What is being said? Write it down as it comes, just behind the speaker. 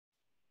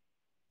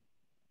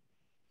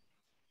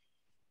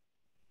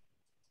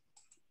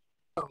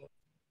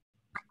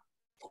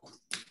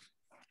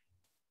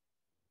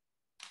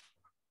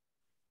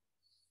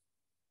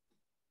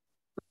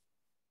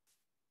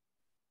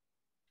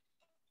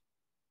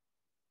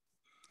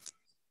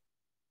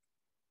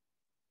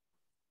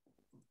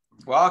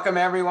Welcome,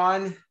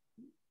 everyone.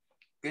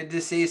 Good to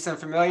see some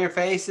familiar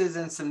faces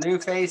and some new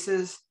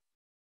faces.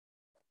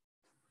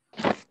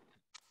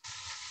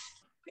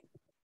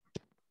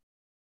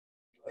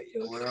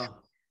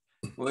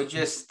 We'll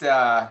just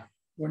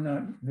we're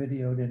not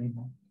videoed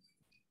anymore.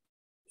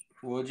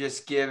 We'll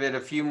just give it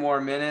a few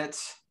more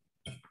minutes.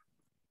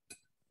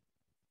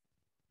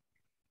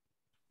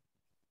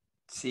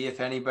 See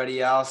if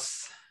anybody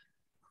else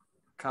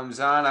comes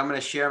on. I'm going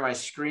to share my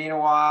screen a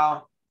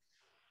while.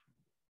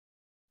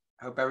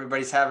 Hope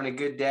everybody's having a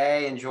good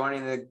day,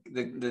 enjoying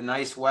the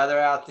nice weather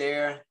out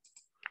there.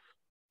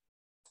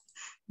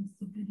 It's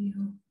the video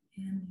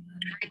and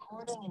the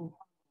recording.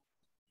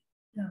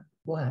 Yeah.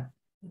 What?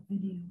 The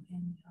video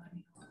and the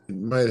audio. It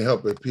might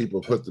help if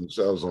people put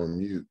themselves on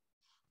mute.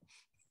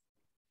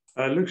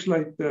 Looks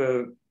like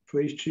the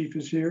police chief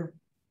is here.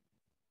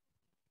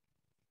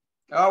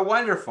 Oh,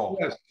 wonderful.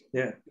 Yes.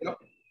 Yeah. Yep.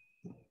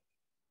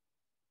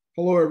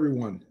 Hello,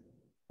 everyone.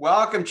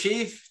 Welcome,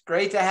 Chief.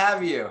 Great to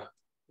have you.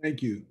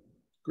 Thank you.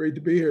 Great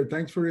to be here.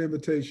 Thanks for the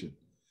invitation.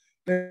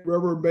 Thank you,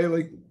 Reverend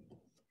Bailey.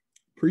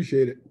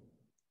 Appreciate it.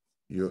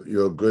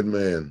 You're a good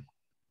man.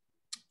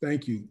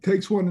 Thank you.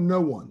 Takes one to know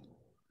one.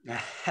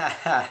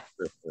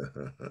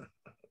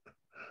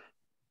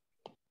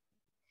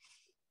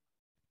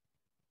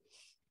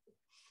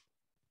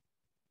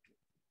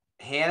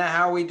 Hannah,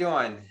 how are we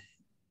doing?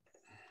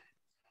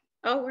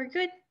 Oh, we're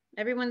good.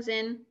 Everyone's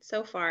in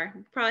so far.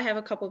 Probably have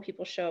a couple of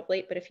people show up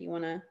late, but if you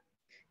want to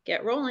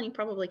get rolling, you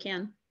probably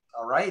can.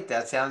 All right,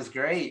 that sounds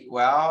great.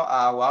 Well,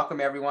 welcome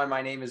everyone.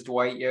 My name is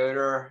Dwight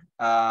Yoder.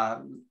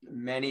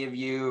 Many of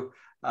you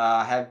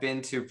have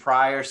been to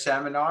prior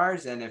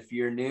seminars, and if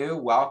you're new,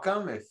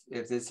 welcome.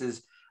 If this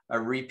is a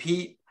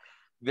repeat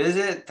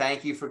visit,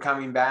 thank you for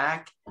coming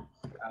back.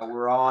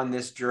 We're all on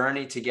this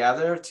journey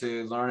together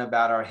to learn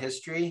about our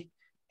history,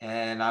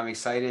 and I'm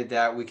excited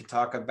that we could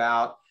talk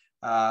about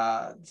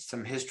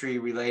some history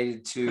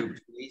related to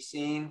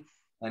policing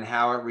and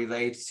how it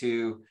relates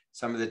to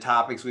some of the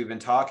topics we've been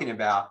talking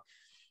about.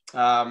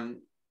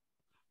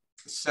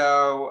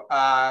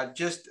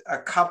 Just a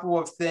couple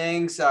of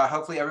things.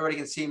 Hopefully everybody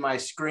can see my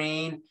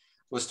screen.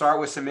 We'll start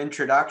with some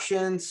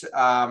introductions.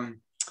 I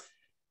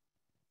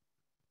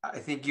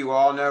think you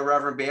all know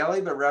Reverend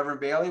Bailey, but Reverend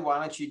Bailey, why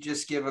don't you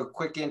just give a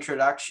quick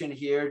introduction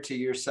here to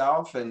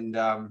yourself and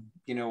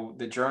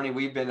the journey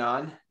we've been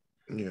on.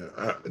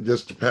 Yeah,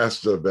 just the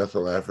pastor of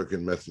Bethel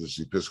African Methodist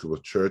Episcopal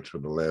Church for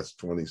the last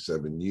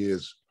 27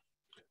 years.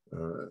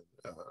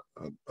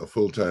 A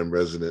full-time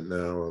resident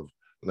now of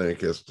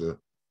Lancaster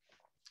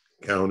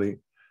County,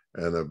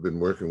 and I've been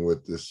working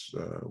with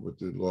with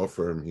the law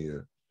firm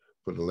here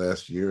for the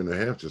last year and a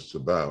half, just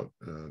about,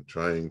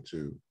 trying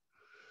to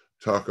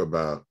talk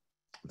about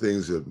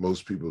things that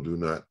most people do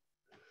not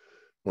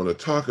want to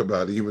talk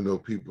about, even though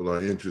people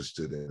are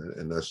interested in it,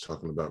 and that's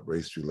talking about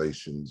race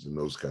relations and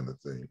those kind of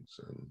things,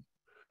 and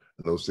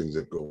those things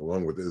that go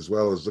along with it, as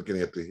well as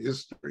looking at the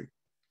history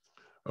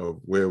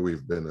of where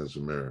we've been as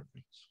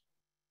Americans.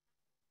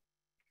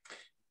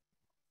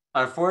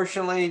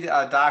 Unfortunately,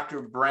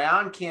 Dr.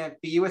 Brown can't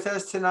be with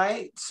us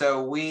tonight,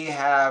 so we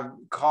have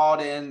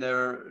called in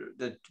the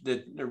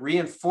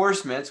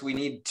reinforcements. We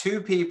need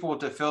two people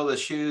to fill the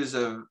shoes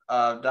of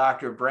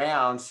Dr.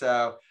 Brown.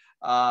 So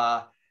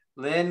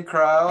Lynn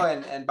Crowe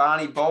and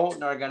Bonnie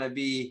Bolton are going to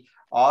be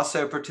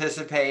also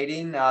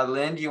participating.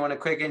 Lynn, do you want to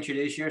quick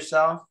introduce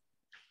yourself?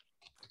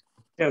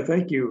 Yeah,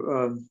 thank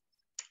you.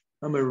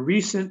 I'm a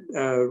recent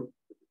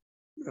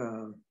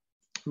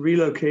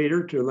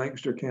relocator to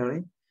Lancaster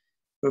County.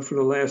 But for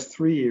the last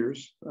 3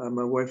 years,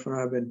 my wife and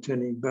I have been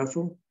attending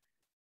Bethel,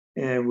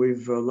 and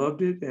we've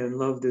loved it and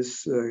loved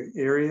this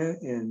area,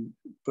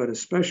 but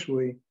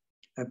especially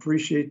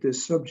appreciate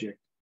this subject,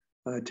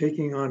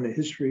 taking on the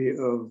history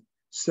of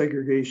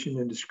segregation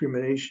and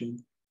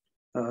discrimination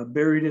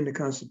buried in the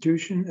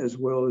Constitution, as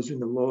well as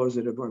in the laws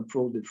that have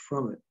unfolded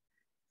from it.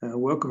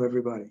 Welcome,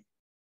 everybody.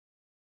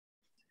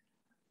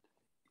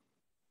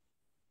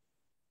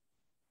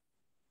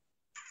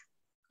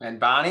 And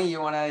Bonnie,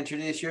 you want to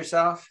introduce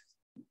yourself?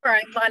 All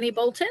right, Bonnie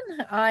Bolton.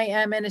 I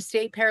am an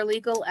estate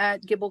paralegal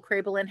at Gibble,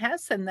 Crable, and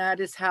Hess, and that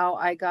is how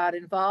I got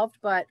involved.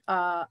 But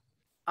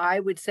I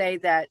would say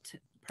that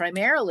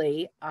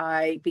primarily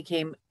I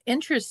became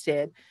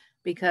interested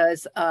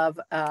because of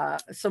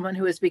someone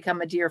who has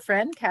become a dear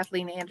friend,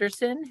 Kathleen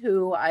Anderson,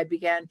 who I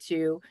began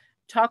to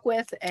talk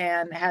with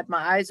and had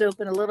my eyes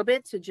open a little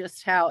bit to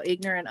just how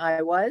ignorant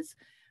I was.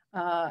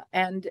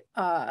 And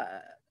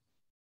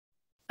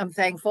I'm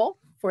thankful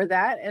for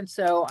that. And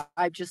so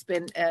I've just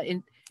been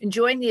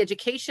enjoying the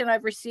education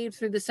I've received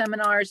through the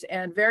seminars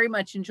and very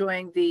much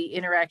enjoying the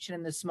interaction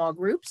in the small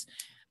groups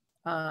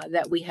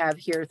that we have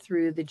here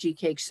through the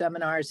GCAH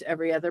seminars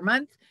every other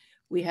month.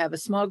 We have a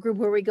small group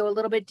where we go a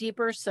little bit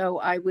deeper. So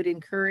I would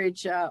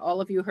encourage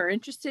all of you who are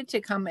interested to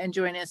come and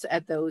join us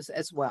at those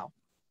as well.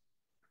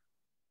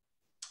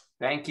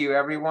 Thank you,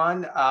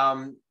 everyone.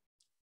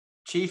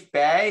 Chief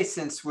Bay,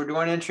 since we're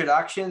doing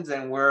introductions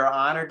and we're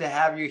honored to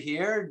have you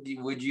here,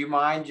 would you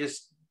mind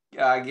just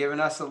giving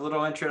us a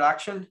little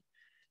introduction?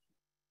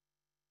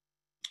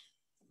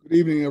 Good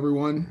evening,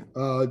 everyone.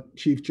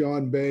 Chief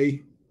John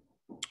Bay,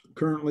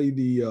 currently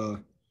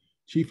the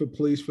Chief of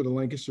Police for the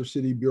Lancaster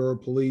City Bureau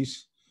of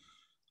Police.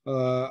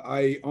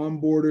 I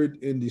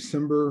onboarded in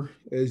December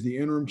as the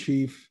interim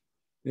chief,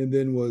 and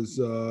then was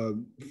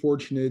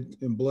fortunate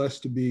and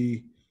blessed to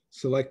be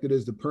selected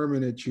as the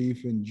permanent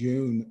chief in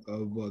June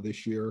of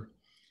this year.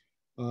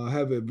 I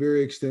have a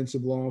very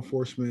extensive law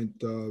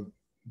enforcement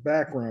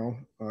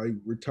background. I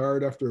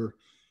retired after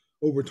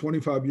over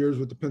 25 years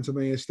with the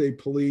Pennsylvania State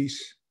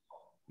Police.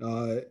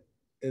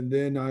 And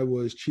then I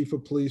was chief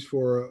of police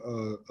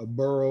for a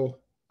borough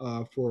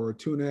for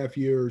 2.5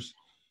 years.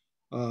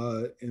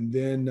 And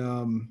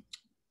then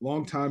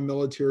longtime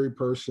military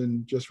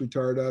person, just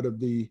retired out of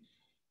the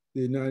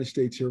United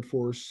States Air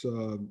Force,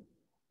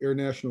 Air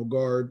National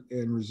Guard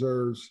and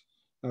Reserves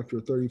after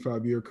a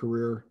 35-year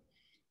career.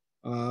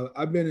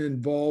 I've been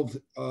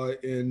involved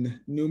in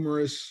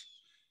numerous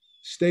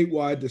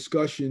statewide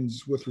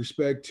discussions with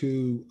respect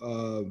to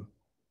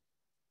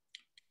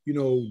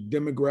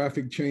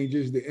demographic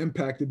changes, the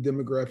impact of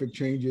demographic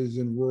changes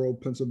in rural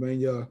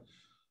Pennsylvania,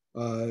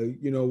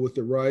 with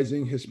the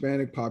rising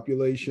Hispanic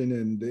population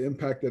and the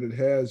impact that it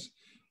has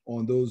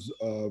on those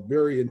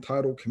very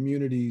entitled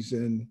communities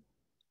and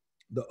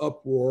the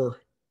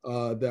uproar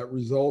that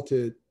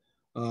resulted.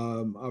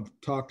 I've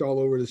talked all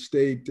over the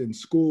state in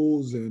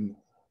schools and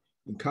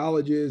in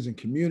colleges and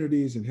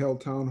communities and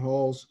held town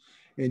halls.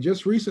 And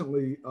just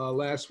recently,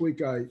 last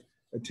week, I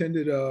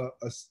attended a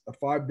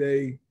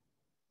 5-day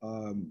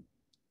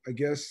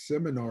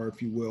seminar,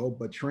 if you will,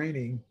 but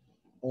training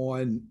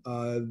on,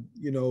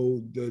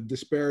 the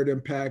disparate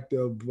impact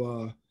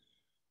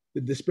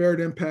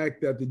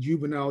that the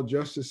juvenile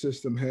justice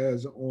system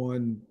has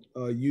on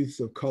youths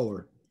of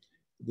color,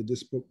 the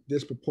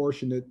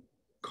disproportionate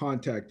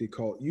contact,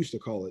 used to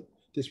call it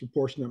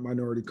disproportionate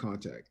minority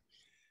contact.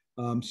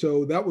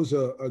 So that was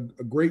a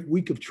great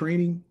week of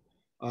training.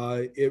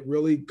 It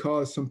really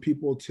caused some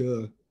people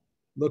to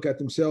look at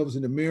themselves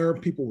in the mirror.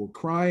 People were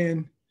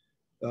crying.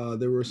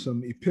 There were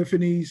some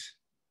epiphanies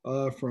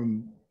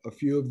from a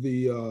few of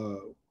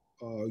the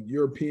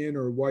European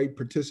or white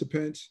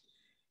participants.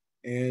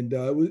 And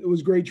it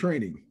was great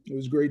training. It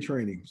was great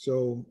training.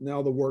 So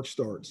now the work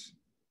starts.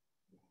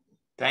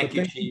 Thank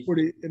you, Chief, for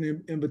the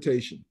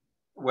invitation.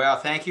 Well,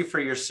 thank you for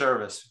your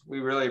service. We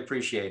really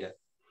appreciate it.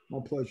 My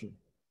pleasure.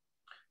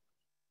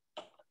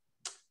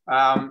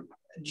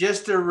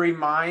 Just a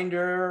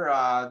reminder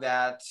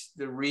that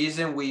the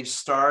reason we've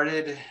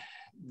started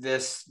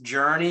this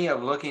journey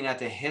of looking at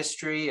the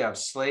history of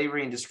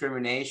slavery and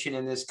discrimination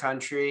in this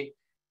country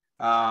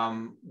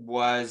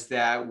was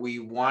that we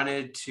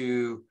wanted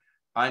to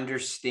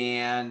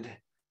understand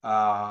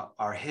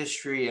our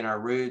history and our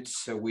roots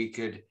so we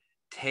could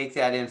take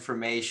that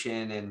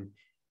information and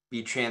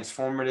be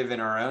transformative in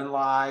our own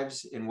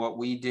lives in what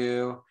we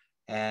do,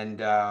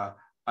 and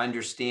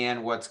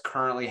understand what's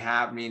currently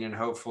happening and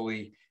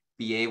hopefully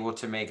be able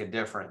to make a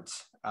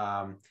difference.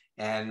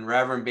 And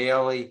Reverend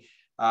Bailey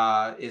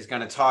is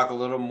going to talk a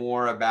little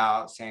more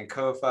about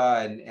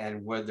Sankofa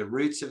and what the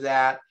roots of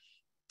that.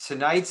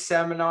 Tonight's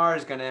seminar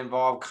is going to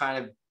involve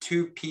kind of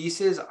two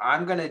pieces.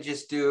 I'm going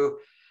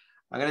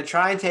to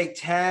try and take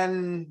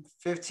 10,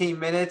 15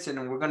 minutes,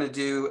 and we're going to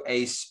do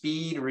a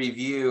speed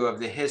review of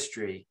the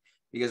history,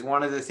 because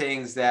one of the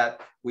things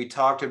that we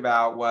talked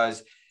about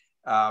was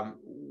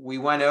we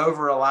went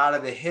over a lot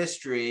of the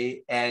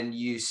history, and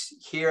you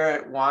hear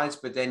it once,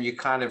 but then you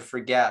kind of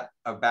forget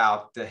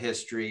about the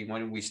history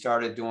when we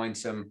started doing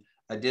some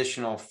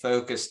additional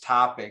focused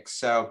topics.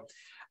 So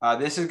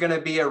this is going to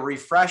be a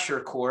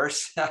refresher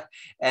course,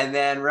 and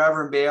then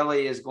Reverend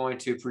Bailey is going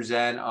to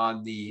present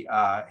on the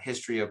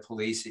history of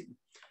policing.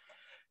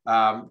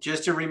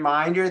 Just a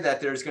reminder that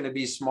there's going to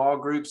be a small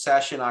group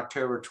session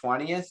October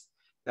 20th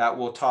that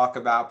will talk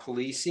about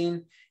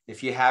policing.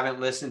 If you haven't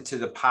listened to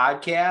the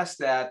podcast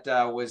that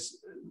was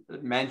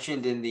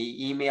mentioned in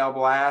the email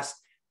blast,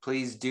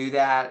 please do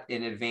that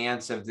in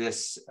advance of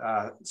this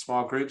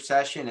small group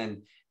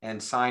session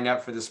and sign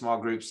up for the small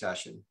group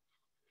session.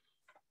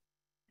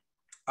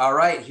 All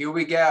right, here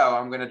we go.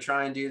 I'm going to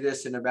try and do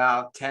this in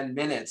about 10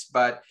 minutes,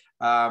 but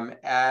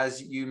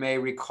as you may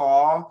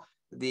recall,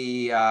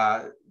 the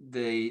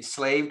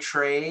slave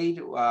trade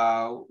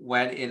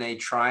went in a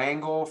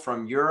triangle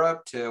from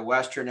Europe to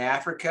Western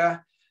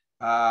Africa,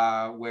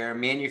 where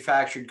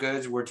manufactured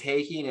goods were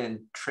taken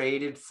and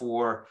traded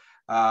for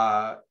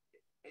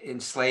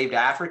enslaved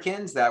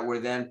Africans that were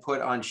then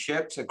put on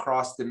ships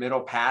across the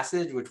Middle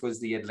Passage, which was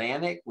the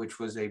Atlantic, which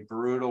was a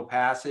brutal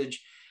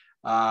passage,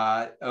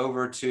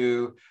 over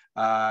to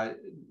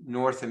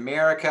North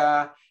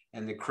America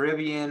and the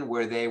Caribbean,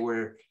 where they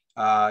were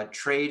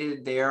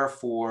traded there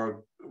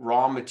for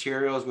raw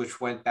materials,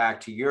 which went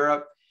back to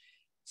Europe.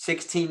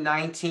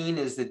 1619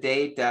 is the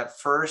date that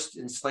first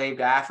enslaved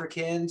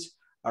Africans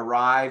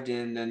arrived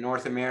in the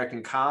North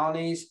American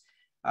colonies,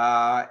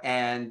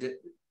 and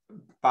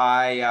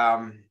by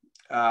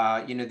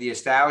the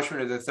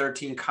establishment of the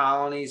 13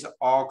 colonies,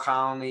 all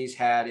colonies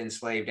had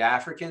enslaved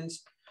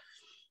Africans.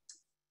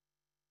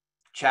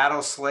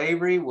 Chattel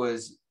slavery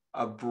was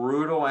a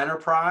brutal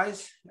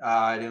enterprise.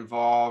 It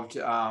involved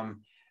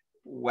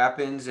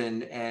weapons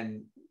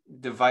and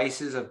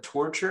devices of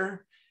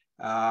torture,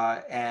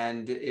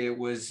 and it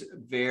was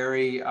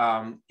very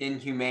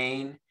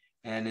inhumane,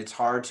 and it's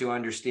hard to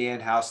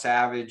understand how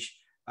savage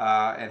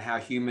and how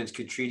humans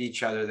could treat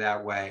each other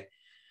that way.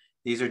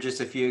 These are just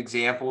a few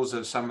examples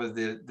of some of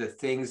the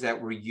things that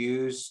were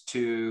used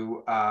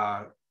to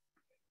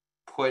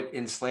put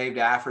enslaved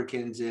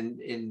Africans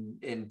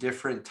in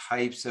different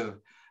types of,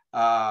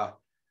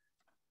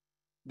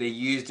 they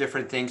use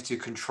different things to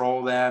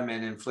control them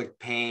and inflict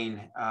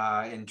pain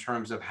in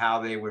terms of how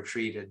they were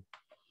treated.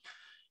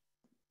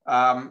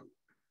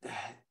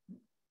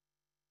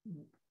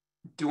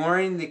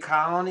 During the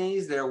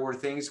colonies, there were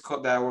things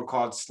that were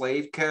called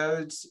slave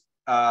codes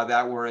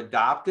that were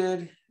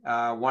adopted.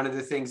 One of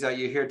the things that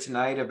you hear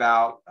tonight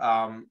about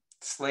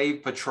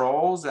slave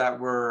patrols that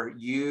were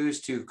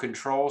used to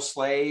control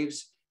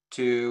slaves,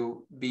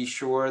 to be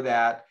sure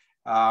that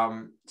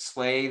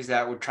slaves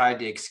that were tried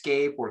to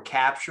escape were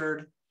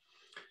captured.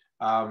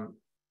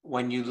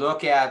 When you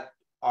look at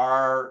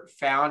our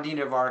founding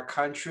of our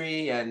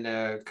country and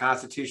the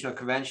Constitutional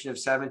Convention of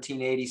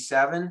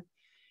 1787,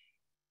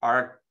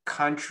 our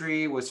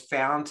country was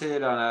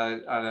founded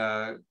on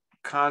a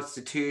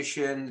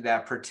constitution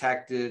that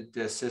protected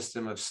the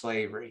system of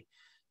slavery.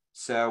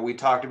 So we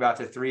talked about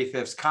the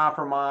 3/5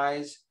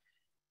 compromise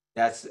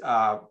that's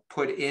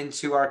put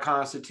into our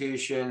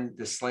constitution,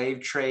 the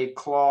slave trade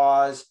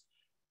clause,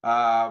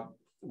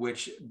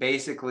 which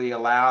basically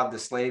allowed the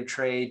slave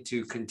trade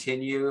to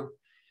continue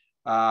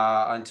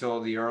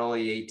until the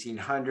early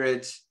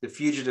 1800s, the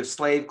fugitive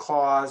slave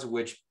clause,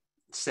 which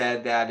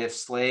said that if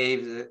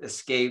slaves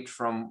escaped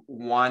from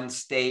one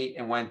state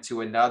and went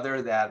to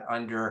another, that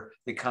under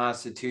the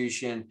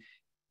Constitution,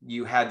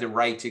 you had the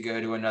right to go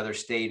to another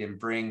state and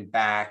bring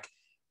back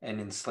an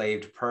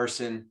enslaved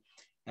person.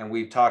 And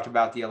we've talked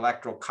about the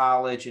Electoral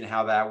College and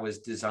how that was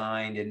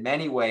designed in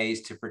many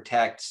ways to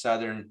protect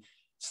Southern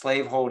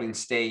slaveholding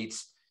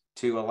states,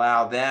 to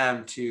allow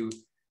them to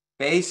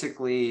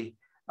basically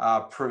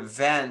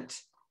prevent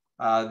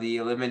the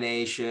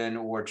elimination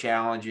or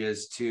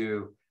challenges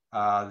to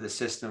the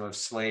system of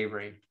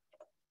slavery.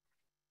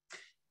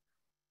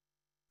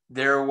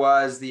 There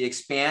was the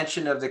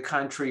expansion of the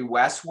country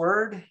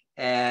westward,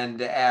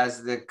 and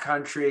as the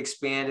country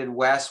expanded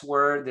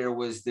westward, there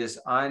was this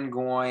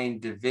ongoing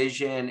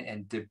division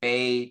and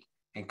debate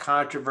and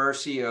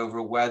controversy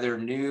over whether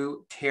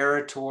new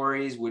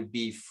territories would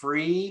be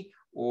free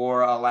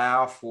or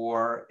allow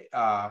for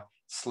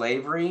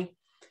slavery.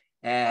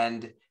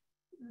 And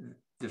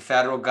the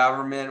federal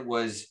government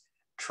was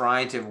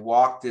trying to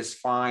walk this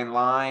fine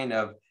line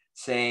of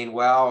saying,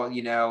 well,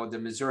 you know, the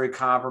Missouri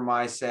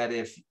Compromise said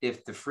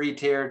if the free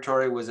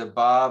territory was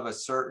above a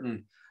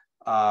certain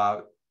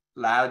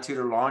latitude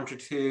or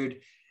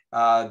longitude,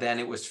 then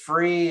it was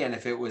free. And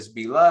if it was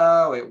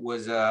below, it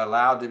was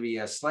allowed to be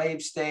a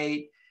slave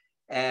state.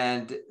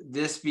 And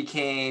this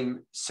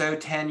became so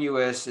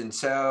tenuous and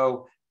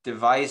so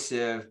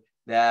divisive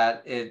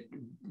that it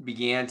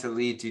began to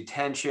lead to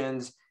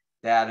tensions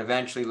that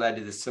eventually led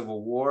to the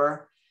Civil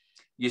War.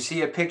 You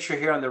see a picture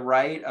here on the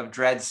right of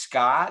Dred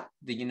Scott.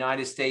 The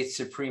United States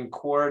Supreme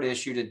Court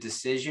issued a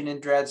decision in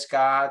Dred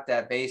Scott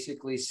that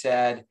basically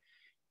said,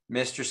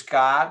 Mr.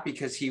 Scott,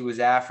 because he was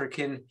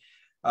African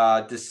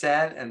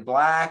descent and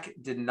Black,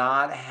 did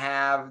not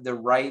have the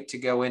right to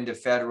go into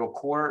federal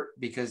court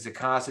because the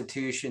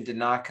Constitution did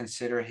not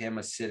consider him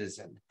a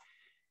citizen.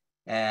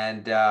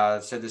 And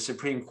so the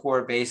Supreme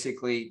Court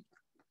basically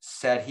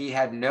said he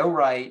had no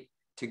right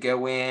to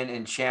go in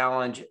and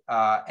challenge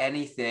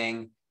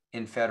anything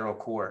in federal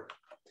court.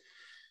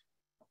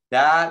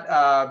 That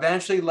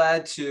eventually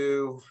led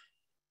to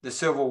the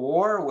Civil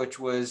War, which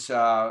was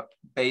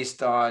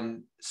based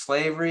on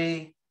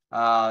slavery.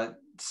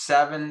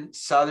 7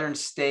 southern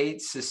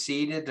states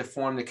seceded to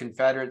form the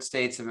Confederate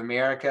States of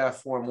America.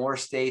 4 more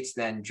states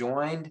then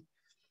joined.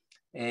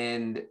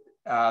 And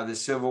the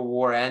Civil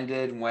War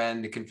ended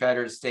when the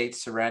Confederate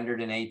States surrendered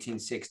in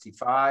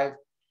 1865.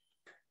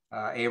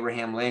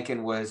 Abraham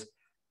Lincoln was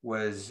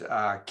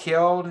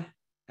killed,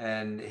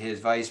 and his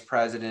vice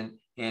president,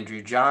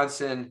 Andrew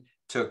Johnson,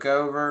 took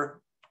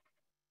over.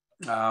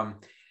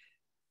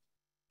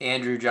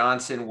 Andrew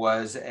Johnson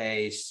was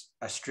a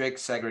strict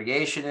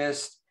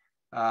segregationist.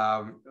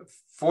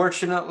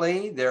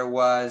 Fortunately, there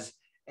was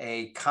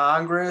a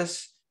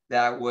Congress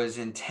that was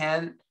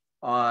intent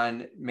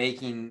on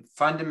making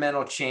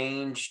fundamental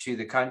change to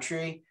the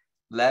country,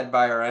 led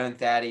by our own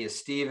Thaddeus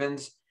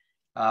Stevens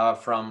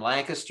from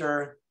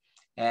Lancaster.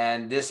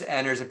 And this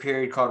enters a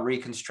period called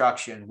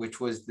Reconstruction, which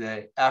was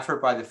the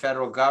effort by the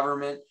federal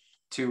government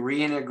to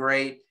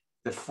reintegrate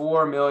the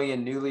 4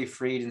 million newly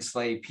freed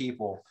enslaved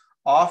people,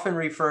 often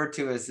referred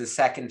to as the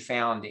Second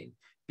Founding,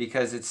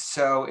 because it's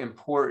so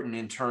important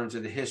in terms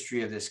of the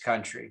history of this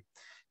country.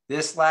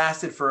 This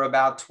lasted for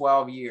about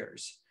 12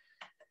 years.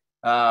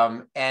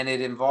 And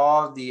it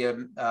involved the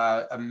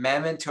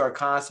amendment to our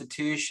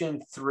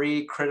Constitution,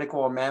 3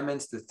 critical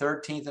amendments, the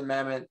 13th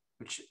Amendment,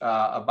 which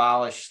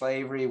abolished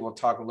slavery. We'll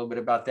talk a little bit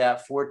about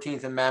that.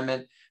 14th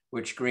Amendment,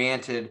 which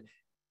granted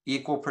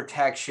equal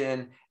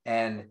protection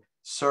and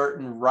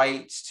certain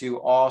rights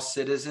to all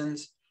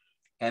citizens.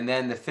 And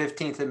then the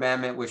 15th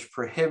Amendment, which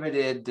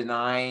prohibited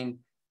denying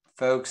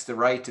folks the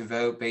right to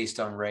vote based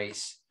on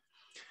race.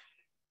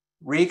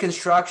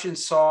 Reconstruction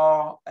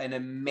saw an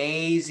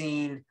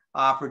amazing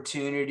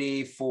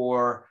opportunity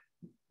for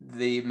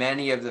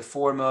many of the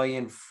 4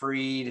 million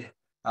freed,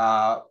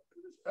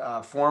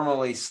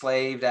 formerly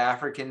enslaved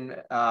African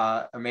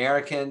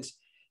Americans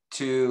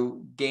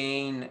to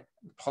gain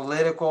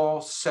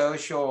political,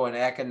 social, and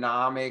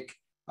economic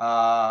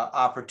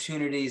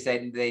opportunities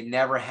that they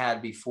never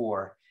had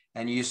before.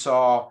 And you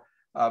saw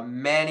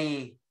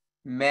many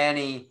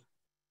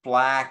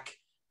Black,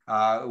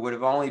 it would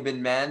have only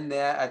been men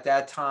at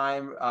that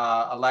time,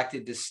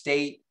 elected to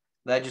state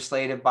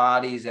legislative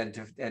bodies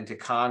and to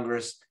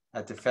Congress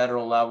at the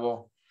federal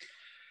level.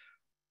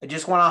 I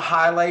just want to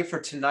highlight for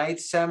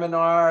tonight's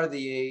seminar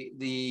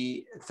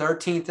the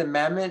 13th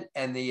Amendment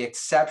and the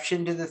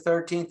exception to the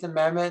 13th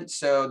Amendment.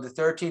 So the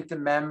 13th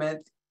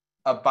Amendment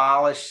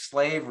abolished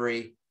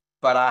slavery,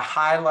 but I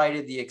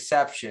highlighted the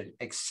exception,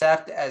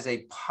 except as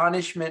a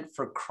punishment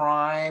for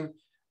crime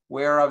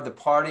whereof the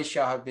party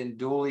shall have been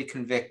duly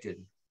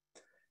convicted.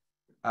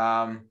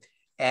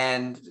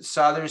 And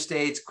Southern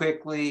states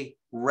quickly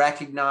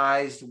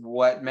recognized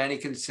what many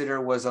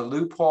consider was a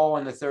loophole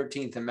in the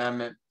 13th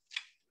Amendment.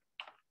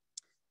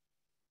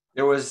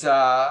 There was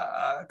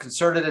a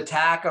concerted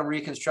attack on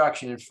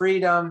Reconstruction and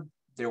freedom.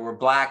 There were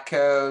Black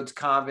codes,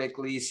 convict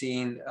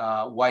leasing,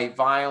 white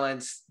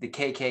violence. The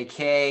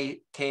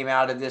KKK came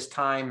out of this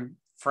time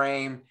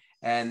frame,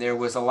 and there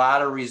was a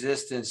lot of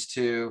resistance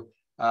to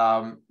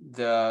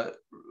the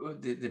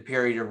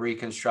period of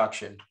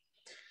Reconstruction.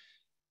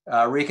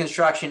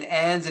 Reconstruction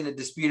ends in a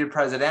disputed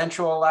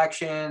presidential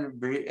election.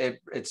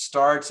 It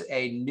starts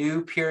a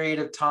new period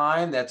of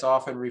time that's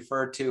often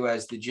referred to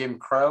as the Jim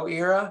Crowe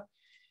era.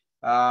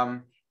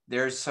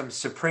 There's some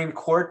Supreme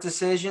Court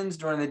decisions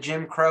during the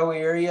Jim Crowe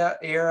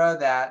era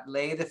that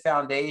lay the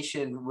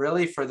foundation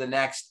really for the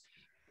next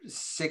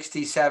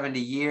 60, 70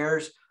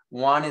 years.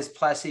 One is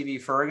Plessy v.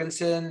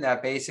 Ferguson,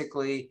 that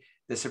basically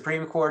the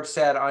Supreme Court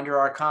said under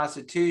our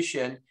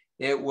Constitution,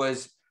 it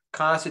was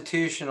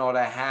constitutional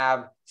to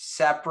have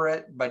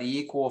separate but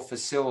equal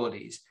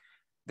facilities.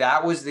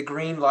 That was the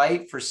green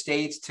light for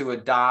states to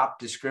adopt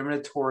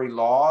discriminatory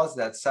laws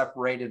that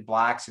separated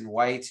Blacks and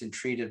whites and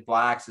treated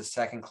Blacks as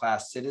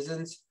second-class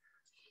citizens.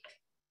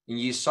 And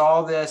you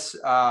saw this,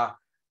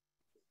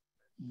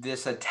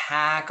 this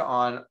attack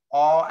on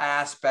all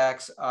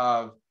aspects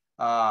of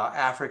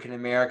African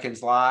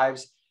Americans'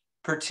 lives,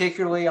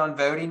 particularly on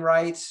voting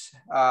rights.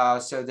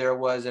 So there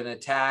was an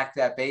attack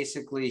that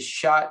basically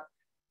shut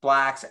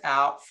Blacks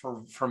out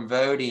from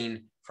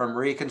voting from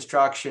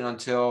Reconstruction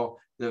until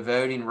the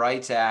Voting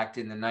Rights Act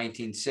in the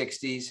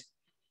 1960s.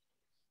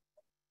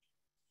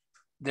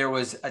 There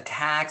was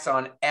attacks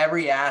on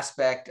every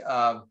aspect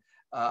of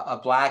a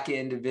Black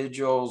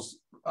individual's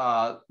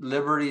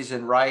liberties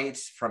and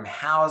rights, from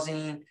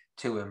housing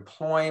to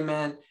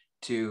employment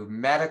to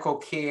medical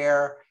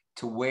care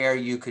to where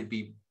you could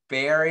be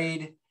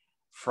buried.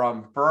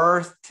 From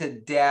birth to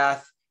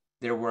death,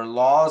 there were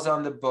laws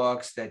on the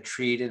books that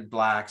treated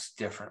Blacks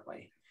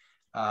differently.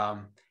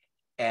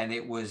 And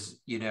it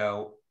was,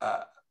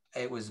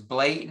 it was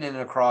blatant and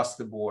across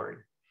the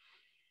board.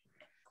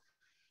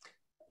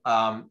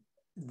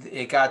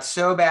 It got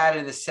so bad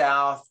in the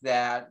South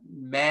that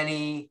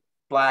many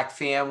Black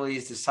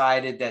families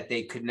decided that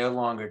they could no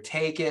longer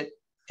take it.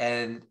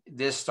 And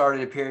this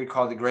started a period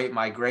called the Great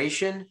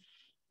Migration,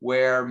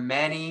 where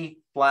many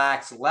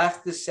Blacks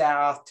left the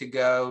South to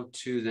go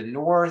to the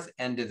North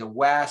and to the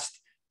West,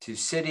 to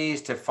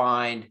cities to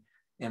find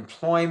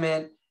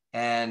employment.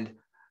 And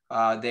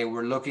they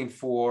were looking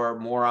for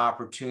more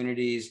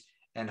opportunities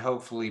and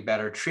hopefully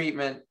better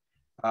treatment.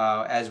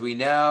 As we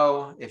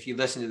know, if you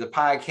listen to the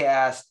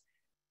podcast,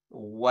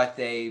 what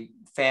they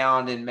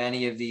found in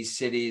many of these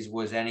cities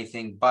was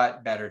anything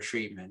but better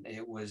treatment.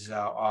 It was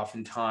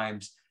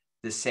oftentimes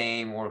the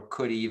same or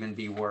could even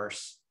be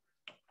worse.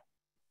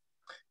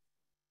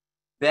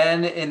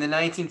 Then in the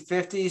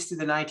 1950s to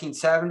the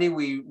 1970s,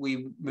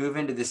 we move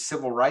into the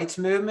civil rights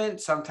movement,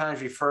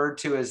 sometimes referred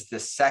to as the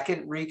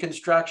second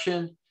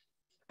Reconstruction.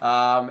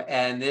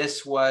 And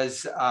this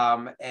was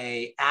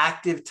an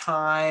active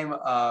time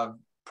of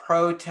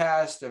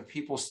protest, of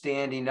people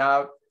standing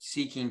up,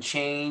 seeking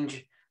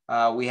change.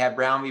 We had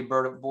Brown v.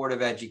 Board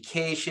of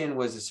Education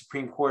was a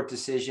Supreme Court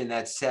decision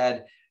that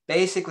said,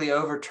 basically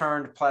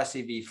overturned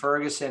Plessy v.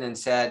 Ferguson and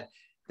said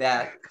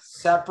that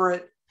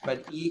separate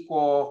but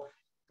equal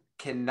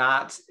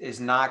is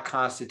not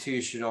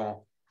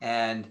constitutional,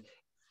 and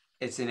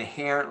it's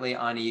inherently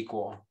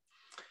unequal.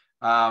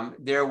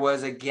 There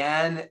was,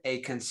 again, a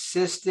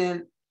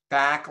consistent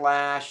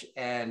backlash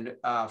and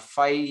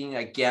fighting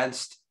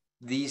against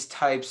these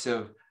types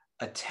of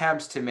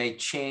attempts to make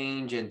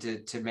change and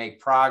to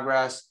make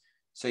progress.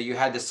 So you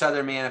had the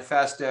Southern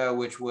Manifesto,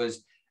 which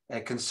was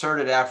a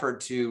concerted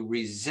effort to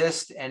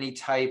resist any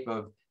type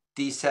of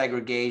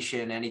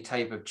desegregation, any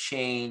type of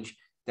change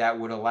that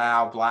would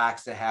allow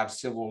Blacks to have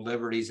civil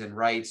liberties and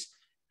rights,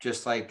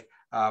 just like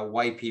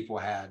white people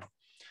had.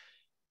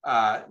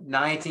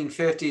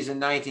 1950s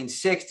and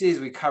 1960s,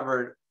 we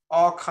covered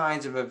all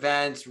kinds of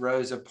events: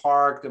 Rosa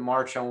Parks, the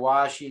March on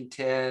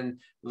Washington,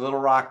 Little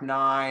Rock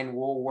Nine,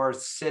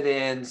 Woolworth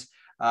sit-ins.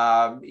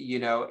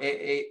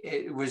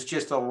 It was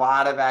just a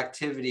lot of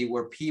activity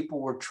where people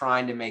were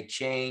trying to make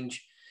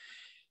change.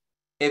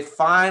 It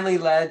finally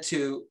led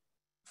to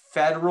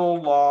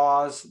federal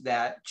laws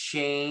that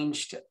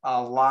changed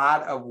a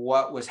lot of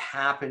what was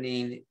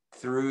happening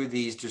through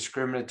these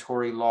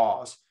discriminatory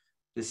laws.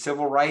 The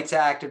Civil Rights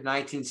Act of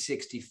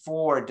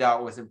 1964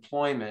 dealt with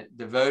employment.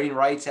 The Voting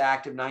Rights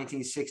Act of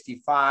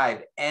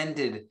 1965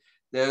 ended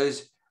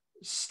those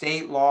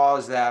state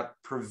laws that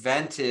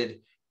prevented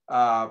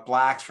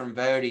Blacks from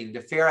voting. The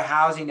Fair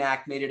Housing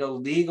Act made it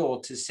illegal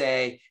to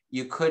say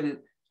you couldn't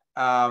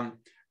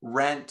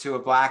rent to a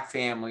Black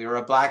family, or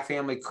a Black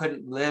family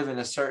couldn't live in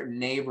a certain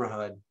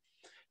neighborhood.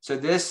 So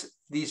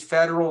these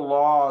federal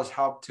laws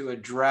helped to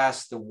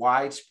address the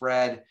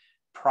widespread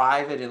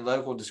private and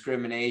local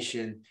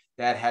discrimination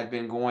that had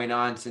been going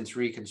on since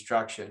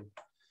Reconstruction.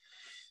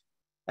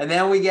 And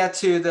then we get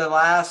to the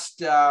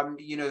last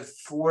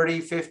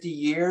 40, 50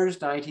 years,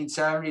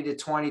 1970 to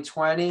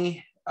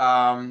 2020.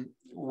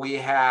 We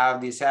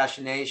have the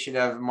assassination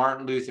of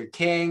Martin Luther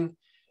King.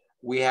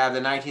 We have the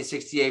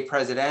 1968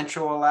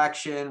 presidential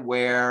election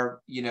where,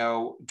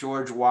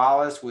 George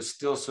Wallace was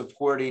still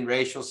supporting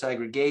racial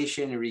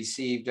segregation and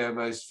received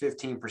almost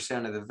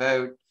 15% of the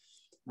vote.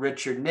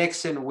 Richard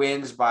Nixon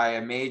wins by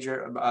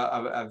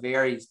a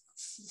very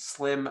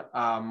slim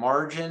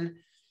margin.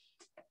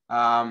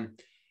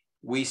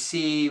 We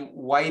see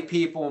white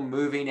people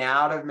moving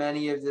out of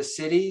many of the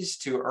cities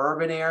to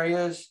urban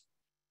areas.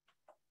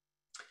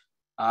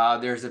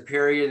 There's a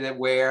period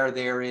where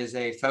there is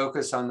a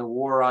focus on the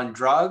war on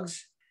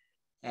drugs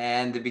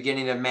and the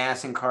beginning of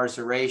mass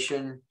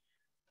incarceration.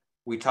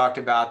 We talked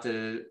about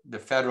the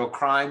federal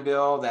crime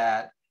bill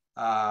that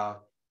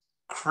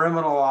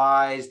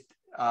criminalized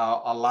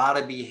a lot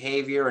of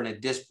behavior in a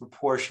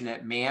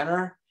disproportionate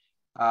manner,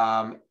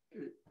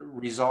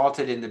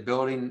 resulted in the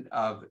building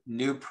of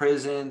new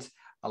prisons,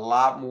 a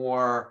lot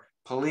more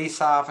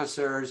police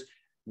officers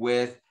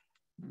with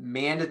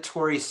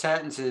mandatory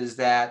sentences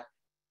that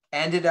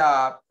ended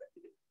up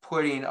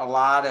putting a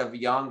lot of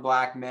young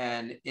Black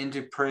men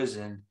into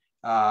prison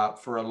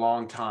for a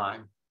long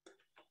time.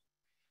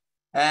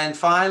 And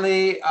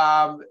finally,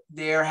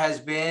 there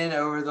has been,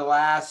 over the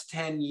last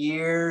 10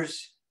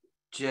 years,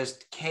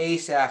 just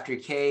case after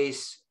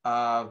case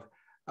of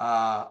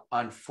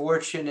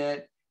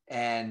unfortunate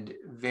and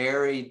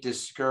very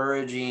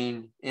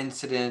discouraging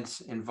incidents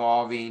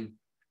involving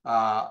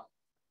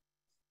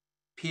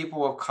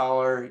people of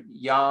color,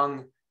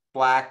 young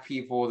Black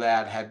people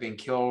that have been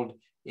killed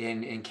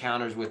in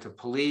encounters with the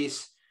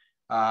police.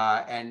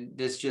 And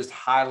this just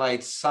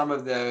highlights some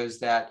of those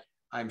that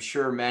I'm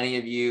sure many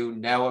of you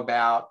know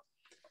about.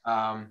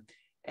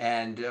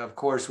 And of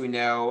course, we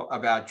know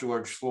about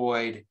George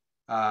Floyd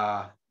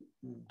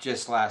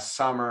just last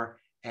summer,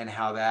 and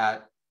how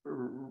that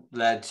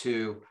led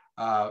to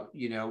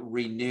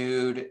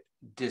renewed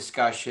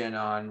discussion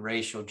on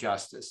racial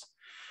justice.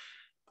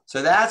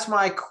 So that's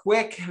my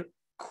quick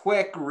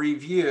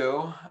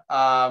review.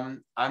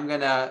 I'm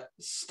gonna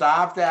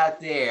stop that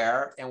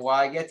there, and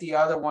while I get the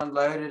other one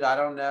loaded, I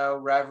don't know,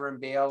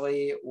 Reverend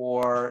Bailey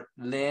or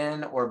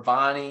Lynn or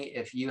Bonnie,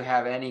 if you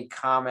have any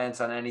comments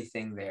on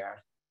anything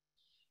there.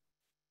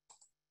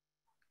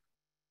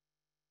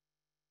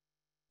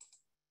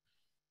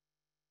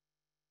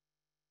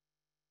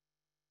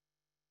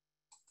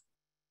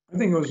 I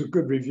think it was a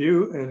good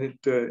review, and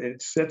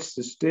it sets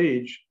the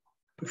stage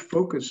to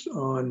focus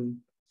on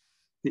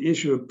the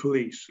issue of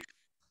police,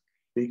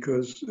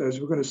 because as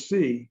we're going to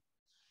see,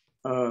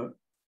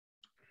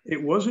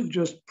 it wasn't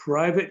just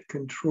private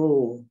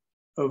control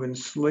of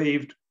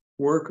enslaved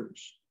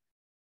workers,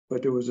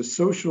 but there was a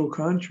social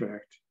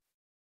contract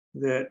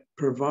that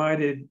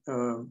provided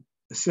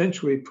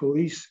essentially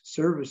police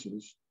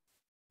services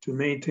to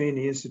maintain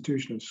the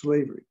institution of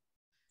slavery.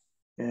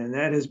 And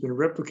that has been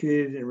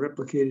replicated and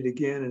replicated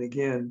again and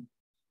again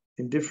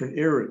in different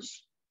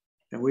eras.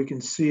 And we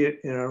can see it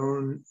in our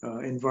own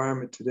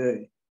environment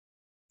today.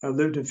 I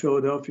lived in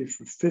Philadelphia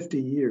for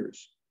 50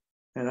 years,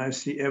 and I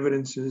see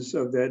evidences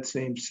of that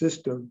same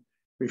system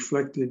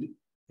reflected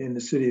in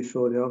the city of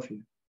Philadelphia.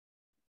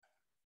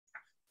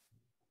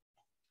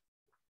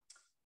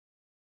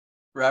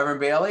 Reverend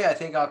Bailey, I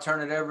think I'll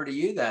turn it over to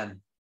you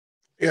then.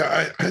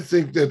 Yeah, I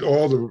think that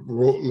all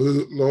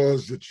the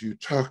laws that you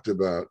talked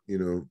about,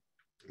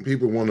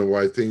 people wonder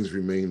why things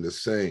remain the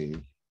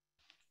same.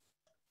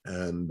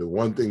 And the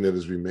one thing that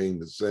has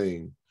remained the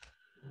same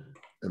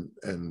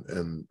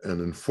and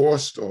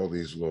enforced all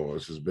these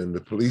laws has been the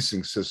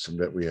policing system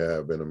that we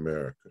have in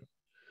America,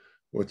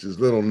 which is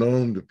little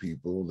known to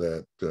people,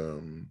 that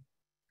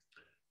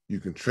you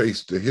can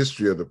trace the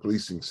history of the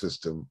policing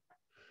system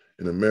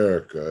in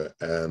America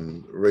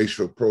and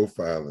racial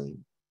profiling,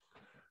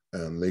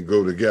 and they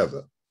go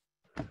together.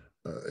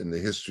 in the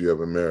history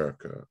of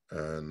America.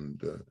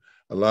 And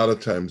a lot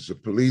of times the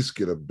police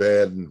get a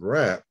bad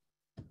rap,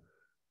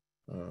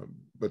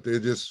 but they're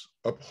just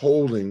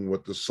upholding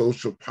what the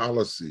social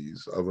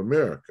policies of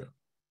America.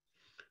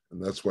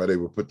 And that's why they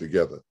were put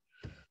together.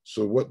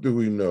 So what do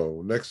we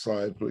know? Next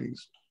slide,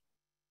 please.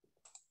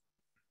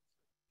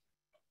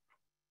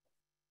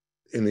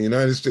 In the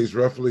United States,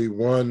 roughly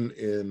 1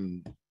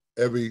 in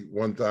every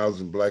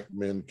 1,000 Black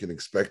men can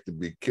expect to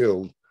be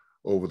killed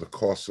over the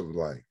course of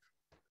life.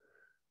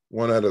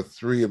 1 out of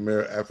 3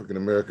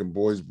 African-American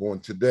boys born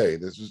today,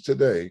 this is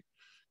today,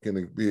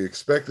 can be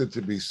expected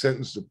to be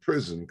sentenced to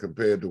prison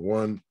compared to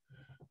 1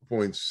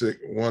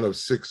 of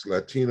 6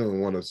 Latino and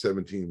 1 of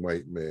 17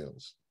 white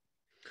males.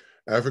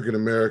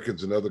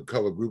 African-Americans and other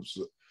color groups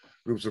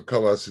of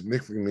color are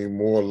significantly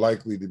more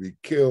likely to be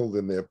killed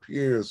than their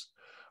peers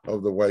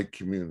of the white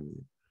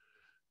community.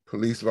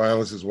 Police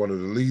violence is one of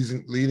the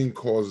leading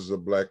causes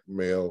of Black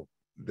male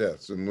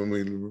deaths. And when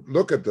we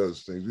look at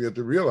those things, we have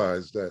to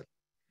realize that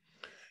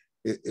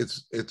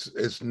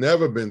it's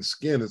never been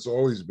skin, it's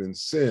always been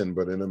sin.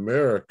 But in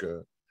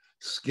America,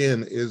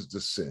 skin is the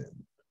sin,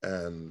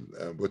 and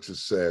which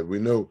is sad. We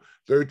know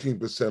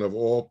 13% of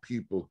all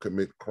people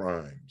commit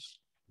crimes,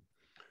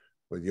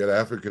 but yet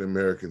African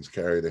Americans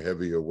carry the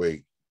heavier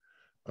weight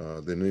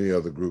than any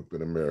other group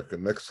in America.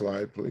 Next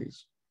slide,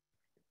 please.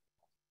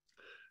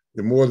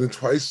 They're more than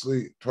twice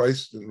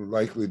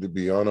likely to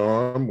be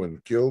unarmed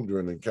when killed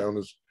during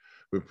encounters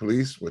with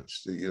police,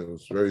 which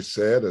is very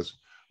sad. As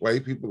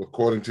white people,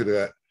 according to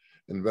that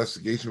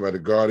investigation by the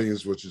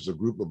Guardians, which is a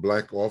group of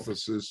Black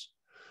officers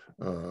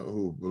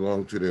who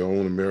belong to their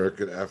own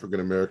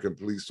African-American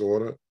police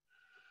order,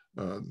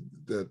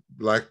 that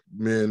Black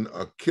men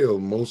are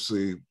killed, most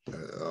of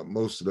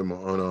them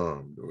are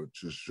unarmed,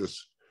 which is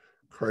just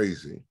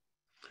crazy.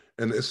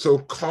 And it's so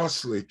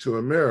costly to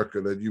America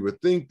that you would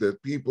think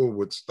that people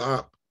would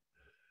stop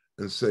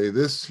and say,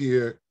 this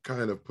here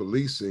kind of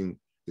policing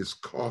is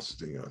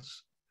costing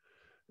us.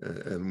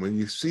 And when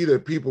you see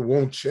that people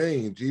won't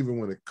change, even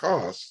when it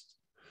costs,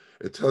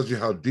 it tells you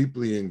how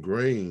deeply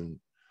ingrained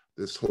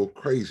this whole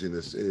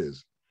craziness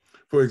is.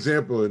 For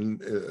example,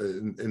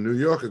 in New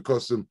York, it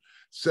cost them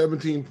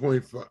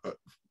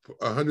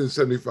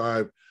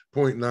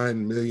 $175.9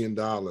 million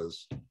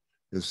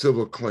in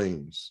civil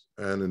claims.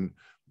 And in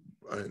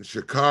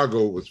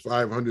Chicago was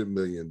 500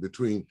 million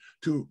between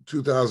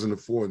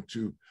 2004 and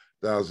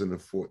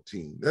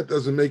 2014. That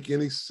doesn't make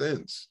any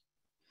sense,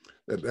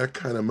 that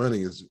kind of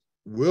money is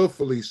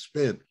willfully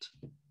spent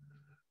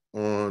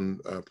on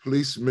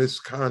police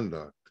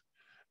misconduct,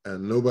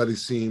 and nobody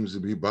seems to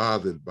be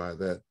bothered by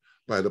that.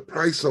 By the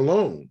price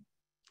alone,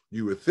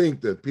 you would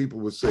think that people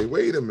would say,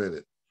 wait a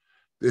minute,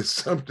 there's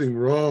something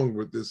wrong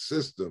with this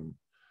system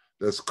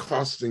that's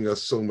costing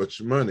us so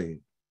much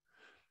money,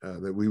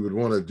 that we would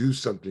want to do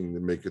something to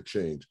make a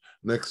change.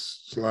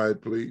 Next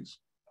slide, please.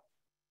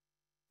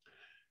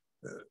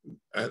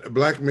 A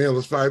Black male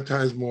is 5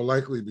 times more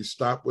likely to be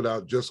stopped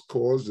without just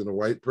cause than a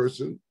white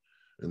person,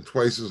 and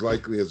twice as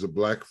likely as a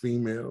Black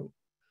female.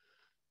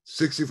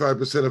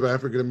 65% of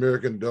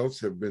African-American adults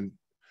have been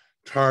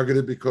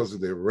targeted because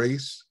of their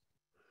race.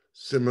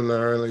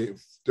 Similarly,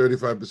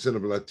 35%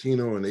 of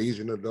Latino and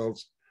Asian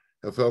adults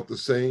have felt the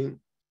same.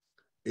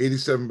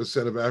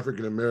 87% of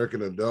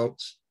African-American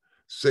adults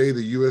say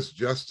the US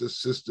justice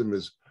system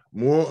is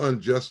more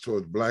unjust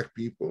towards Black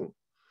people.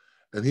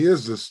 And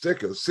here's the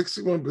sticker,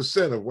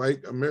 61% of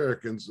white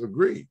Americans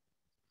agree.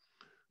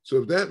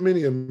 So if that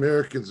many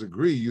Americans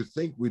agree, you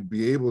think we'd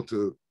be able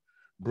to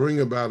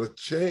bring about a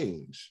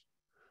change.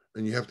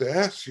 And you have to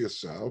ask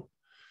yourself,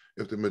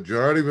 if the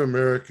majority of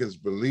Americans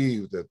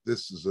believe that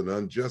this is an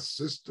unjust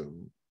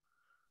system,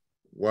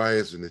 why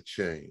isn't it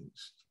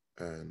changed?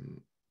 And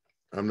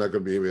I'm not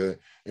going to be able to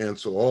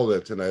answer all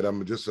that tonight.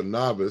 I'm just a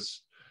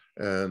novice,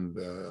 and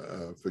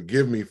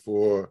forgive me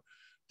for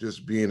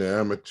just being an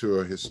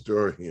amateur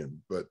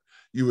historian. But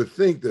you would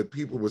think that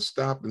people would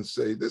stop and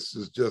say, this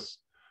is just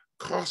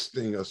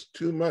costing us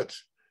too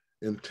much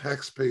in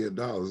taxpayer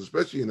dollars,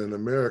 especially in an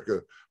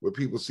America where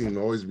people seem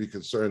to always be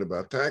concerned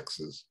about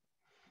taxes.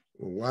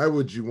 Why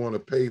would you want to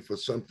pay for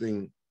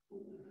something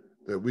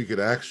that we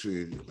could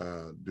actually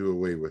do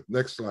away with?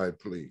 Next slide,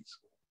 please.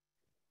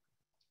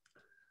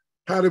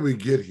 How did we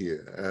get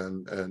here?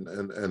 And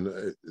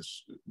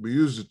we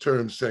use the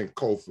term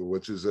Sankofa,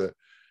 which is an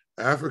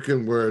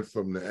African word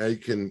from the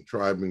Akan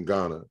tribe in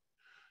Ghana.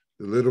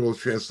 The literal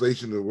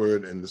translation of the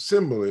word and the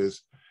symbol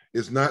is,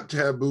 it's not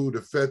taboo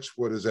to fetch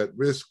what is at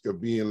risk of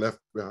being left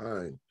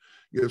behind.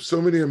 You have so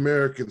many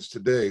Americans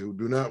today who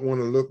do not want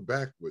to look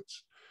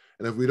backwards.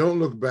 And if we don't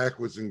look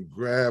backwards and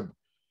grab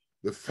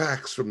the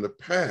facts from the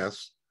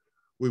past,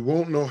 we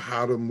won't know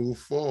how to move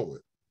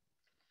forward.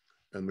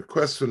 And the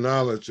quest for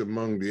knowledge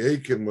among the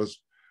Akan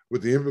was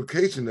with the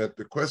implication that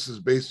the quest is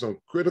based on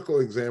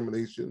critical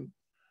examination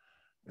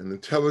and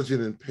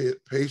intelligent and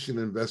patient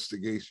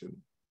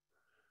investigation.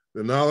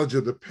 The knowledge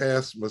of the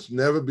past must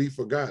never be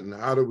forgotten.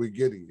 How do we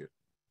get here?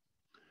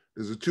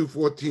 There's a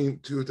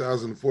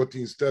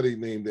 2014 study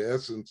named The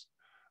Essence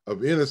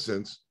of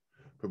Innocence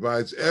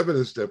provides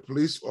evidence that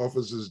police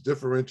officers'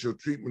 differential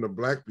treatment of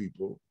Black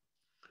people,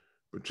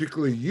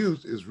 particularly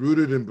youth, is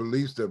rooted in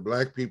beliefs that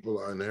Black people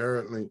are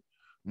inherently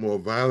more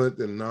violent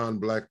than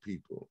non-Black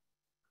people.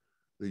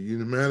 The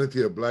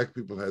humanity of Black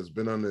people has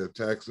been under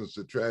attack since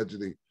the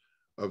tragedy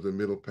of the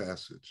Middle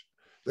Passage.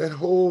 That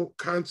whole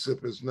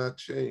concept has not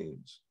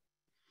changed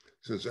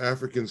since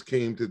Africans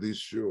came to this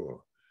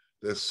shore,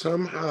 that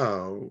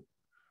somehow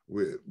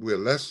we're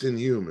less than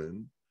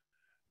human,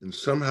 and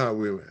somehow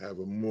we have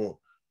a more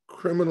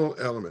criminal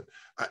element.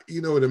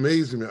 You know, it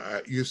amazes me.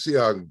 You see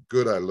how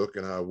good I look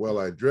and how well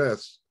I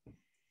dress.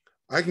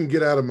 I can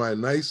get out of my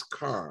nice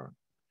car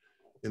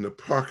in the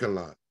parking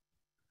lot,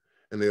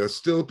 and there are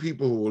still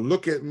people who will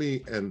look at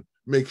me and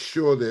make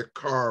sure their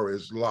car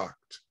is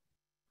locked,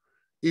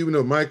 even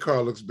though my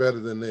car looks better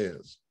than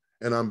theirs,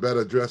 and I'm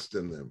better dressed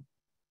than them.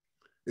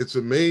 It's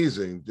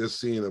amazing just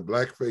seeing a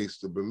Black face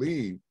to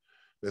believe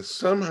that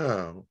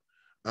somehow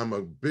I'm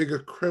a bigger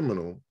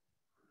criminal,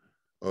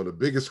 or the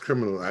biggest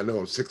criminal. I know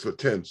I'm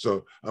 6'10",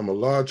 so I'm a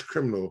large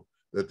criminal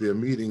that they're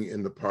meeting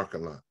in the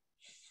parking lot.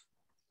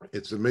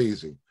 It's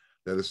amazing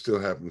that it still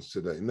happens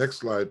today. Next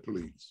slide,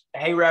 please.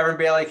 Hey, Reverend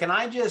Bailey, can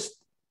I just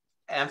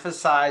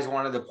emphasize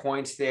one of the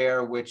points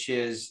there, which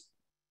is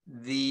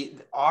the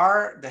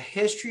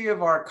history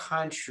of our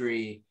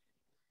country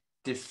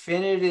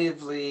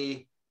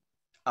definitively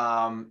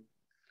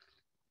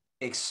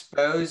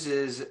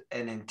exposes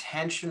an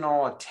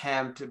intentional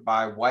attempt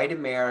by white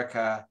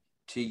America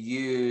to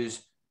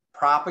use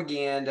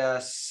propaganda,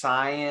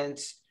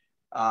 science,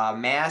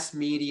 mass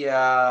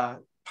media,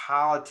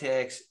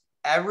 politics,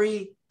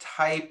 every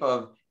type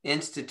of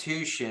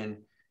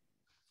institution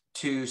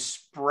to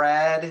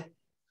spread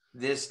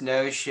this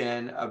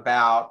notion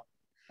about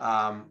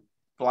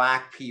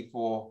Black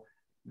people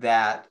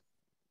that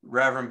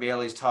Reverend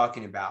Bailey's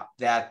talking about,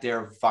 that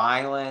they're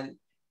violent,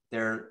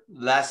 they're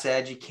less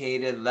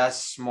educated,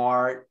 less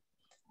smart.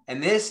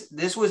 And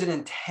this was an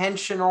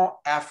intentional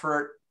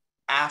effort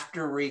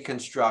after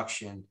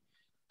Reconstruction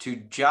to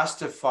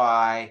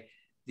justify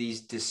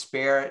these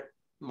disparate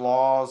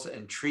laws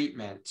and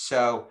treatment.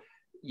 So,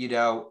 you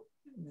know,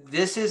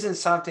 this isn't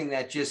something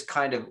that just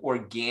kind of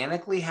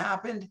organically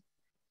happened.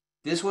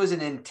 This was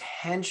an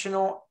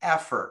intentional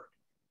effort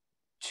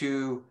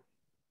to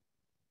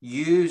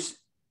use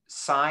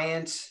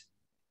science,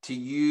 to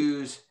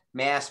use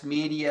mass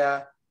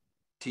media,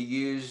 to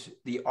use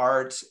the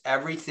arts,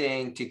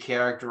 everything to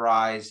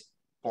characterize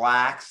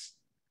Blacks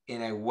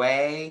in a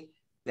way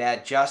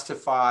that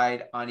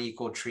justified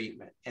unequal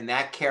treatment. And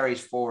that carries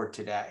forward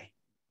today.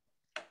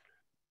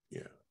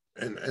 Yeah,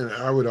 and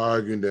I would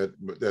argue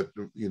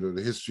that you know,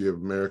 the history of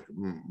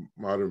American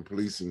modern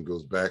policing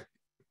goes back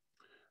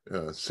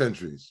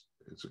centuries.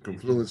 It's a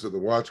confluence of the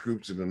watch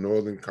groups in the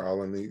northern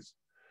colonies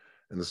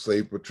and the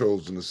slave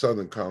patrols in the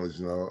southern colonies,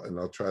 and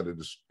I'll try to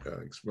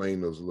explain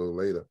those a little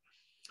later.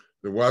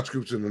 The watch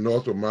groups in the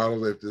North were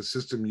modeled after the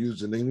system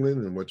used in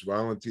England, in which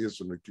volunteers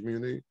from the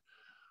community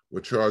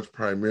were charged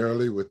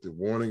primarily with the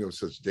warning of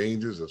such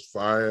dangers as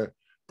fire,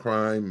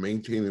 crime,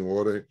 maintaining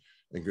order,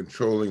 and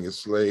controlling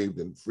enslaved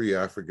and free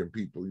African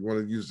people. You want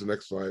to use the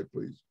next slide,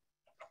 please?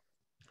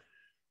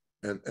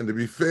 And to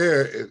be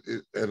fair,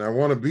 and I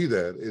want to be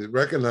that, it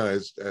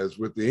recognized, as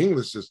with the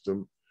English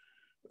system,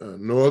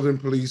 Northern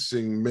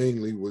policing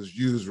mainly was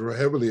used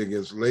heavily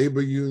against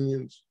labor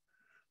unions,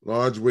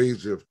 large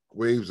waves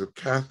of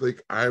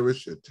Catholic,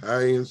 Irish,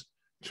 Italians,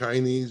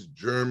 Chinese,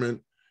 German,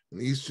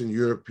 and Eastern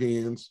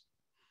Europeans,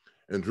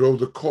 and drove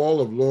the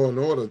call of law and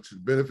order to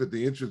benefit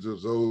the interests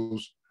of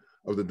those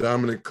of the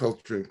dominant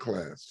culture and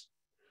class.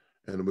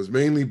 And it was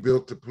mainly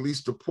built to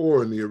police the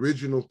poor in the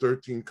original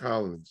 13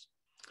 colonies.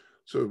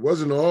 So it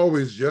wasn't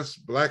always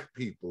just Black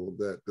people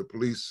that the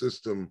police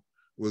system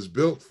was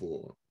built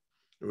for.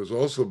 It was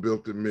also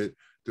built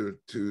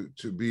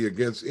to be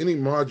against any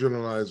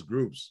marginalized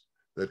groups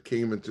that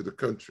came into the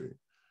country.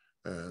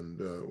 And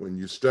when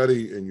you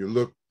study and you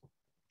look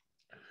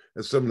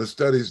at some of the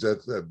studies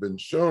that have been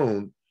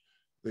shown,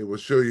 they will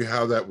show you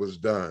how that was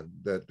done,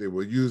 that they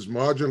will use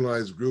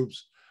marginalized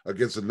groups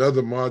against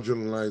another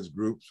marginalized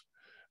groups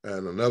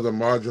and another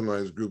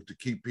marginalized group to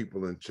keep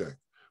people in check.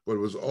 But it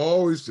was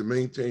always to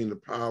maintain the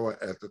power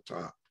at the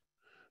top,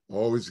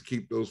 always to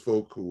keep those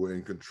folk who were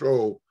in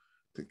control,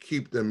 to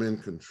keep them in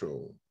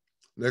control.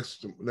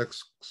 Next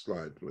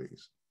slide,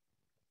 please.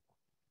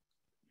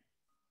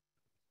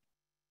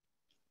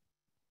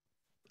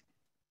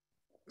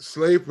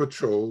 Slave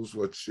patrols,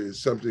 which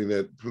is something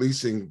that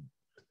policing,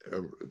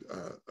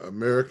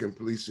 American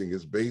policing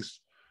is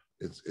based,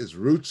 its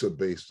roots are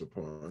based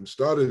upon,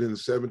 started in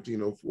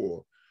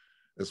 1704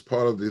 as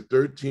part of the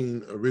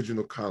 13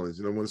 original colonies.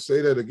 And I want to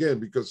say that again,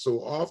 because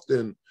so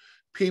often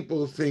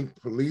people think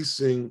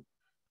policing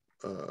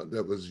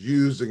that was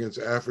used against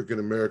African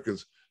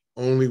Americans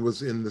only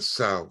was in the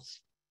South.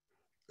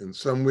 And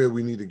somewhere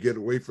we need to get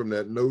away from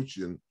that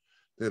notion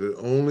that it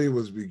only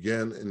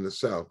began in the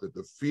South, that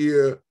the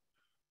fear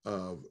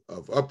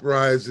of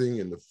uprising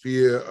and the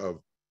fear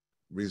of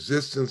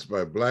resistance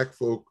by Black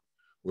folk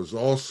was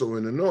also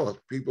in the North.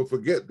 People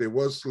forget there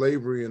was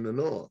slavery in the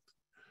North.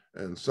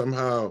 And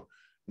somehow,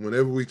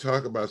 whenever we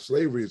talk about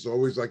slavery, it's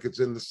always like it's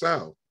in the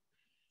South.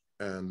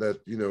 And that,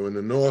 you know, in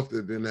the North,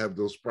 they didn't have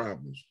those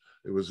problems.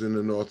 It was in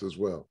the North as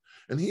well.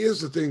 And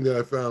here's the thing that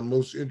I found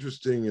most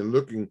interesting in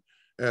looking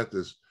at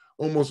this.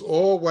 Almost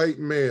all white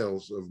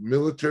males of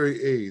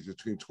military age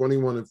between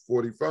 21 and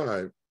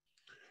 45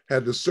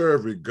 had to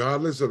serve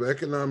regardless of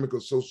economic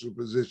or social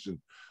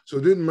position. So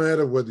it didn't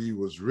matter whether you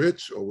was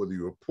rich or whether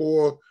you were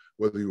poor,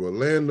 whether you were a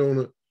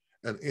landowner.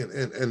 And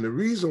the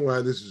reason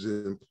why this is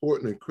an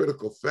important and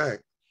critical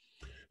fact,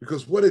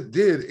 because what it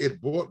did,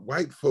 it brought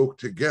white folk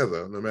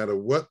together, no matter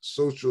what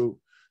social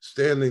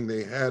standing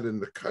they had in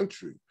the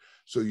country.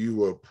 So you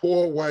were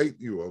poor white,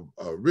 you were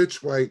a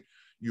rich white,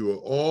 you were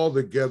all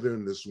together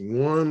in this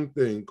one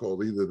thing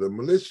called either the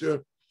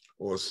militia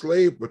or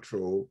slave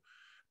patrol.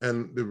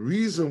 And the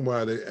reason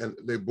why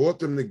they brought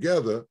them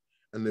together,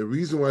 and the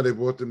reason why they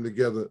brought them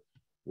together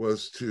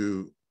was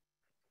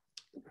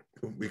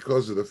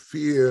because of the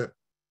fear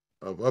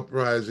of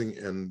uprising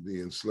and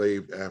the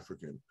enslaved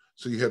African.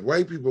 So you had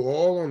white people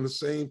all on the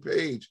same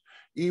page,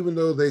 even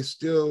though they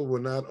still were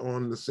not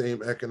on the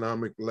same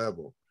economic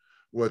level,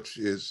 which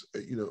is,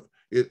 you know,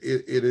 it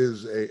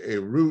is a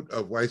root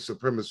of white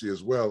supremacy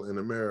as well in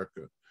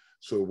America.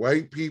 So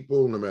white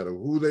people, no matter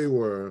who they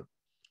were,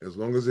 as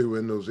long as they were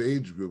in those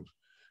age groups,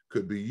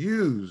 could be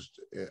used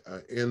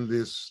in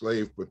this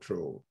slave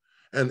patrol.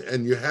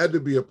 And you had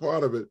to be a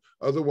part of it,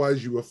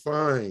 otherwise you were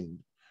fined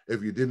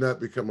if you did not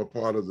become a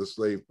part of the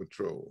slave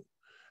patrol.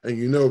 And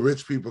you know,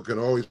 rich people can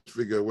always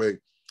figure a way,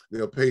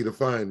 they'll pay the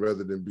fine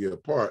rather than be a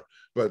part.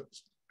 But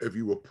if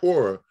you were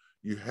poorer,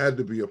 you had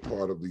to be a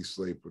part of these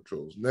slave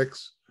patrols.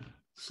 Next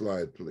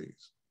slide,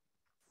 please.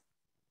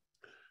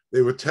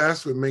 They were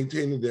tasked with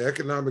maintaining the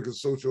economic and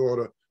social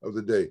order of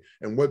the day.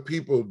 And what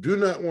people do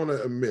not want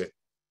to admit,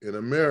 in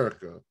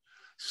America,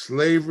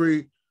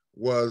 slavery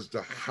was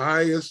the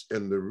highest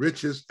and the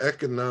richest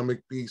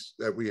economic piece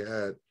that we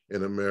had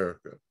in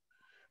America.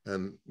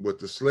 And what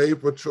the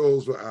slave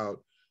patrols were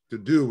out to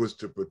do was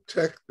to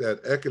protect that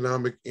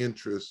economic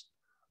interest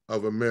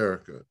of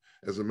America.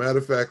 As a matter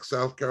of fact,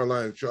 South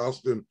Carolina,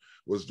 Charleston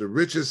was the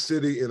richest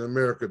city in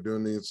America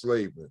during the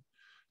enslavement.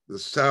 The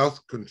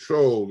South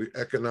controlled the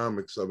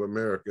economics of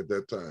America at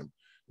that time,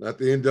 not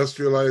the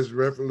industrialized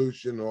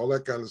revolution, all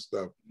that kind of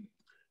stuff.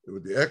 It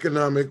was the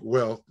economic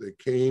wealth that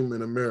came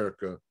in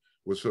America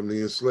was from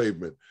the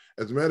enslavement.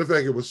 As a matter of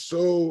fact, it was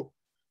so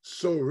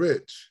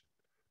rich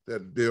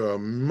that there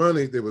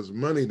was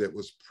money that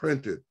was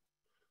printed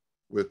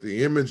with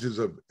the images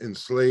of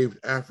enslaved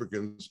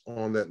Africans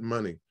on that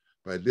money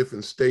by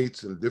different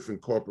states and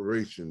different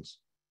corporations.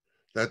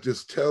 That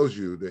just tells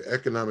you the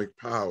economic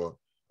power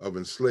of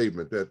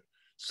enslavement. That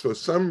for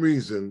some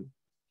reason,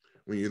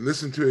 when you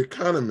listen to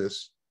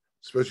economists,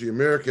 especially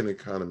American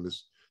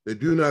economists, they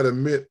do not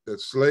admit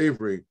that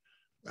slavery,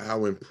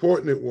 how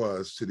important it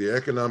was to the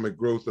economic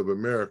growth of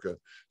America,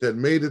 that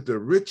made it the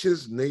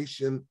richest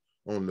nation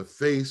on the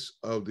face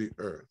of the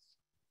earth.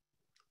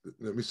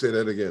 Let me say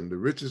that again, the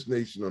richest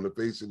nation on the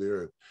face of the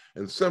earth.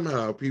 And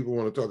somehow people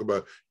want to talk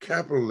about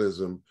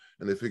capitalism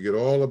and they forget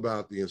all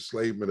about the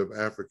enslavement of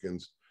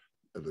Africans,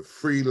 the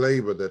free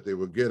labor that they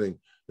were getting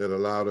that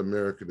allowed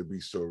America to be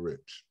so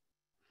rich.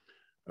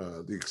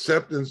 The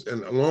acceptance,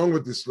 and along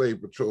with the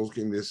slave patrols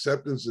came the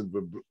acceptance of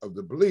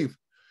the belief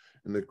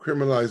in the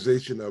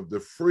criminalization of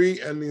the free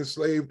and the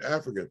enslaved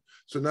African.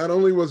 So not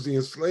only was the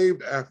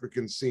enslaved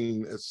African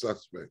seen as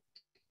suspect,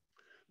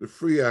 the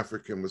free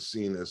African was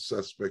seen as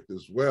suspect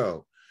as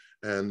well.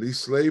 And these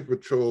slave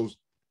patrols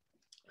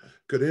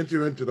could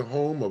enter into the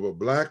home of a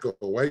Black or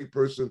a white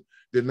person,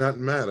 did not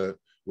matter,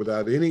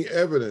 without any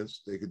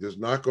evidence. They could just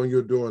knock on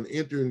your door and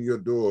enter in your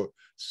door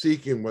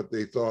seeking what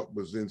they thought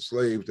was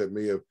enslaved that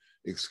may have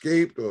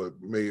escaped or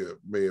may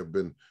have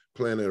been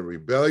planning a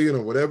rebellion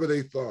or whatever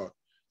they thought.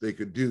 They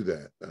could do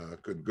that,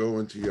 could go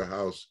into your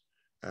house,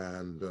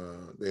 and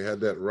they had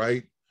that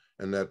right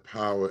and that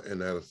power and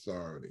that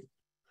authority.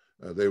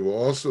 They were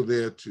also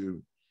there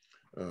to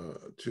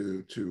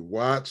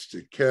watch,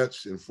 to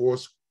catch,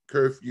 enforce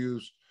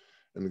curfews,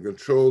 and to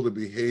control the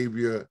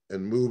behavior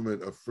and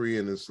movement of free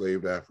and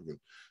enslaved Africans.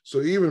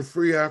 So even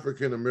free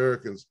African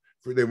Americans,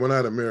 they were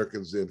not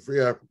Americans then,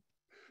 free Africans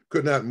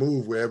could not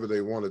move wherever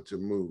they wanted to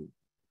move.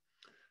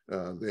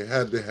 They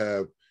had to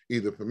have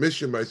either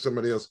permission by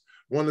somebody else.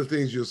 One of the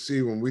things you'll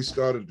see when we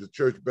started the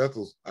church,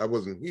 Bethel's, I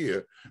wasn't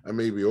here, I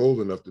may be old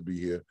enough to be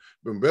here,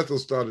 but when Bethel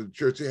started the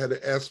church, they had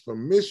to ask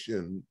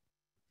permission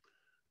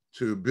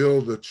to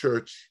build a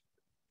church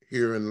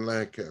here in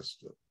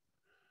Lancaster.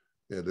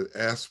 They had to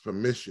ask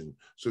permission.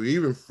 So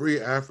even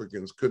free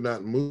Africans could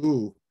not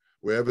move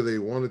wherever they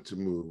wanted to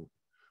move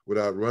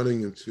without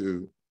running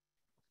into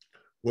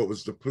what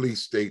was the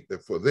police state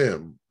that for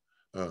them,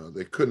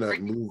 they could not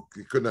move,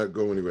 they could not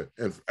go anywhere.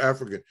 And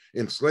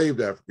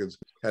enslaved Africans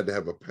had to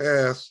have a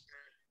pass,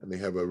 and they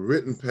have a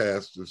written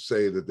pass to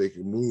say that they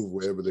can move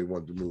wherever they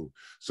want to move.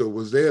 So it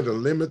was there to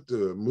limit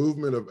the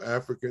movement of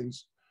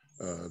Africans,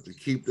 to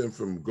keep them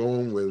from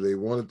going where they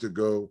wanted to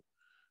go.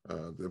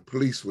 The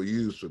police were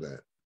used for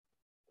that.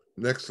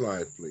 Next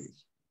slide,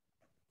 please.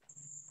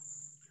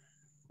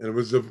 And it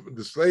was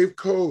the slave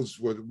codes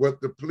were what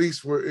the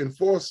police were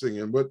enforcing,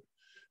 and what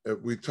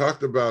we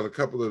talked about a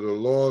couple of the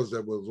laws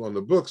that was on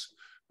the books,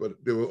 but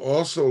there were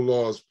also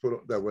laws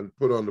that were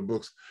put on the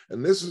books.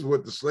 And this is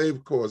what the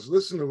slave codes,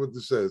 listen to what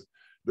this says,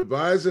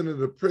 devising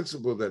the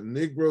principle that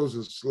Negroes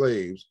and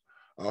slaves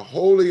are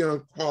wholly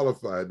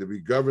unqualified to be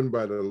governed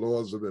by the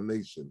laws of the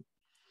nation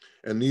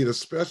and need a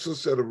special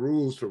set of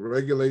rules for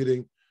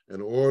regulating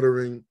and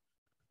ordering.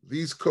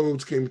 These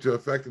codes came into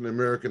effect in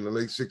America in the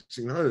late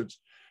 1600s,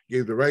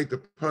 gave the right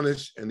to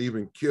punish and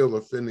even kill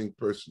offending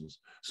persons.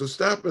 So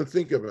stop and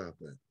think about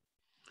that.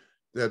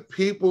 That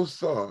people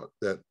thought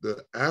that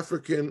the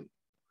African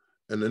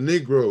and the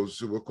Negroes,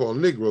 who were called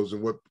Negroes,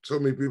 and what so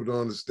many people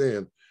don't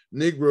understand,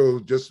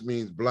 Negro just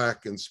means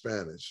black in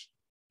Spanish.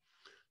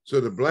 So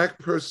the black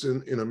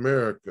person in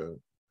America,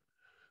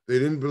 they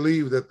didn't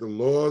believe that the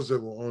laws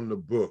that were on the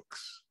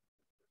books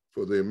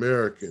for the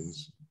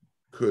Americans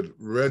could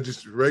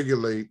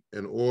regulate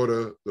and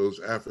order those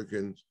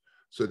Africans.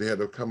 So they had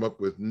to come up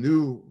with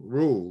new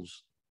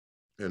rules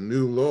and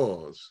new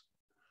laws,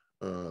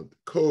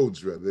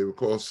 codes rather, they were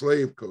called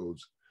slave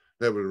codes,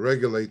 that would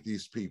regulate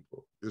these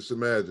people. Just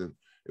imagine,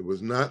 it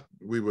was not,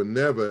 we were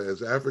never,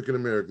 as African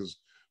Americans,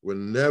 were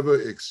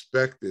never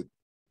expected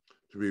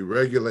to be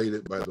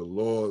regulated by the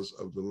laws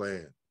of the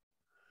land.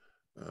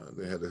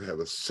 They had to have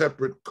a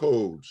separate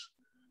codes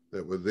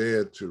that were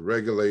there to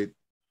regulate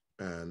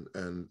and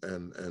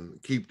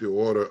keep the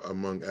order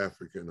among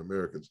African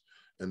Americans.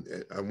 And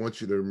I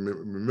want you to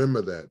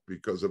remember that,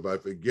 because if I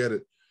forget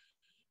it,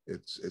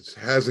 it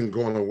hasn't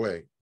gone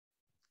away.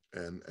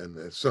 And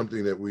it's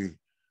something that we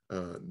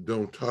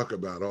don't talk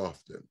about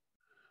often.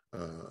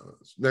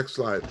 Next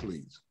slide,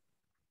 please.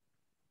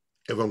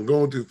 If I'm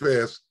going too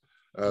fast,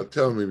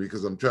 tell me,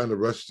 because I'm trying to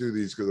rush through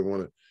these because I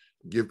want to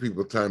give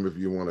people time if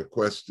you want a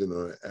question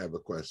or have a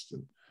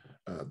question.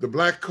 The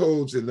Black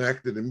Codes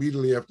enacted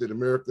immediately after the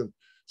American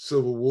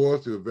Civil War,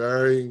 through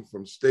varying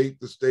from state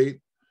to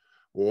state,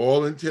 were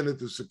all intended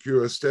to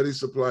secure a steady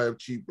supply of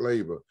cheap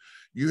labor.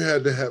 You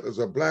had to have, as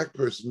a Black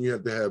person, you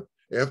had to have,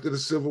 after the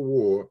Civil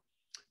War,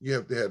 you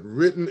have to have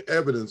written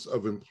evidence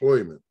of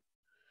employment.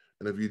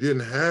 And if you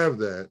didn't have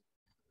that,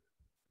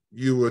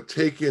 you were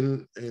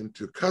taken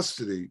into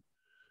custody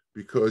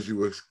because you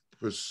were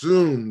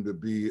presumed to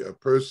be a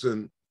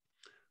person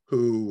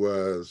who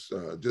was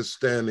just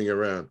standing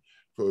around.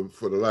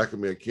 For the lack of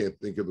me, I can't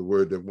think of the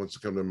word that wants to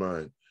come to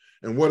mind.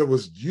 And what it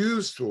was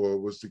used for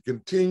was to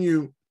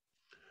continue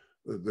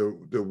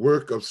the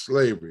work of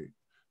slavery.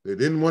 They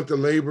didn't want the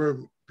labor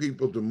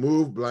people to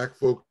move, Black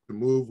folk to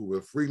move, who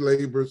were free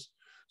laborers.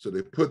 So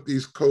they put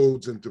these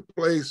codes into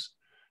place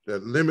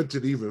that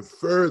limited even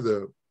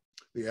further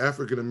the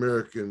African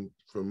American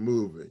from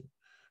moving.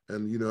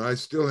 And, you know, I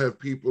still have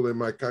people in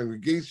my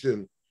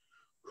congregation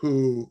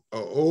who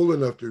are old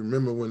enough to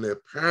remember when their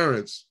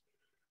parents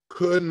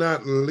could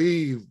not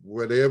leave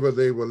wherever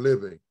they were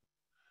living,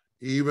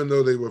 even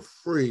though they were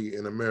free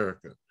in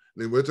America.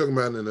 We're talking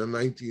about in the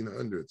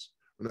 1900s.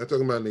 We're not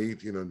talking about in the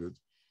 1800s.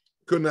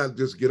 Could not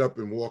just get up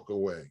and walk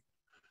away.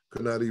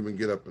 Could not even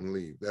get up and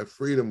leave. That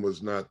freedom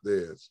was not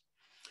theirs.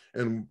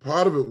 And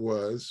part of it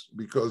was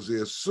because they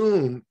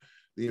assumed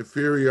the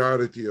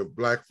inferiority of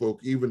Black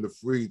folk, even the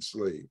freed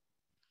slave.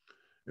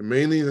 And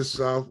mainly in the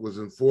South was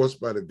enforced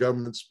by the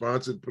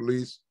government-sponsored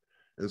police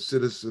and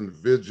citizen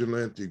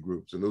vigilante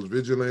groups. And those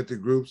vigilante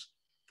groups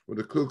were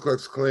the Ku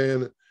Klux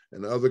Klan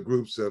and other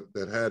groups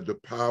that had the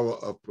power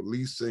of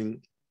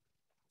policing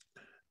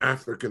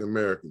African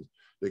Americans.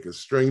 They could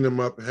string them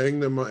up,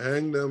 hang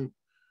them,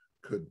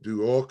 could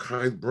do all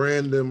kinds,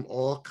 brand them,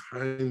 all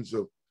kinds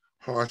of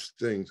harsh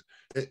things.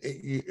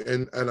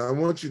 And I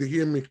want you to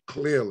hear me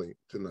clearly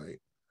tonight.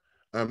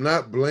 I'm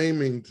not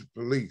blaming the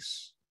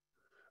police.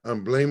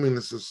 I'm blaming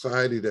the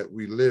society that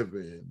we live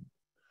in,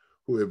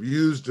 who have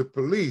used the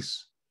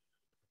police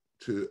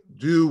to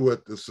do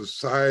what the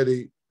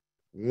society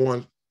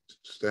wants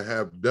to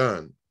have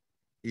done,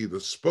 either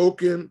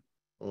spoken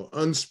or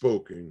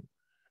unspoken,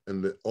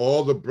 and that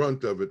all the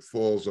brunt of it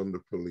falls on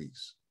the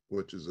police,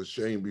 which is a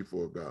shame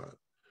before God.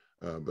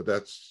 But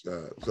that's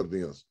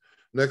something else.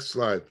 Next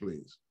slide,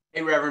 please.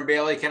 Hey, Reverend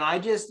Bailey, can I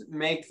just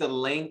make the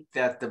link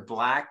that the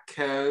Black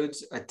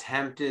Codes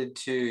attempted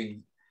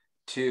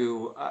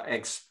to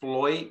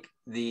exploit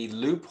the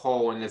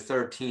loophole in the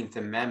 13th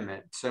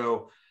Amendment?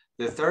 So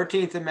the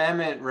 13th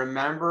Amendment,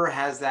 remember,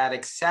 has that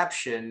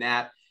exception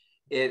that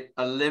it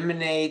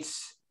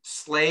eliminates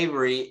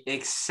slavery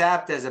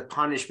except as a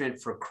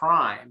punishment for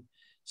crime.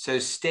 So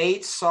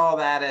states saw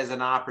that as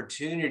an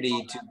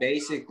opportunity to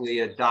basically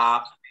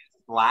adopt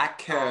Black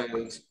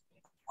codes.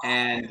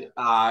 And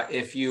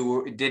if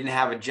you didn't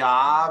have a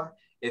job,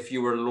 if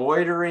you were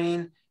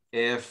loitering,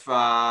 if,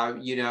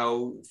 you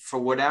know, for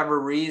whatever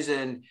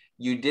reason,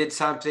 you did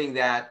something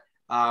that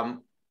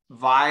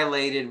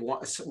violated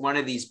one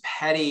of these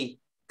petty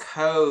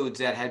codes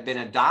that had been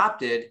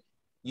adopted,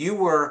 you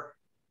were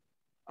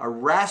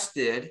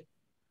arrested,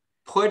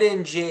 put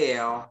in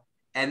jail,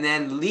 and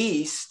then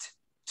leased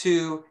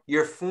to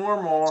your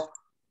former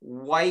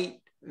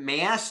white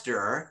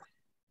master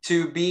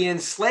to be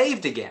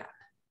enslaved again.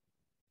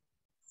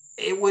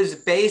 it was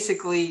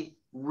basically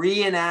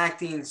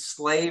reenacting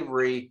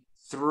slavery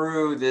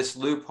through this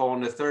loophole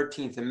in the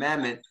 13th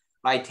Amendment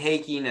by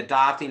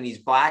adopting these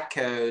black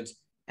codes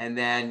and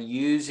then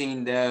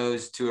using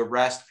those to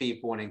arrest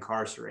people and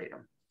incarcerate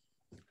them.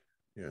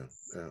 Yeah,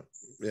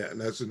 and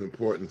that's an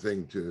important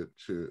thing to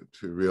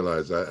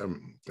realize. I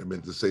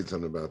meant to say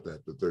something about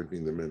that, the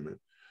 13th Amendment.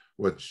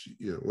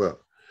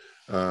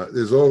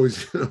 There's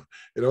always,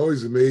 it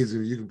always amazes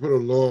me. You can put a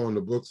law on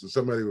the books and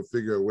somebody will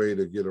figure a way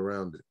to get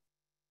around it.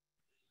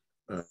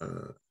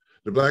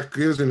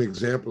 Here's an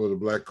example of the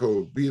Black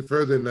Code. Be it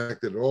further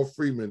enacted, all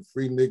freemen,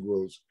 free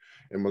Negroes,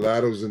 and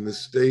mulattoes in this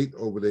state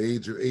over the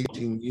age of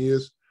 18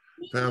 years,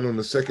 found on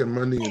the second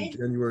Monday in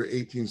January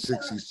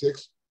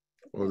 1866,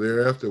 or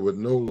thereafter, with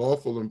no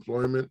lawful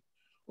employment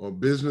or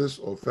business,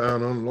 or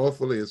found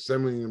unlawfully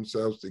assembling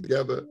themselves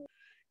together,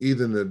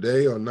 either in the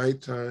day or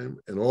nighttime,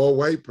 and all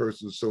white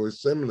persons so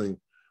assembling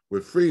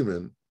with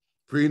freemen,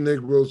 free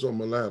Negroes or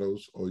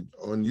mulattoes, or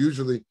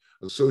unusually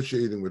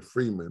associating with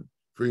freemen,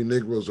 free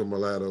Negroes or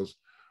mulattoes,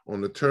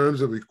 on the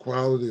terms of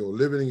equality or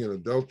living in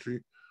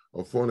adultery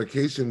or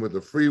fornication with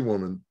a free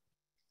woman,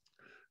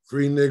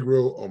 free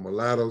Negro or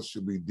mulattoes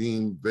should be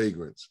deemed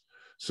vagrants.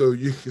 So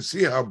you can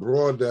see how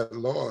broad that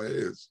law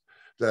is,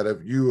 that if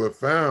you are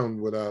found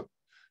without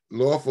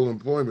lawful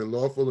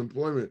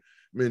employment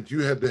meant you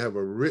had to have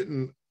a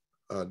written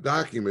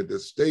document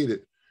that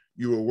stated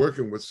you were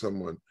working with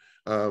someone.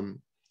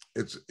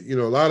 It's, a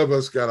lot of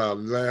us got our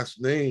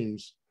last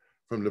names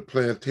from the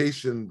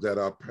plantation that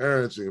our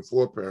parents and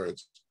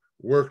foreparents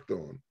worked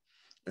on.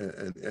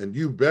 And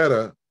you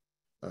better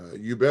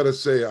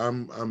say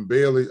I'm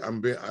Bailey,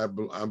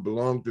 I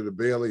belong to the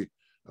Bailey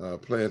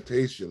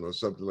plantation or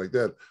something like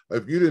that.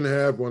 If you didn't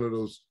have one of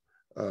those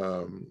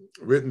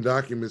written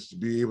documents to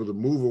be able to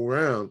move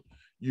around,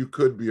 you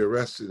could be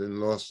arrested and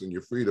lost in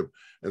your freedom.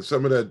 And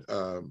some of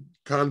that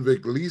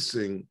convict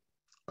leasing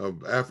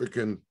of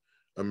African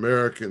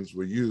Americans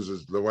were used,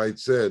 as the white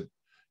said,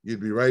 you'd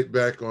be right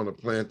back on a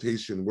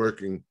plantation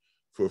working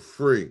for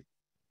free.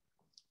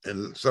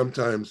 And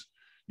sometimes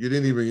you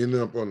didn't even end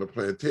up on the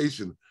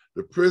plantation.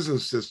 The prison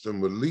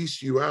system would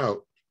lease you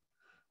out.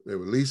 They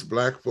would lease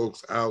Black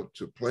folks out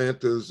to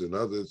planters and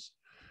others.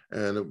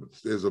 And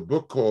there's a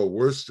book called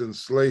Worse Than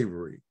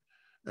Slavery.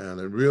 And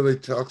it really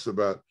talks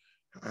about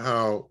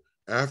how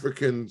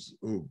Africans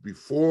who,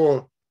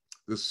 before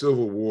the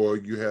Civil War,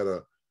 you had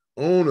an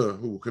owner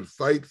who could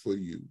fight for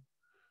you.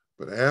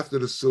 But after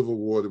the Civil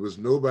War, there was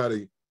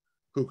nobody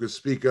who could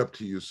speak up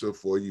to you. So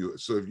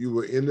if you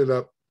were ended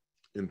up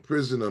in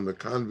prison under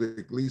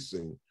convict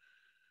leasing,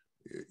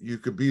 you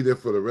could be there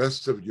for the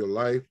rest of your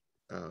life.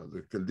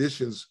 The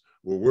conditions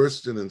were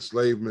worse than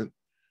enslavement.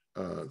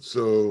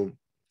 So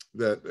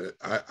that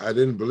I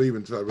didn't believe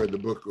until I read the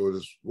book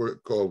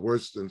called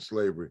Worse Than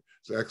Slavery.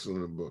 It's an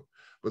excellent book.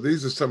 But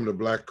these are some of the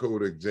Black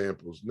Code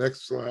examples.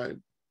 Next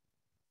slide.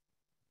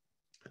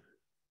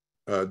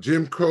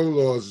 Jim Crow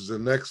laws is the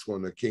next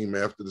one that came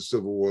after the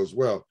Civil War as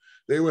well.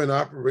 They were in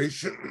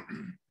operation.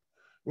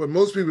 What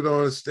most people don't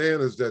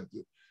understand is that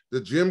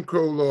the Jim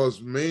Crow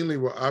laws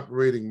were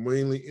operating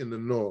in the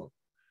North.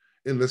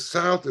 In the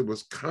South, it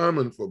was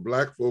common for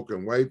Black folk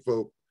and white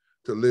folk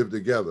to live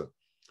together.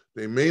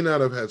 They may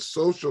not have had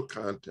social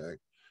contact.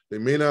 They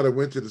may not have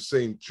went to the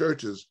same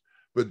churches,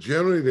 but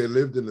generally they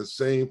lived in the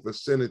same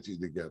vicinity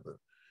together.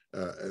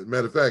 As a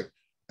matter of fact,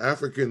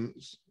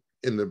 Africans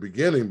in the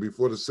beginning,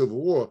 before the Civil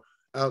War,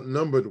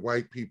 outnumbered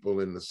white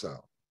people in the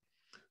South.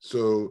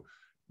 So,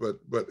 but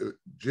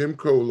Jim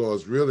Crow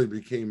laws really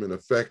became in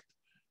effect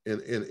in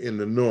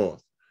the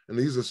North. And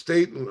these are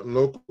state and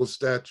local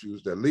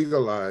statutes that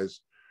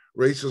legalize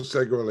racial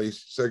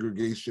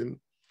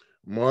segregation,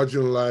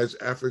 marginalized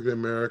African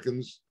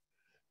Americans,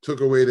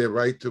 took away their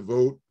right to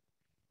vote,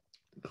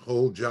 to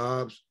hold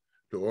jobs,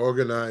 to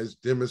organize,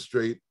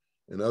 demonstrate,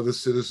 and other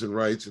citizen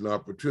rights and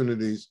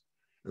opportunities.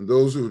 And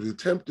those who had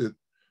attempted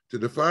to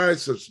defy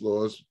such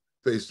laws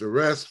faced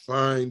arrest,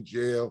 fine,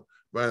 jail,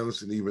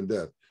 violence, and even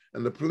death.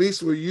 And the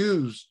police were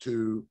used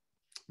to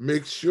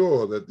make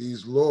sure that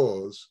these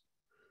laws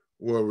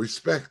were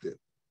respected.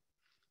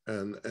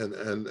 And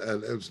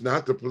it's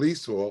not the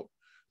police fault.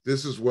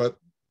 This is what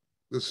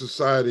the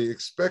society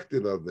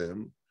expected of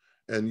them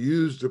and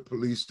used the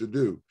police to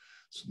do.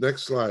 So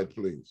next slide,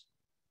 please.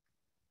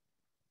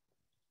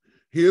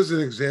 Here's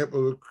an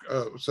example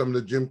of some of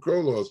the Jim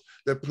Crow laws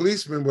that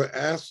policemen were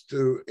asked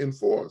to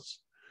enforce.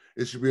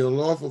 It should be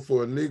unlawful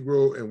for a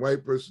Negro and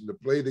white person to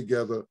play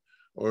together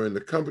or in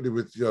the company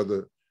with each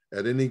other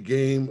at any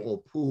game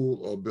or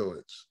pool or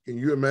billets. Can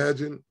you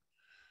imagine?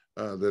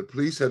 The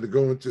police had to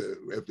go into,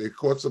 if they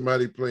caught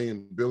somebody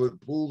playing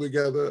billet pool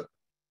together,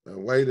 a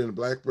white and a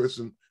Black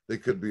person, they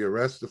could be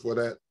arrested for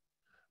that.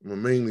 Well,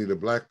 mainly the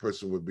Black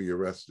person would be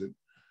arrested.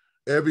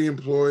 Every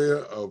employer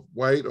of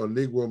white or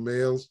Negro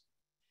males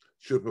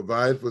should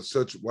provide for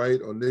such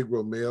white or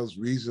Negro males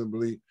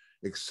reasonably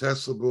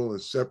accessible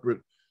and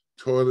separate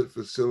toilet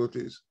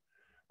facilities.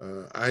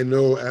 I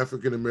know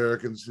African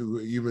Americans who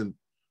are even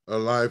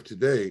alive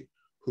today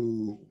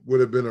who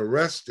would have been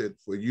arrested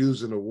for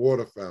using a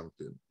water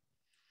fountain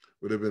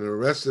would have been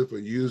arrested for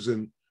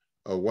using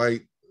a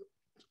white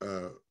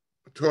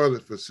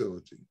toilet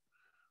facility,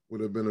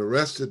 would have been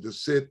arrested to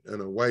sit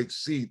in a white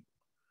seat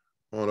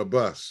on a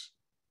bus.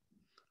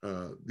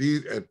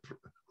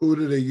 Who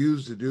did they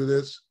use to do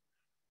this?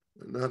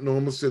 Not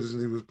normal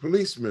citizens, it was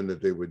policemen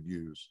that they would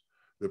use.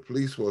 The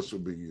police force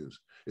would be used.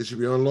 It should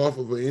be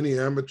unlawful for any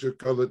amateur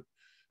colored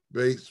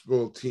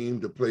baseball team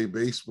to play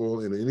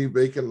baseball in any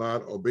vacant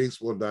lot or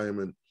baseball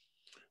diamond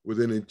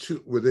within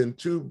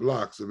two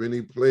blocks of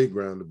any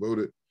playground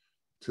devoted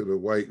to the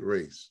white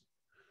race.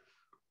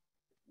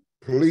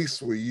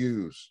 Police were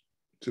used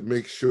to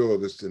make sure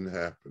this didn't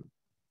happen.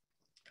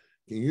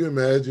 Can you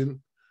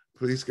imagine?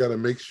 Police got to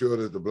make sure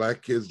that the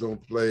black kids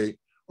don't play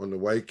on the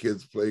white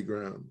kids'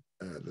 playground.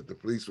 That the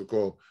police would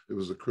call, it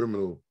was a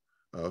criminal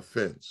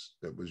offense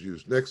that was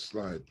used. Next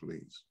slide,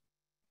 please.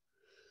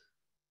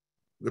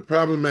 The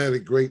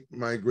problematic Great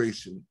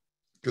Migration,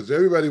 because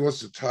everybody wants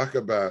to talk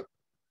about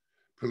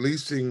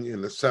policing in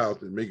the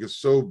South and make it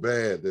so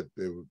bad that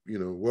they were, you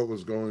know, what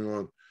was going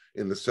on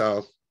in the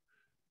South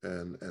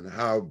and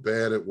how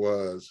bad it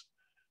was.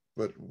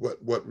 But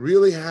what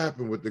really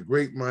happened with the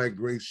Great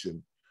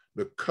Migration,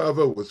 the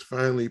cover was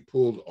finally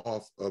pulled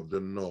off of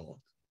the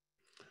North,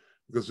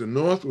 because the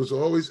North was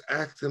always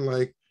acting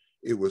like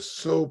it was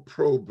so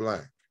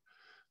pro-Black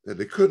that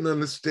they couldn't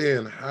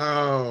understand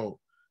how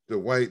the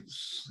white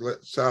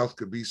South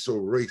could be so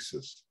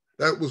racist.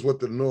 That was what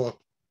the North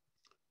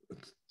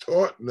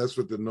taught, and that's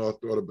what the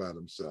North thought about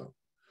himself.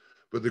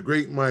 But the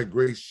Great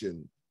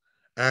Migration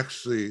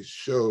actually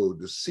showed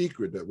the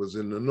secret that was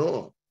in the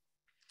North,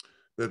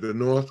 that the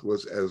North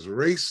was as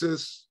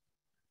racist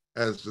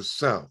as the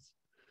South.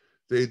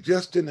 They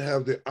just didn't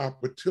have the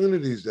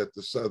opportunities that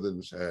the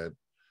Southerns had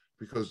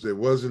because there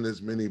wasn't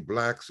as many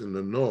Blacks in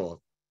the North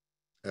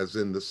as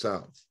in the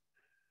South.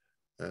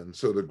 And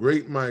so the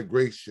Great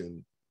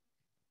Migration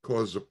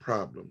caused a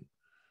problem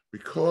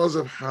because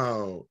of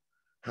how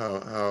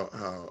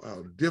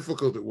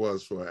difficult it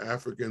was for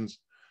Africans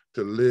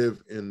to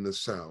live in the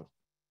South,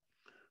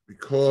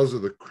 because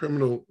of the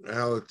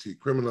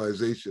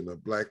criminalization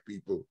of Black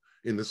people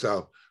in the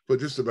South for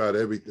just about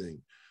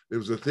everything. There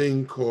was a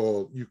thing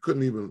called, you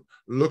couldn't even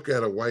look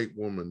at a white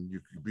woman, you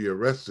could be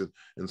arrested,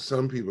 and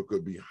some people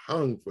could be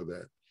hung for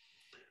that.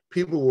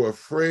 People were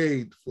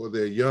afraid for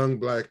their young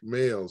Black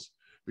males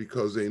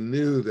because they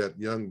knew that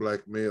young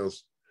Black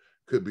males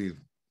could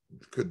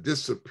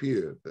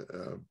disappear.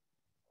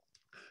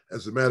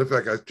 As a matter of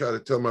fact, I try to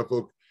tell my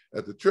folk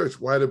at the church,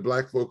 why did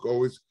Black folk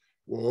were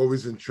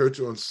always in church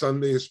on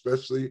Sunday,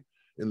 especially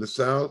in the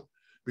South?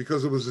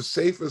 Because it was the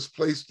safest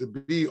place to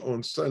be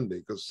on Sunday,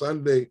 because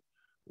Sunday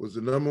was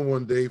the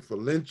 #1 day for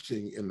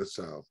lynching in the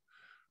South,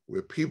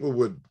 where people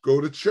would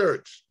go to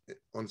church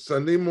on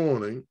Sunday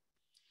morning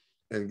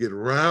and get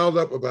riled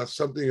up about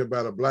something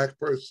about a Black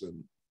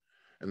person,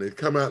 and they'd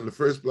come out and the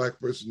first Black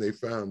person they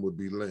found would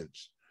be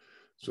lynched.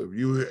 So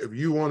if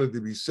you wanted to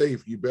be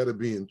safe, you better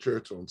be in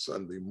church on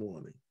Sunday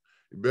morning.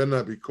 You better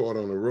not be caught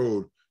on the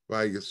road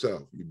by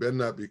yourself. You better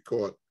not be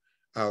caught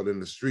out in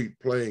the street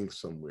playing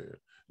somewhere.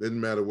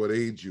 Didn't matter what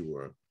age you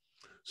were.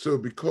 So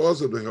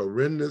because of the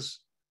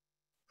horrendous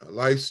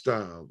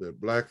lifestyle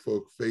that Black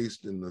folk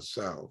faced in the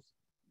South,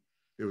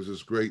 there was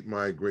this Great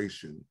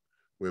Migration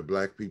where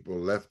Black people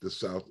left the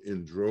South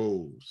in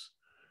droves,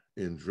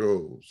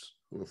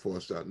 were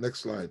forced out. Next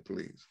slide,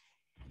 please.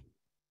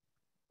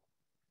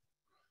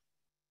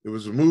 There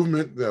was a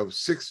movement of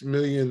 6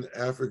 million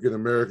African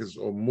Americans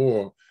or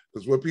more,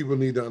 because what people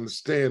need to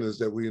understand is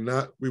that we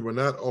were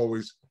not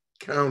always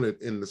counted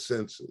in the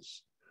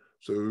census.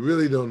 So we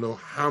really don't know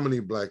how many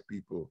Black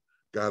people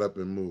got up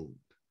and moved.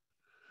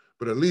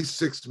 But at least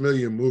 6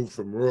 million moved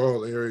from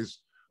rural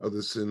areas of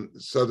the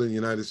southern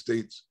United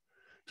States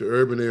to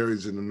urban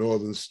areas in the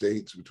northern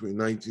states between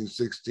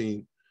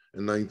 1916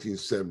 and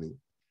 1970.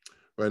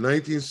 By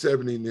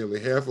 1970, nearly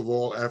half of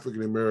all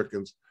African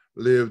Americans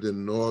lived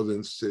in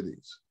northern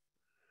cities.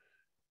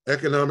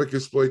 Economic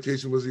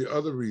exploitation was the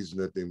other reason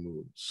that they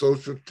moved.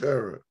 Social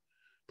terror,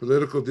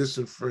 political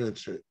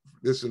disenfranchisement.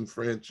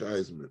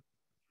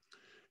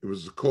 It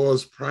was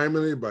caused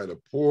primarily by the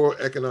poor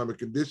economic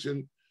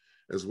condition,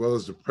 as well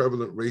as the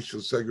prevalent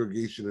racial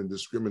segregation and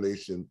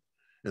discrimination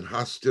and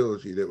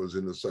hostility that was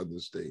in the southern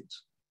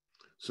states.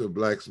 So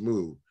Blacks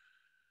moved.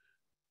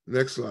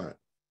 Next slide.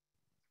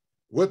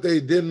 What they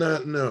did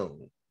not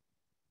know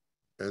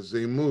as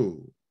they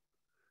moved,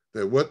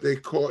 that what they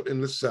caught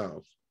in the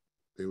South,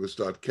 they would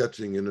start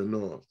catching in the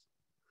North.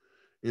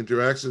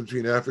 Interaction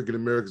between African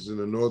Americans in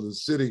the northern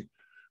city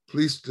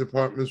police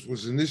departments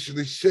was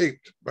initially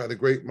shaped by the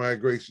Great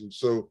Migration.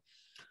 So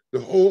the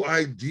whole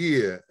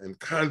idea and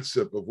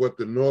concept of what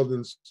the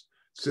northern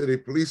city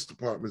police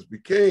departments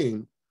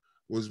became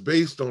was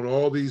based on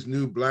all these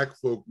new Black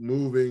folk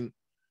moving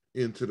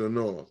into the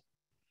North.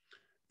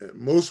 And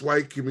most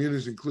white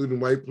communities, including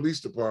white police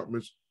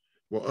departments,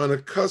 were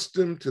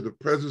unaccustomed to the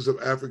presence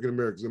of African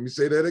Americans. Let me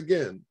say that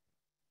again.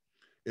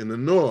 In the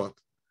North,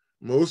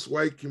 most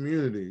white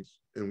communities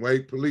and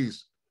white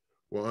police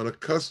were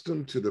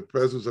unaccustomed to the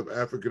presence of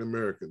African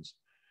Americans.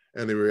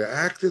 and they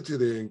reacted to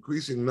the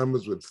increasing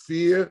numbers with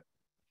fear,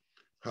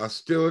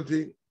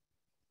 hostility,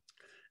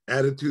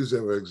 attitudes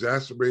that were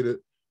exacerbated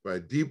by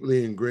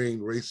deeply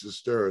ingrained racist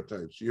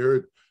stereotypes. You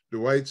heard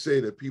Dwight say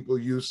that people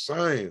use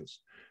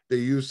science, they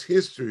use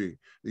history,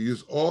 they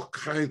use all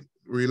kinds,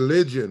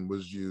 religion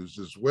was used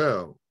as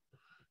well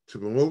to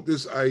promote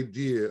this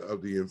idea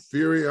of the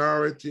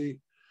inferiority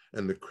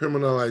and the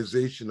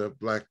criminalization of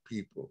Black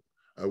people.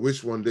 I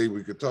wish one day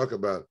we could talk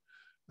about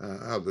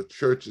how the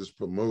churches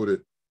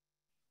promoted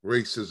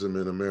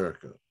racism in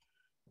America.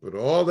 But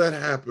all that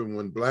happened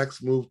when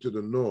Blacks moved to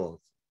the North.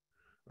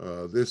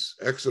 This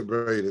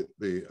exacerbated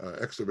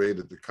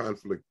the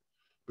conflict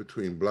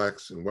between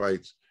Blacks and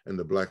whites and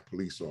the Black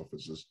police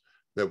officers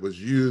that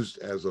was used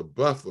as a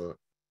buffer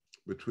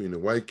between the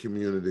white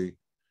community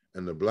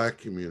and the Black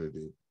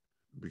community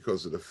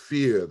because of the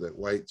fear that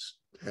whites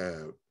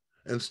have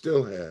and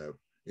still have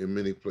in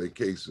many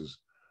cases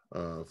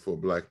for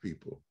Black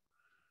people.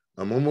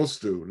 I'm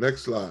almost through.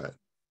 Next slide.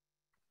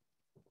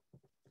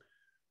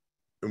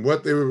 And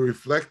what they were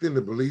reflecting,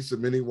 the beliefs of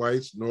many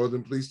whites,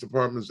 Northern police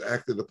departments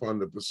acted upon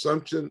the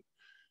presumption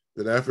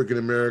that African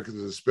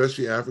Americans,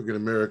 especially African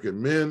American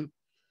men,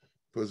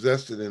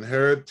 possessed an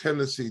inherent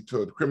tendency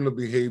toward criminal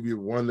behavior,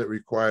 one that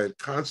required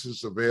constant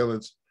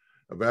surveillance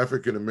of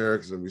African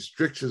Americans and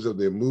restrictions of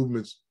their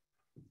movements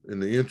in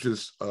the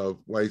interests of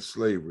white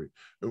slavery.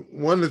 And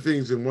one of the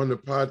things in one of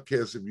the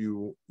podcasts, if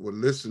you would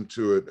listen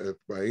to it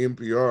by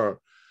NPR,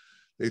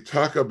 they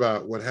talk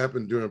about what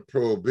happened during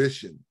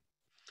Prohibition.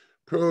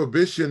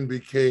 Prohibition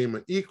became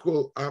an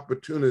equal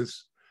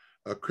opportunist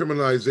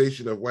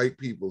criminalization of white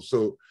people.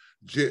 So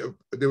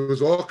there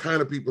was all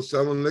kinds of people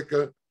selling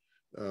liquor.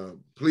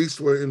 Police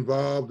were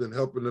involved in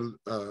helping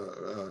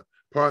the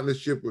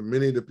partnership with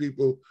many of the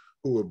people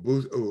who were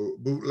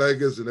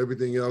bootleggers and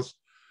everything else.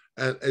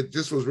 And it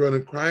just was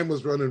running, crime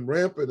was running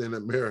rampant in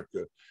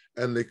America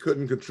and they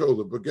couldn't control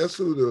it. But guess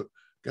who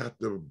got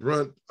the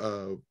brunt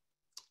of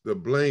the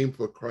blame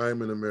for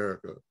crime in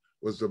America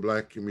was the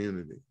Black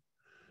community.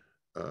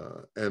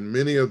 And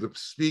many of the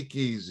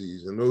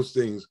speakeasies and those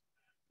things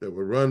that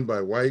were run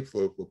by white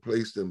folk were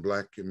placed in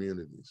Black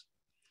communities.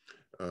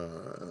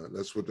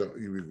 That's what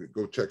you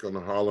go check on the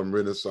Harlem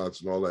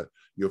Renaissance and all that,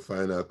 you'll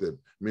find out that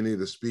many of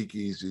the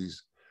speakeasies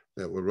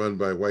that were run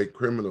by white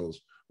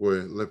criminals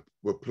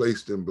were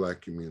placed in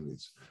Black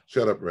communities.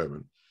 Shut up,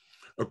 Reverend.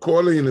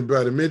 Accordingly,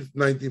 by the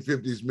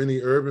mid-1950s,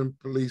 many urban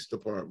police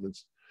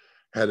departments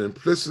had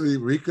implicitly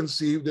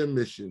reconceived their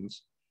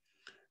missions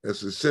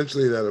as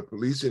essentially that of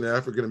policing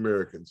African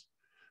Americans,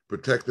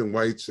 protecting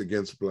whites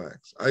against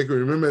Blacks. I can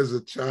remember as a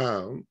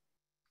child,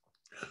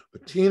 a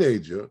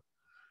teenager,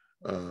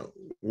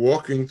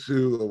 walking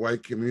through a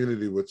white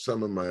community with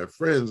some of my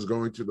friends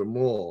going to the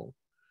mall,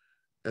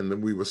 and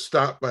then we were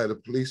stopped by the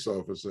police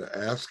officer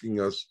asking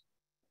us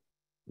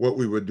what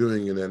we were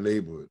doing in that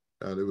neighborhood.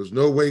 Now, there was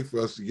no way for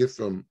us to get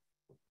from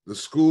the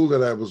school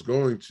that I was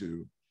going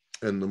to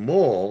and the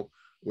mall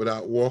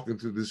without walking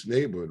through this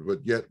neighborhood,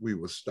 but yet we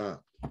were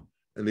stopped.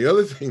 And the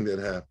other thing that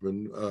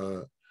happened,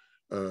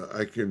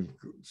 I can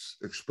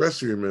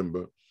expressly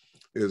remember,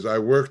 is I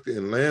worked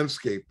in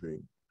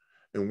landscaping,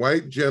 and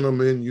white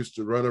gentlemen used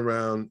to run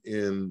around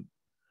in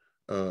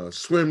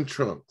swim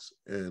trunks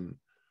and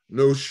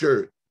no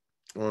shirt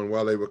on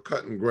while they were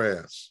cutting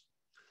grass.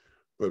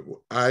 But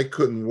I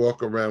couldn't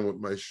walk around with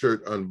my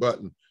shirt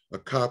unbuttoned. A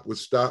cop would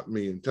stop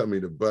me and tell me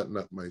to button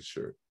up my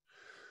shirt.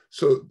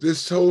 So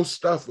this whole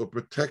stuff of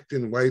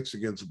protecting whites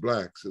against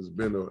Blacks has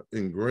been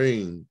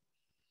ingrained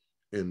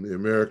in the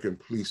American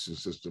policing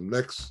system.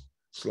 Next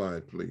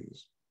slide,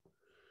 please.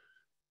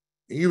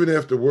 Even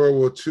after World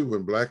War II,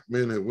 when Black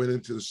men had went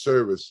into the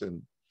service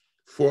and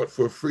fought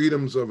for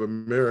freedoms of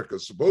America,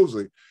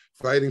 supposedly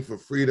fighting for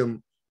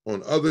freedom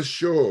on other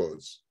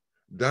shores,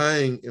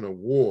 dying in a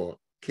war,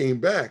 came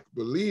back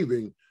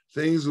believing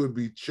things would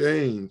be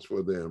changed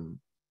for them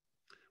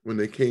when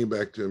they came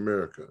back to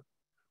America.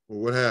 Well,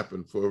 what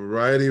happened? For a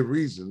variety of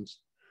reasons,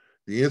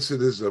 the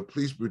incidents of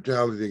police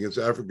brutality against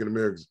African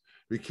Americans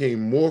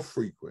became more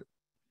frequent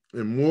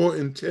and more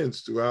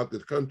intense throughout the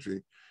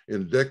country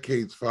in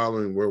decades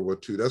following World War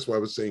II. That's why I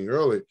was saying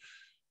earlier,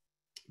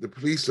 the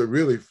police are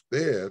really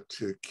there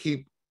to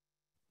keep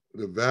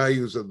the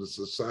values of the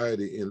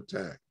society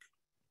intact.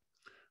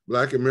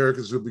 Black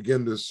Americans who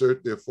began to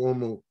assert their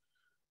formal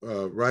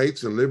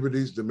rights and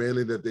liberties,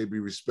 demanding that they be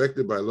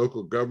respected by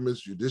local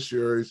governments,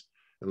 judiciaries,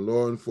 and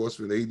law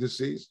enforcement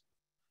agencies.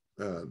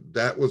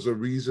 That was a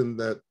reason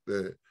that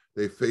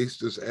they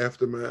faced this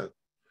aftermath.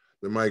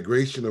 The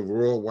migration of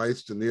rural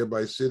whites to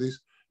nearby cities.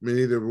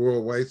 Many of the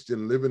rural whites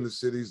didn't live in the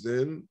cities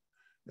then,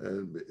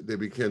 and they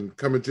began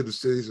coming to the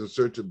cities in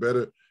search of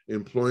better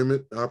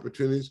employment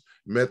opportunities,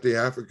 met the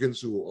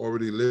Africans who were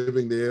already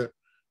living there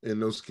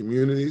in those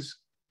communities.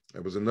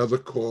 That was another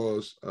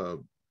cause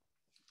of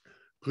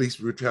police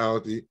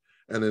brutality.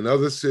 And in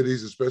other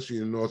cities, especially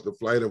in the North, the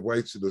flight of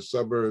whites to the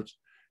suburbs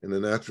and the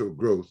natural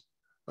growth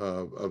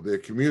of their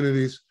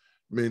communities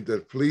meant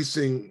that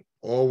policing,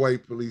 all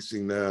white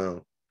policing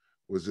now,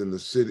 was in the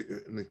city,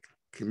 in the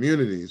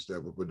communities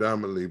that were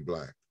predominantly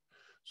Black.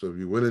 So if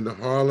you went into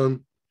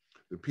Harlem,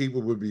 the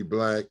people would be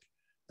Black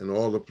and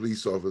all the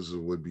police officers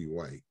would be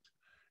white.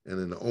 And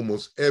in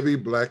almost every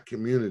Black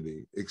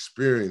community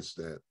experienced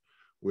that,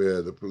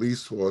 where the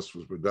police force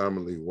was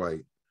predominantly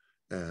white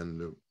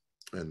and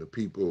the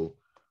people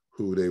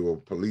who they were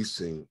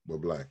policing were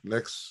Black.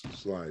 Next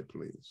slide,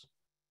 please.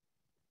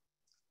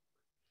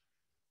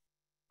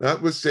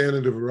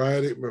 Notwithstanding the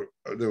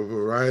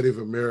variety of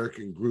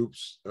American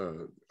groups,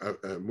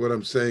 what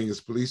I'm saying is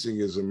policing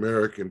is an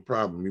American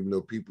problem, even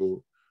though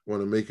people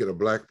want to make it a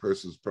Black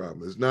person's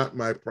problem. It's not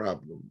my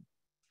problem.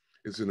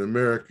 It's an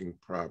American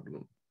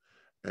problem.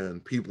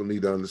 And people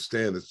need to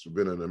understand it's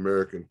been an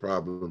American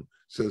problem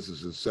since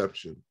its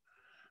inception.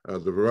 The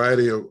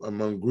variety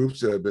among groups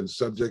that have been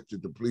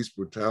subjected to police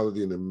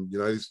brutality in the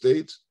United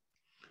States,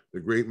 the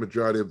great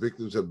majority of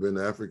victims have been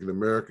African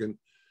American.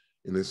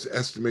 In this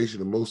estimation,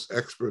 the most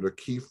expert, a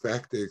key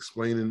factor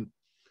explaining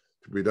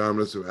the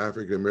predominance of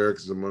African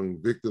Americans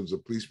among victims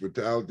of police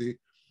brutality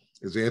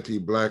is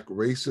anti-Black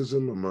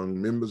racism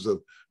among members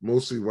of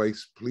mostly white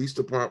police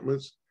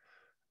departments.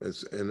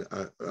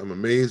 I'm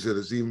amazed that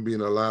it's even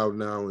being allowed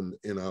now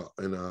in our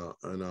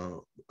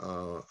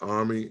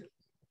Army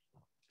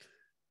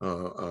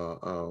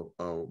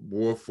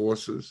war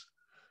forces.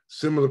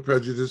 Similar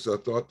prejudices are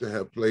thought to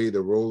have played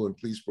a role in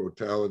police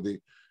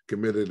brutality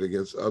committed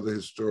against other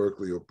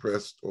historically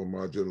oppressed or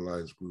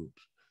marginalized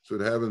groups. So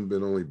it haven't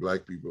been only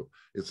Black people,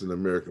 it's an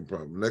American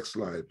problem. Next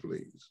slide,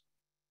 please.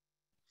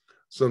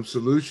 Some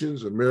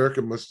solutions: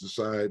 America must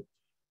decide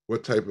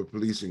what type of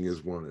policing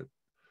is wanted.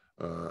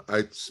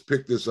 I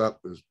picked this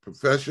up as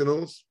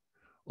professionals,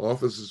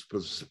 officers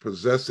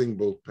possessing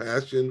both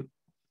passion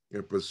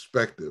and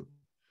perspective.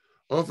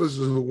 Officers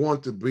who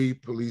want to be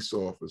police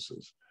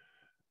officers,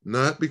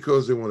 not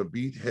because they want to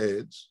beat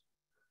heads,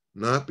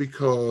 not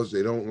because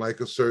they don't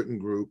like a certain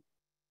group,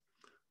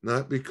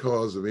 not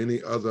because of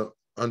any other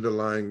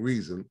underlying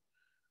reason,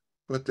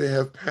 but they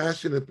have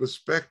passion and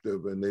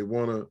perspective and they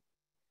want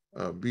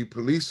to be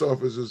police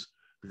officers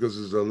because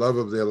it's the love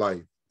of their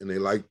life and they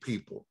like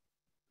people.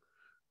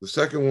 The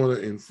second one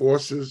are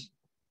enforcers.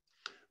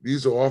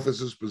 These are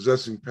officers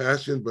possessing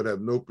passion but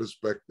have no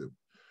perspective.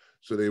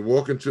 So they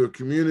walk into a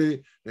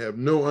community, they have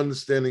no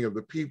understanding of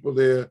the people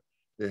there,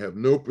 they have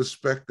no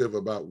perspective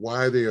about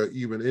why they are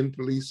even in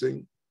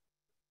policing,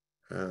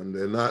 and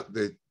they're not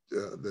the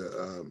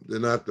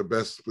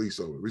best police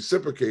officers.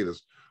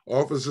 Reciprocators,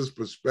 officers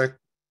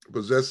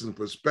possessing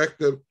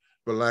perspective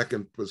but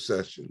lacking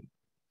passion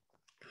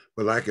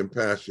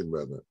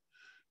rather.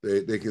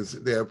 They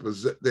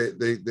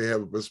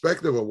have a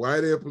perspective of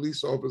why they're a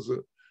police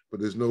officer,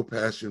 but there's no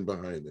passion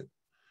behind it.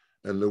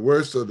 And the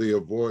worst are the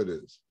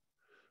avoiders,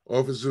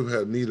 officers who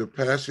have neither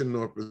passion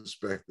nor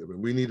perspective.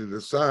 And we need to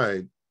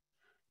decide.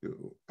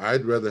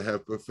 I'd rather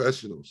have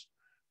professionals,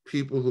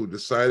 people who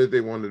decided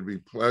they wanted to be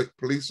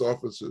police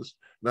officers,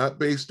 not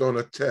based on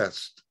a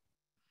test.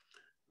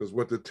 Because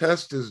what the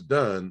test has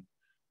done,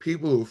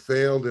 people who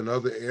failed in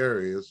other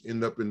areas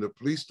end up in the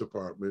police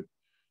department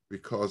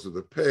because of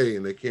the pay,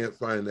 and they can't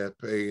find that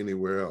pay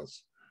anywhere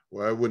else.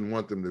 Well, I wouldn't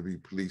want them to be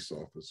police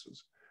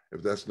officers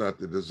if that's not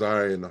the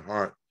desire in the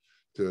heart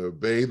to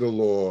obey the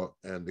law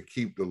and to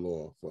keep the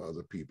law for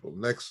other people.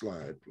 Next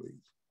slide,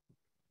 please.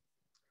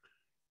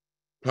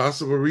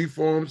 Possible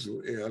reforms,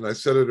 and I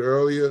said it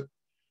earlier,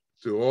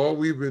 so all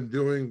we've been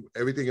doing,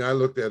 everything I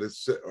looked at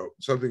is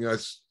something I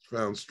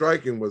found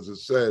striking was it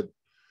said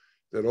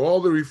that all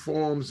the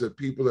reforms that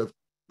people have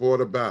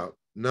brought about,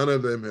 none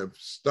of them have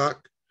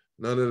stuck,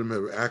 none of them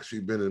have actually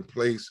been in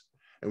place,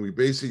 and we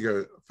basically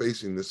are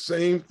facing the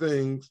same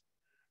things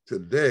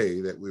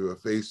today that we were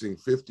facing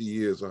 50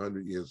 years,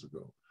 100 years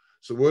ago.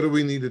 So what do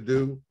we need to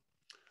do?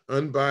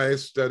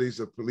 Unbiased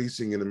studies of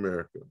policing in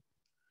America.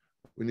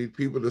 We need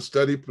people to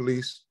study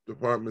police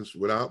departments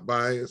without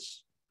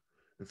bias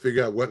and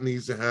figure out what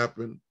needs to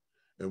happen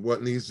and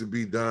what needs to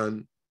be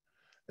done.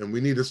 And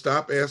we need to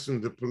stop asking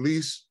the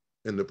police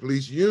and the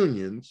police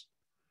unions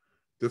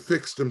to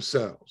fix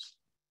themselves.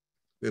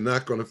 They're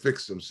not going to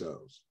fix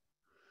themselves.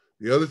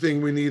 The other thing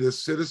we need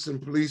is citizen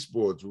police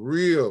boards,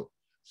 real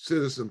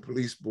citizen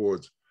police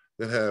boards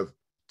that have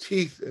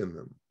teeth in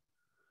them,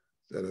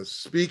 that are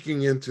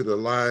speaking into the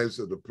lives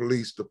of the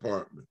police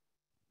department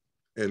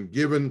and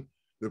giving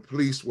the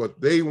police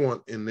what they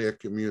want in their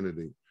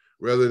community,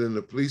 rather than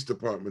the police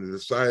department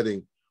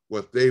deciding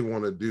what they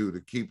want to do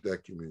to keep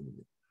that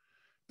community.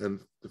 And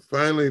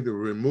finally, the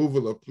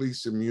removal of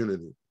police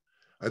immunity.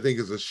 I think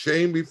it's a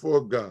shame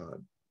before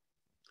God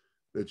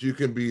that you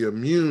can be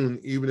immune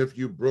even if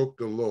you broke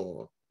the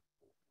law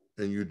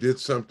and you did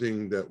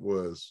something that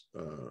was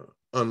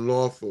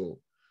unlawful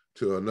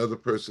to another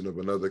person of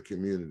another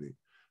community.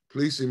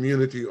 Police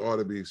immunity ought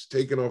to be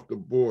taken off the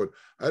board.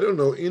 I don't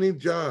know any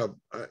job,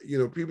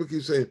 people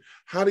keep saying,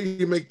 how do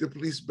you make the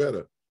police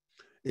better?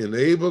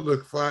 Enable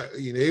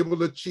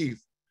the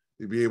chief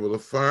to be able to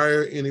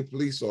fire any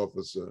police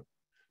officer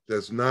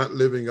that's not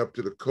living up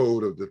to the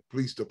code of the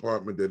police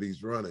department that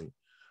he's running.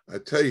 I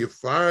tell you,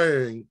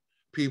 firing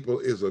people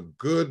is a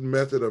good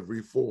method of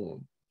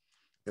reform.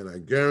 And I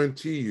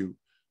guarantee you,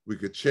 we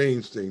could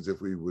change things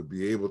if we would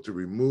be able to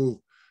remove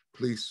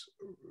police,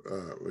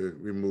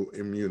 remove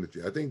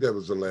immunity. I think that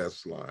was the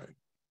last slide.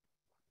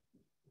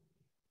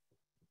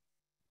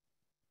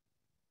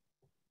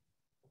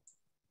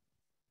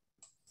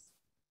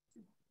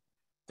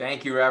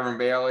 Thank you, Reverend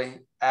Bailey.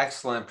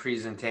 Excellent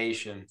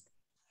presentation.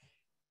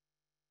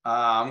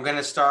 I'm going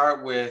to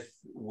start with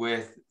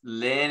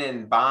Lynn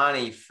and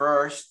Bonnie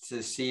first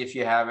to see if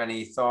you have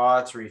any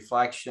thoughts,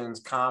 reflections,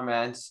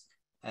 comments,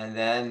 and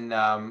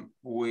then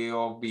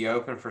we'll be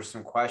open for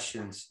some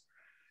questions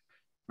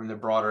from the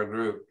broader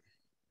group.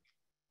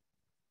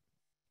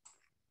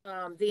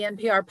 The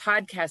NPR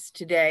podcast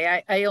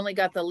today, I only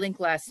got the link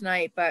last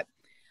night, but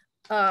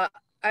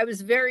I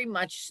was very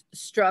much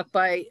struck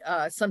by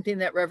something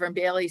that Reverend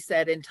Bailey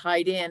said and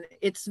tied in.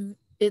 It's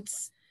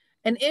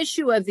an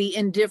issue of the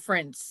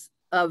indifference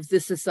of the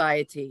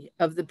society,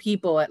 of the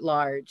people at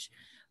large.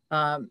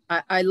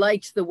 I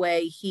liked the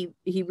way he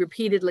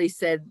repeatedly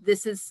said,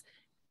 this is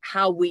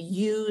how we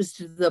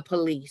used the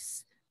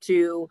police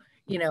to,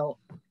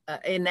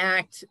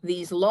 enact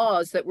these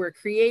laws that were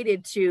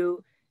created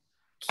to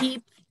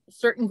keep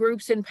certain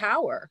groups in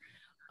power.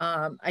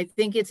 I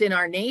think it's in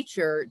our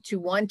nature to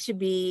want to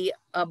be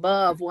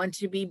above, want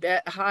to be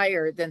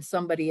higher than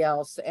somebody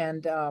else.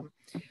 And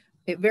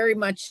it very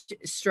much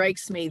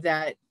strikes me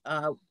that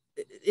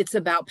it's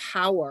about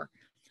power,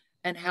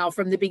 and how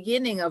from the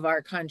beginning of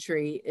our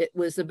country, it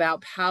was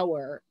about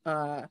power.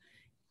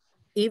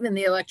 Even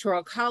the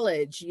Electoral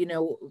College,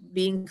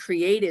 being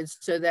created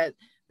so that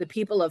the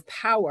people of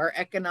power,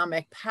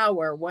 economic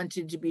power,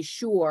 wanted to be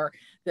sure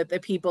that the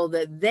people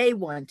that they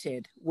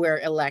wanted were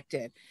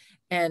elected.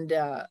 And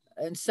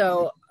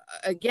so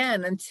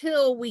again,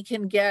 until we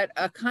can get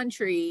our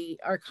country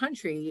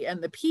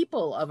and the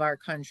people of our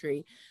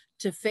country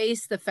to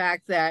face the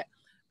fact that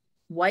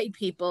white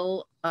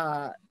people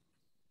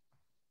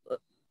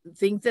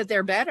think that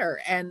they're better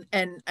and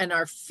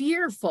are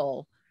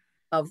fearful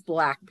of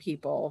Black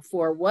people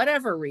for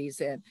whatever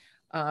reason,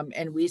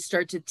 and we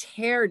start to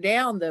tear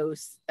down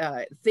those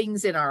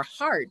things in our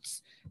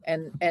hearts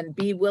and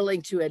be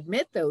willing to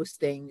admit those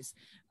things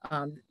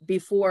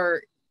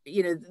before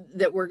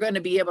that we're going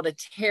to be able to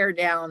tear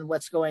down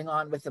what's going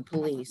on with the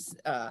police.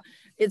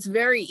 It's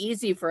very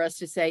easy for us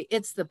to say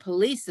it's the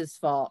police's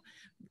fault,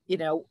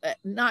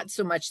 not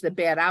so much the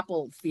bad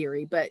apple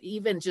theory, but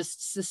even just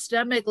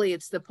systemically,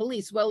 it's the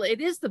police. Well,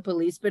 it is the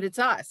police, but it's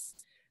us,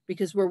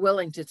 because we're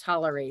willing to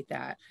tolerate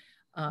that.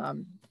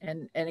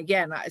 And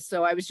again,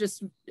 so I was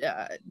just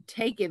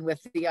taken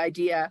with the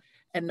idea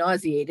and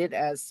nauseated,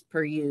 as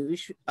per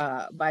usual,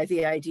 by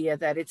the idea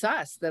that it's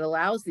us that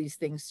allows these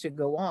things to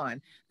go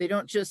on.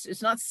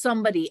 It's not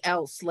somebody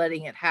else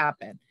letting it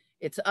happen.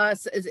 It's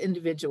us as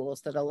individuals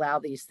that allow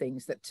these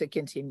things to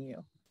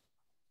continue.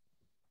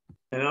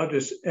 And I'll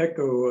just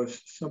echo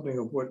something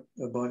of what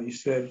Bonnie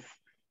said.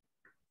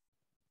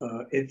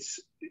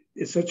 It's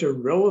such a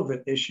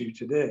relevant issue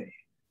today.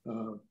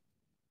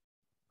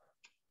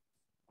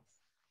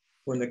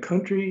 When the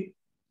country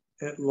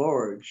at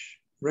large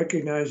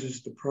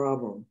recognizes the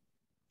problem,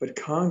 but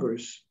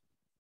Congress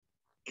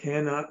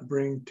cannot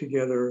bring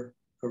together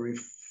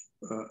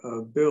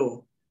a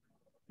bill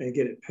and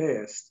get it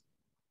passed,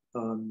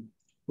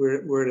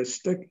 we're at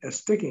a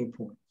sticking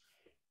point.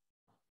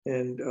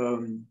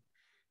 And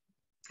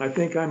I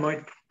think I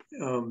might,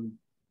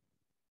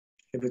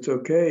 if it's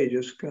okay,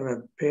 just kind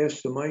of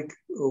pass the mic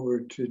over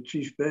to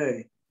Chief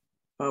Bay.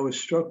 I was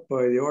struck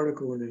by the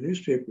article in the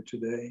newspaper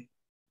today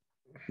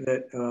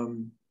that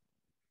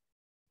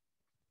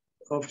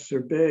Officer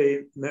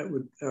Bay met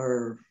with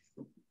our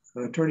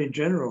Attorney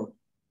General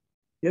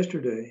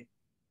yesterday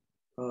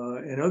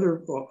and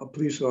other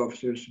police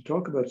officers to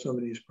talk about some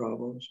of these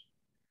problems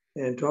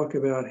and talk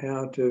about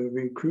how to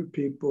recruit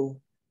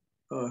people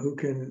who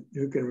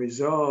can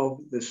resolve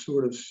this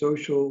sort of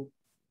social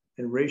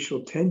and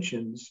racial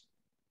tensions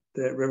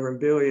that Reverend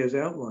Bailey has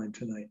outlined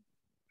tonight.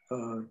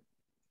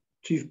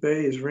 Chief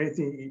Bay, is there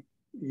anything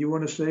you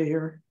want to say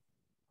here?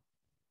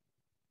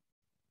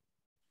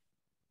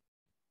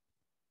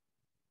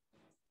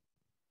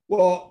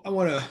 Well, I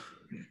want to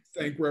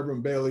thank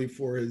Reverend Bailey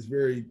for his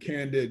very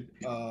candid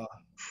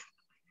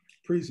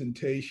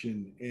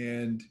presentation.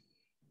 And,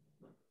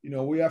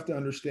 we have to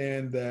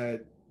understand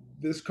that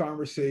this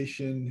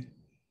conversation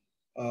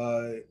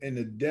and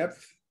the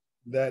depth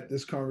that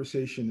this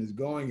conversation is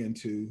going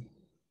into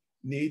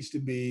needs to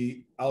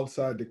be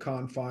outside the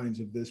confines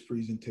of this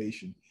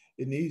presentation.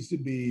 It needs to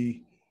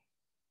be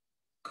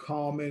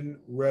common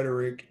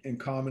rhetoric and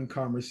common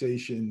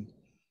conversation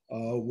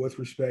with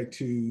respect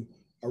to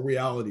a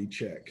reality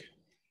check,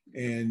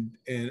 and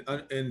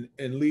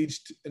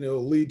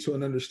it'll lead to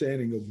an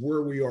understanding of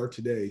where we are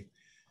today.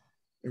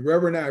 And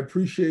Reverend, I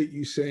appreciate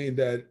you saying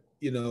that,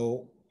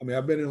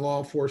 I've been in law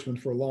enforcement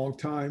for a long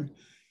time.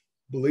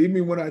 Believe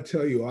me when I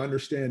tell you, I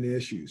understand the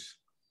issues,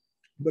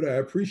 but I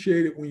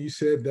appreciate it when you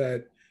said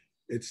that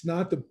it's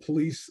not the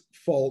police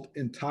fault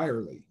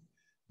entirely,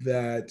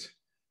 that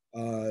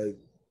in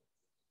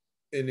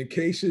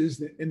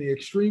the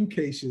extreme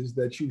cases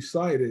that you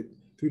cited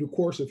through the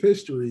course of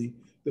history,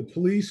 the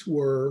police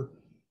were,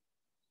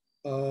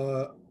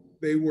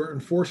 they were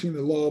enforcing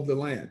the law of the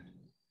land,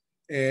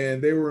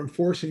 and they were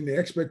enforcing the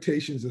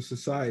expectations of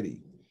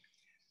society.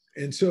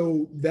 And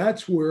so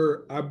that's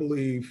where I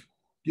believe,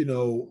 you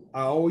know,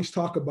 I always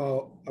talk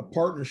about a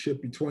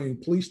partnership between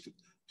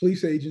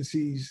police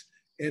agencies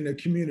and the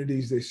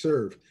communities they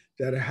serve,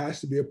 that it has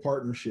to be a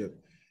partnership.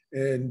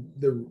 And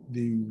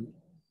the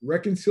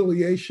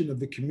reconciliation of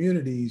the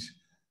communities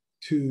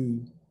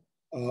to,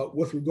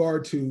 with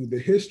regard to the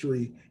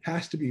history,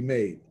 has to be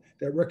made.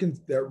 That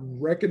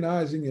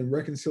recognizing and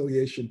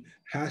reconciliation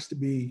has to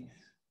be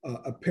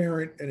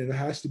apparent, and it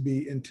has to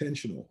be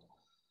intentional.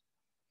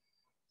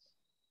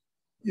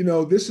 You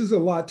know, this is a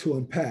lot to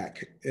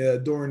unpack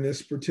during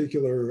this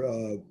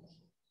particular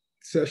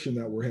session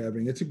that we're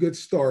having. It's a good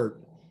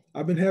start.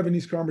 I've been having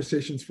these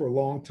conversations for a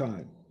long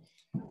time.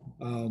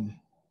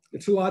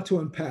 It's a lot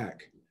to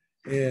unpack,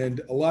 and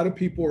a lot of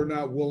people are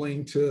not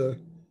willing to,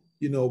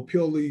 you know,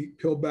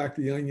 peel back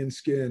the onion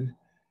skin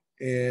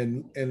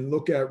and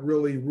look at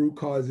really root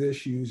cause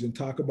issues and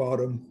talk about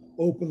them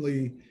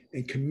openly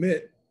and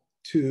commit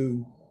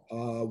to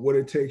what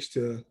it takes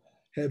to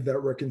have that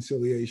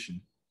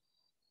reconciliation.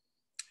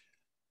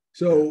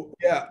 So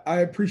yeah,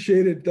 I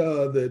appreciated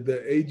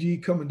the AG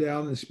coming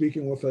down and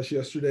speaking with us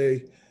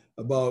yesterday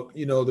about,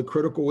 you know, the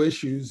critical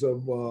issues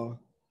of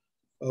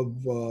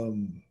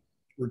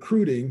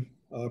recruiting,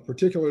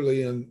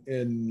 particularly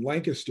in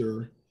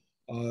Lancaster.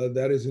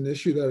 That is an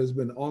issue that has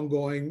been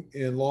ongoing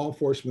in law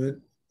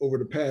enforcement over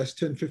the past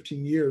 10,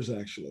 15 years,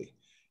 actually.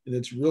 And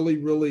it's really,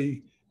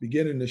 really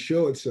beginning to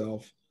show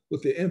itself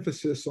with the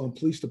emphasis on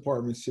police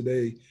departments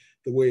today,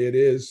 the way it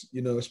is,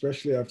 you know,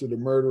 especially after the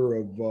murder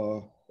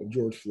of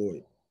George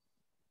Floyd.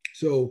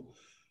 So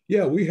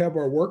yeah, we have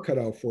our work cut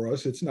out for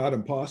us. It's not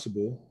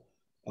impossible.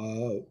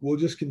 We'll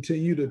just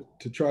continue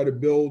to try to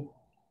build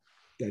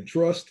that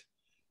trust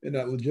and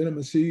that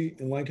legitimacy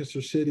in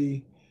Lancaster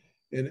City.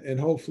 And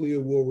hopefully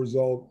it will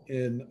result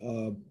in,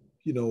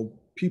 you know,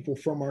 people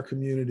from our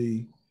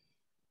community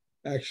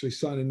actually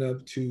signing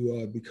up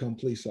to become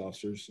police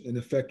officers and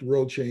affect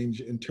real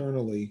change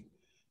internally,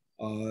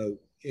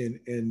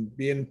 and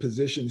be in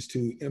positions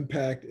to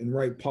impact and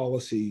write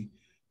policy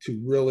to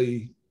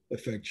really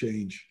affect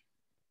change.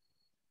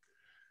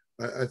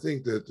 I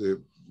think that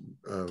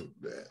and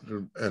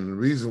the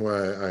reason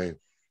why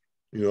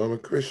I'm a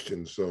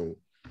Christian, so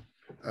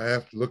I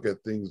have to look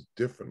at things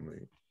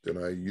differently than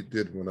you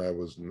did when I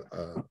was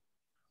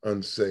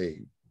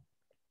unsaved.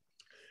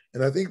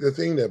 And I think the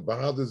thing that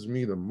bothers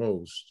me the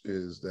most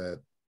is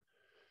that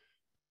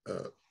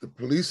the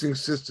policing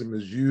system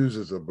is used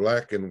as a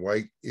black and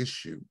white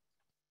issue.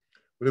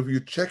 But if you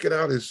check it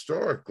out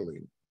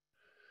historically,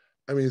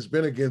 I mean, it's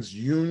been against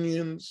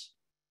unions.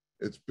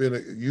 It's been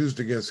used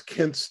against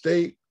Kent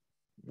State,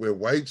 where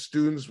white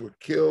students were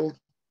killed.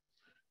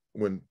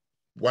 When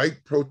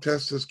white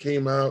protesters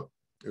came out,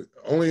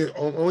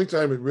 only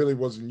time it really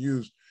wasn't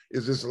used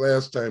is this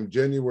last time,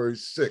 January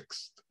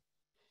 6th.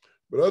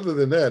 But other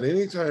than that,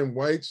 anytime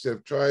whites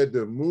have tried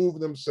to move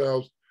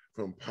themselves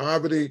from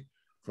poverty,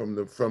 from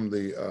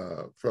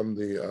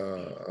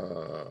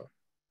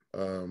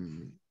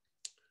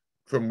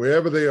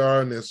wherever they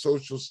are in their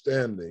social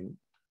standing,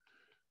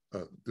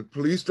 the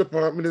police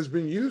department has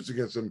been used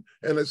against them.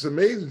 And it's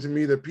amazing to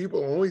me that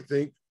people only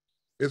think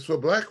it's for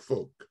black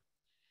folk.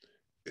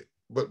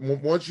 But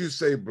once you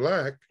say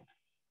black,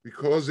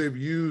 because they've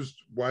used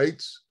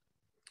whites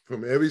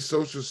from every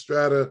social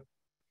strata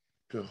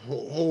to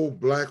hold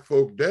black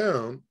folk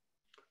down,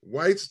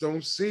 whites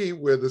don't see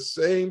where the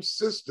same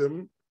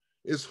system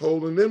is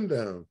holding them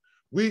down.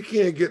 We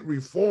can't get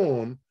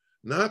reform,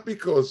 not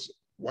because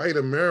white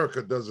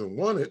America doesn't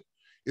want it,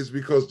 it's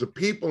because the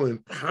people in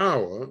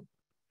power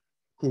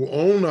who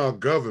own our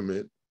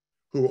government,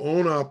 who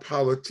own our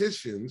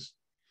politicians,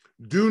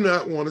 do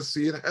not want to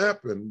see it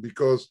happen,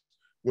 because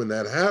when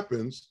that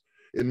happens,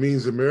 it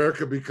means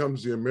America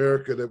becomes the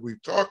America that we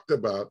talked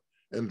about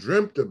and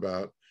dreamt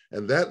about.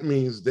 And that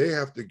means they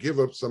have to give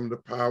up some of the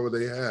power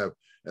they have,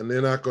 and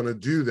they're not going to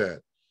do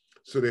that.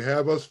 So they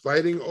have us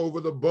fighting over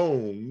the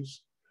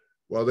bones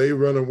while they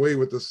run away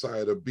with the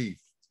side of beef.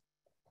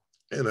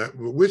 And I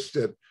wish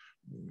that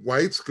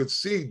whites could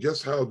see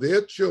just how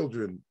their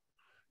children,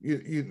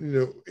 you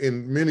know,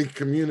 in many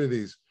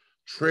communities,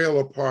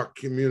 trailer park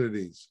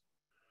communities,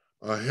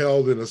 are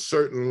held in a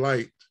certain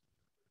light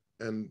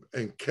and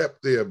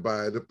kept there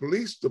by the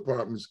police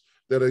departments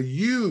that are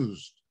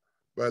used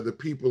by the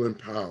people in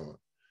power.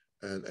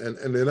 And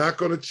they're not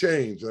going to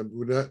change.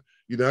 You're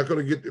not going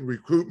to get the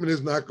recruitment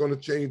is not going to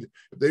change.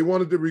 If they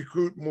wanted to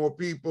recruit more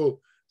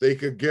people, they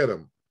could get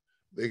them.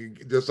 They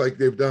could, just like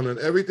they've done in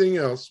everything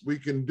else. We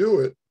can do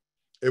it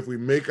if we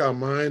make our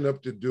mind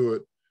up to do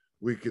it.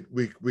 We could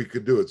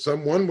do it.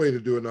 One way to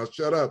do it, and I'll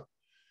shut up,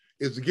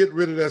 is to get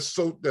rid of that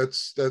civil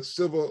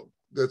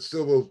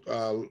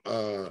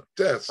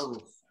test.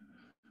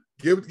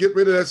 Get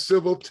rid of that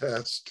civil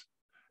test,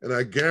 and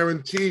I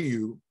guarantee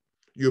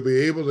you'll be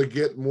able to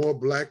get more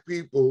Black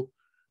people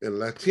and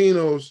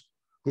Latinos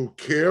who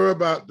care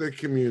about their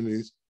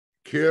communities,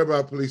 care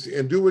about policing,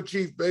 and do what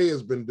Chief Bay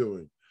has been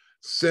doing,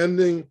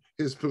 sending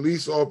his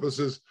police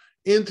officers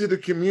into the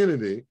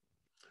community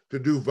to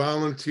do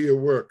volunteer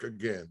work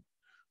again,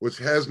 which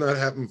has not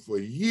happened for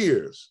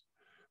years.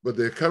 But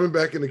they're coming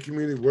back in the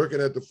community, working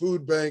at the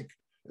food bank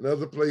and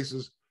other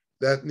places.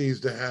 That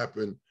needs to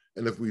happen.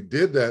 And if we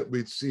did that,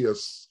 we'd see a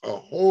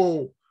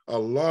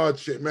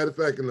large, matter of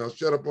fact, and I'll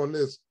shut up on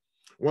this.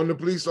 One of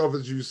the police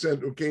officers you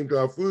sent who came to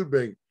our food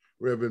bank,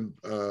 Reverend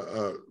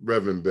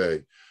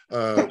Bay,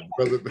 that's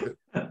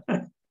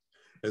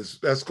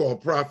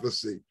called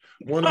prophecy.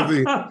 One of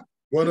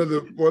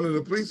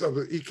the police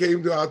officers, he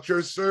came to our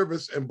church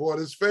service and brought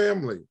his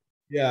family.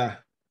 Yeah.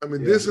 I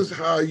mean, this is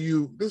how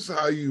you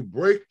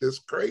break this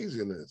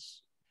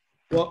craziness.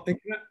 Well, and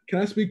can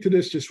I speak to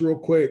this just real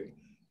quick?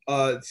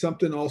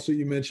 Something also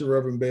you mentioned,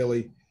 Reverend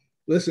Bailey.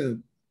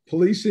 Listen,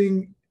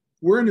 policing,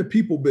 we're in the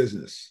people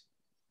business.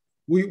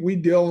 We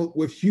deal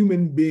with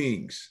human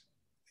beings.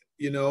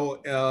 You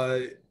know,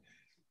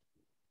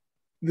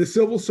 the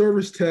civil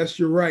service test,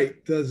 you're right,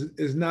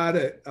 is not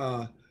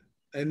an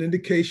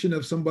indication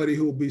of somebody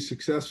who will be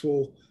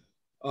successful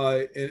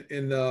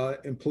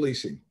in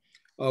policing.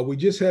 We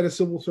just had a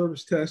civil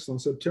service test on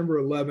September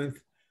 11th.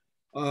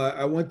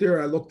 I went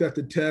there, I looked at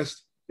the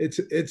test.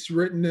 It's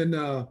written in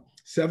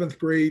 7th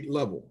grade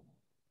level.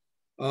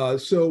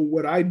 So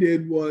what I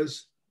did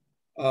was,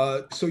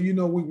 we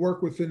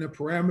work within the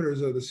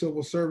parameters of the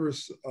civil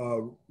service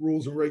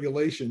rules and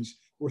regulations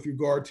with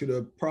regard to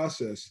the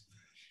process.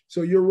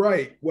 So you're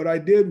right. What I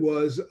did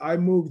was I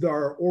moved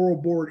our oral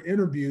board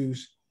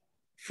interviews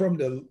from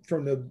the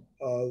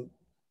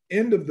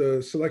end of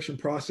the selection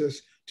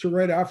process to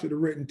right after the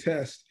written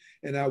test.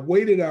 And I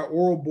weighted our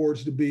oral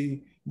boards to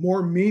be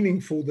more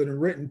meaningful than a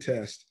written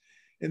test.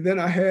 And then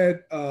I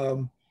had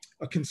a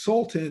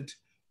consultant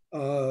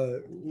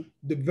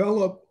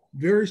develop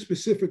very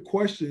specific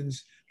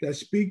questions that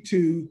speak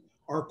to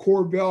our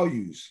core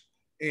values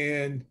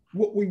and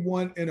what we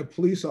want in a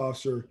police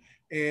officer.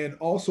 And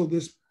also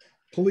this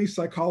police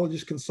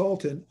psychologist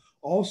consultant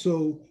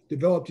also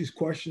developed these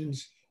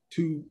questions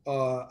to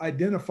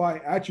identify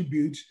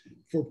attributes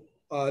for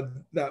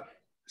that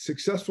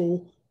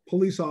successful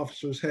police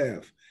officers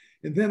have.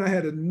 And then I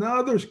had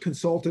another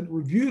consultant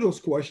review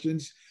those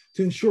questions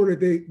to ensure that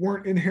they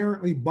weren't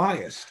inherently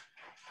biased.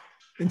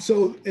 And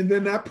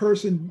then that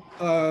person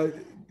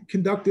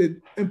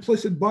conducted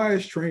implicit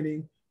bias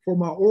training for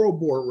my oral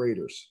board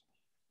raters.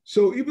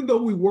 So even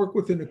though we work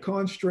within the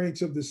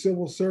constraints of the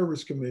Civil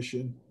Service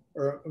Commission,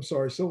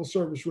 Civil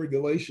Service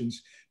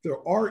regulations,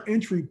 there are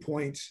entry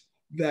points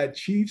that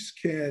chiefs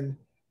can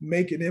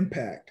make an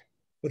impact,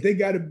 but they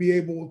got to be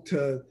able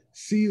to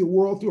see the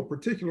world through a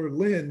particular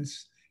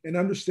lens and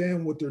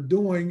understand what they're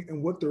doing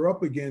and what they're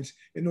up against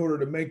in order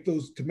to make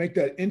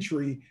that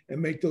entry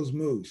and make those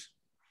moves.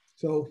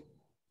 So,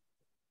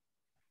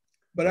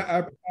 but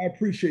I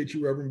appreciate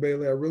you, Reverend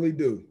Bailey. I really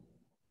do.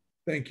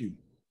 Thank you.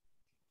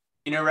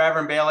 You know,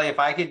 Reverend Bailey, if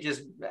I could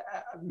just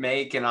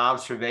make an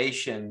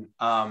observation,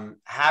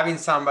 having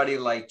somebody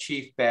like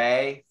Chief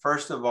Bay,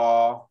 first of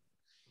all,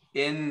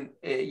 in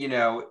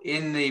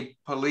the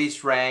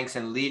police ranks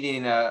and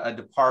leading a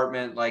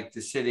department like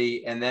the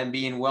city, and then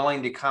being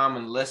willing to come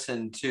and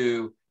listen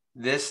to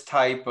this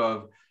type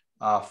of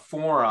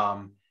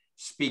forum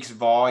speaks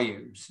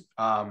volumes.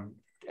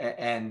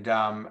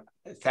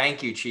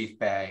 Thank you, Chief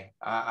Bay.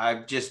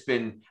 I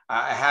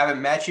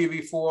haven't met you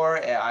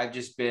before. I've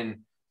just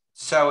been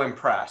so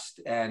impressed,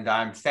 and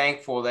I'm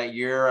thankful that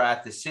you're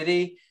at the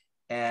city.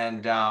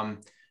 And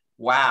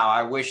wow,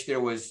 I wish there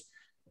was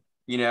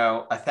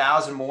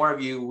 1,000 more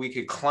of you we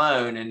could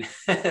clone and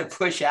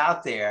push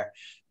out there,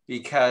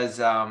 because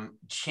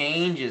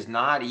change is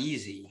not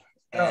easy.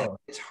 And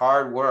it's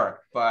hard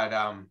work. But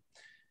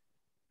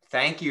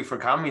thank you for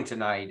coming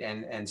tonight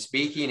and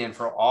speaking, and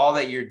for all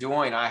that you're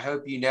doing. I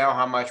hope you know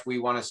how much we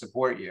want to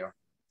support you.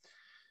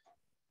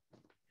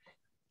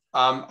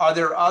 Are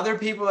there other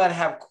people that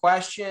have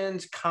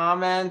questions,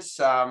 comments?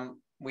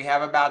 We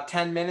have about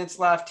 10 minutes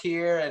left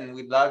here, and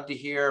we'd love to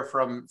hear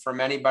from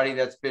anybody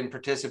that's been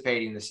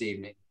participating this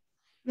evening.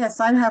 Yes,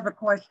 I have a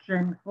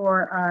question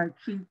for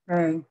Chief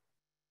Bay.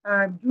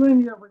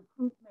 During your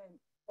recruitment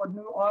for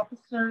new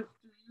officers,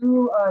 do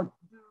you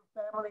do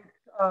family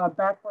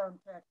background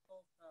checks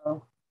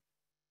also?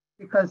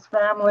 Because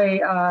family,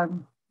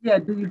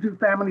 do you do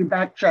family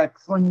back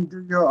checks when you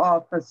do your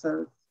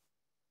officers?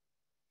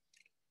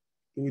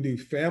 Do we do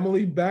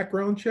family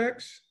background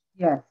checks?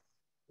 Yes.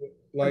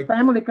 Like the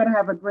family can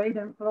have a great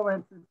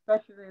influence,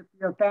 especially if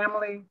your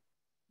family,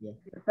 your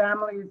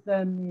families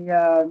and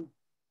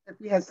if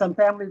you have some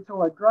families who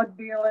are drug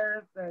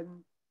dealers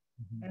and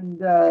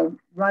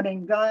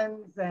running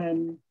guns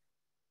and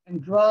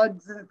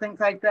drugs and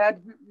things like that.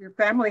 Your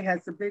family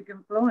has a big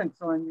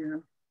influence on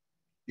you.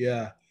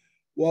 Yeah.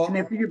 Well, and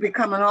if you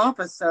become an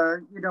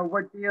officer,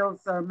 what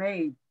deals are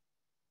made,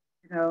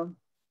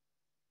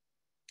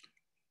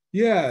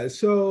 Yeah.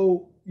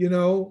 So,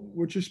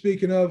 what you're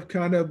speaking of,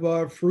 kind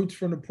of fruits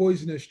from the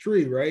poisonous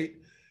tree, right?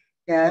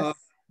 Yes.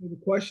 The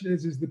question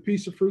is the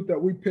piece of fruit that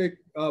we pick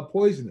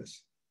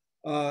poisonous?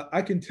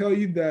 I can tell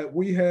you that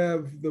we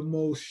have the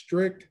most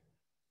strict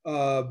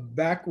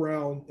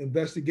background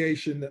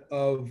investigation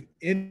of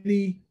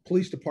any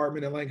police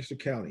department in Lancaster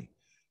County.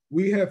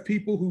 We have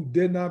people who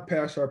did not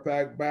pass our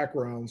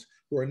backgrounds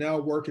who are now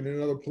working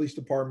in other police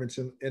departments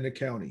in the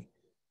county.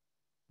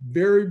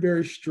 Very,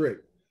 very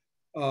strict.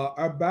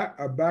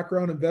 Our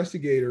background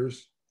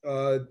investigators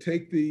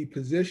take the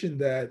position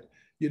that,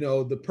 you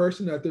know, the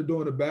person that they're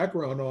doing a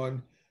background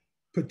on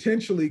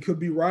potentially could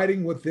be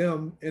riding with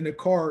them in a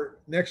car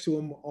next to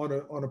them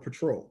on a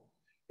patrol.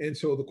 And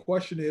so the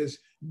question is,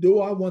 do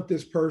I want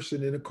this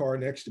person in a car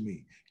next to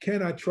me?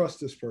 Can I trust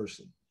this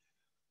person?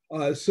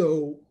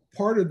 So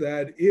part of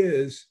that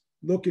is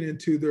looking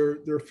into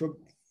their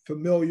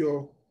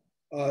familial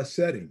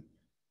setting,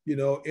 you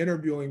know,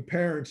 interviewing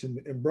parents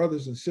and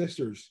brothers and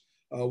sisters.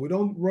 We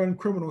don't run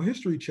criminal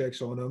history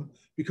checks on them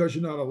because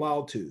you're not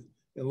allowed to,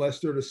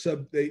 unless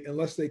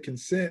unless they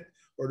consent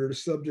or they're the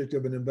subject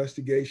of an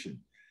investigation.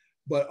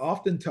 But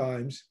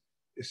oftentimes,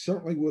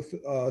 certainly with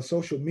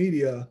social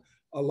media,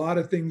 a lot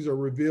of things are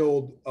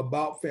revealed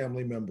about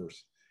family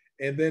members.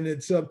 And then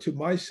it's up to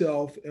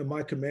myself and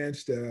my command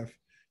staff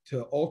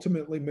to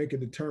ultimately make a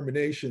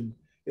determination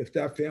if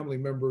that family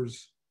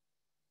member's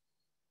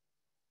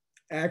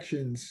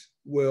actions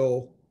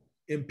will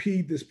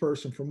impede this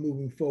person from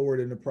moving forward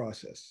in the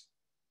process.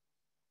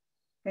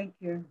 Thank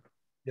you.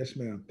 Yes,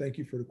 ma'am. Thank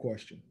you for the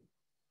question.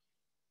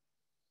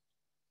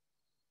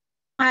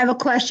 I have a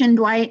question,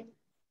 Dwight.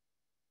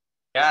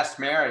 Yes,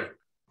 Mary.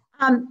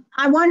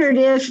 I wondered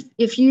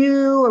if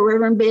you or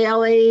Reverend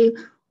Bailey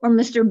or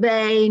Mr.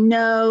 Bay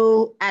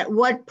know at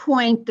what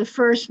point the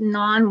first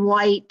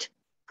non-white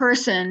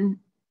person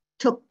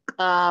took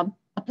a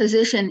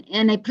position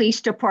in a police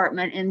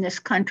department in this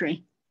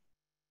country.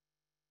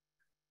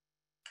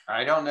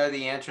 I don't know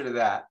the answer to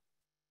that.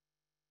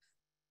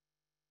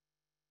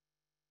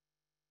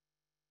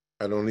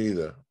 I don't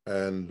either.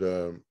 And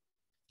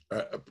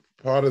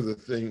part of,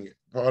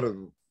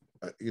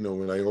 you know,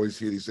 when I always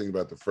hear these things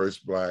about the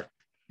first Black,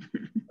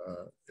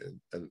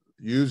 and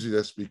usually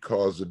that's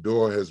because the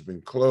door has been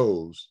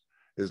closed,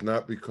 is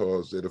not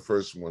because they're the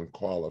first one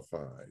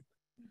qualified.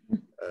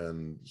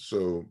 And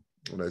so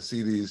when I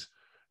see these,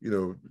 you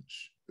know,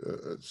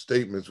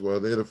 statements, well,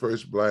 they're the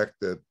first Black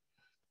that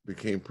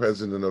became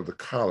president of the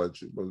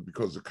college, it was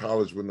because the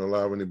college wouldn't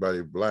allow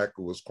anybody Black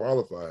who was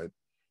qualified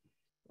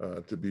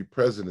to be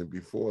president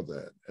before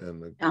that.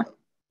 And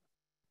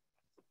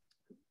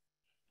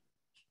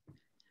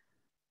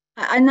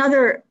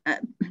another,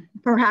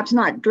 perhaps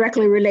not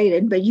directly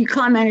related, but you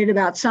commented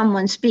about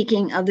someone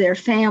speaking of their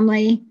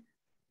family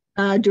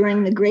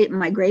during the Great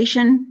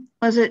Migration,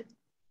 was it?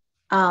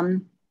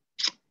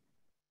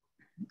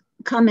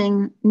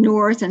 Coming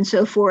north and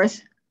so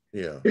forth.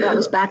 Yeah. That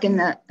was back in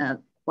the,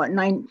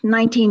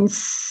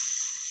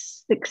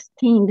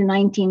 1916 to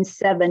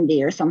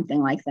 1970 or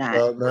something like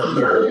that.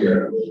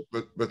 Well,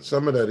 but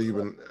some of that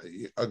even,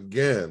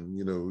 again,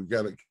 you know, we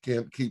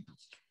can't keep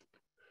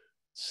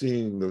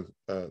seeing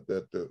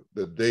that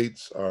the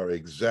dates are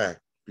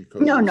exact,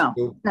 because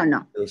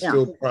there's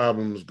still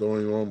problems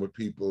going on with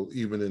people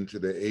even into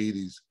the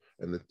 80s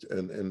and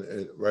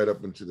right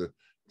up into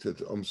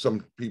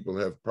some people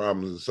have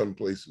problems in some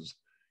places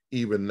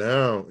even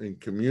now in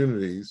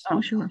communities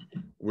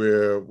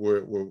where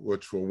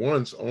which were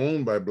once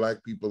owned by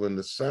Black people in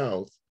the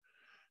South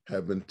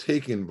have been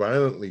taken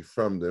violently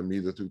from them,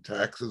 either through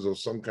taxes or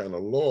some kind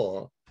of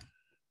law.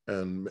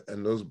 And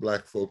those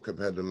Black folk have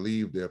had to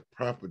leave their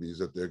properties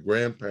that their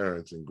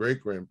grandparents and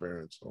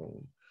great-grandparents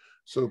owned.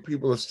 So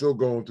people are still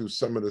going through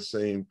some of the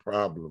same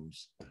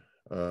problems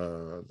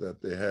that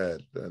they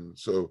had. And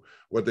so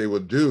what they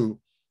would do,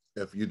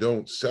 if you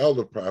don't sell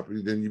the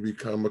property, then you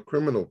become a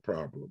criminal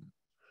problem.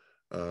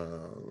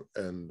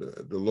 And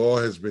the law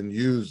has been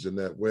used in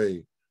that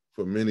way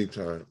for many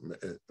times,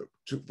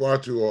 far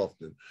too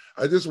often.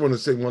 I just want to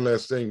say one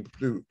last thing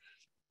too.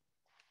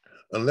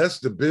 Unless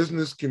the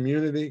business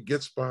community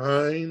gets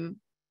behind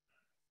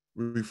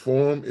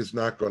reform, it's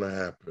not going to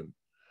happen.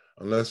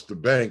 Unless the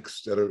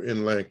banks that are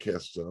in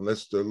Lancaster,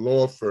 unless the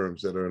law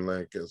firms that are in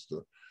Lancaster,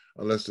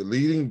 unless the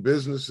leading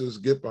businesses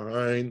get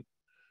behind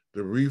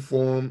the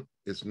reform,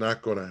 it's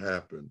not going to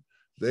happen.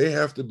 They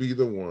have to be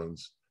the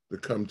ones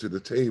that come to the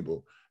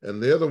table,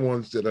 and they're the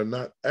ones that are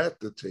not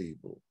at the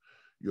table.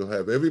 You'll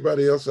have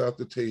everybody else at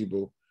the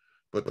table,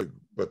 but the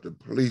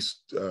police,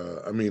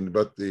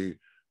 but the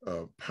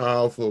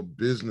powerful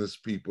business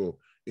people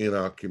in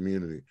our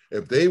community.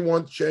 If they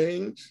want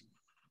change,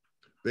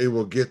 they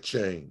will get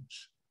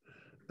change,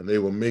 and they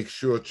will make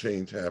sure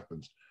change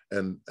happens.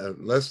 And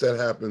unless that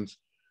happens,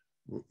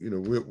 you know,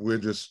 we're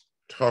just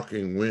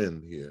talking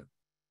wind here.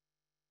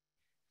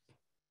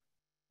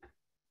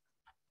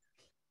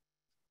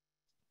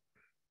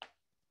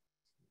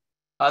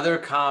 Other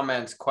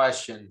comments,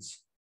 questions?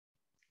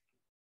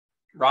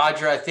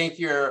 Roger, I think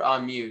you're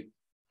on mute.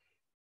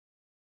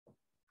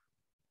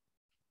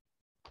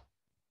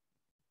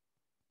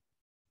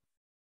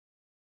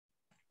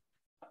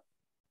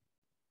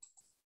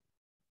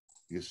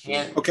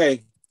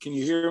 Okay, can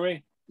you hear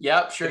me?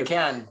 Yep, sure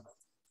can.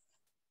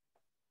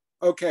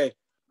 Okay.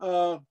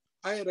 I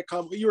had a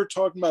comment. You were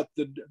talking about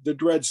the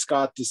Dred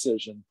Scott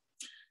decision,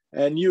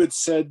 and you had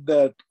said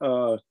that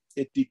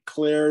it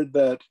declared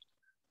that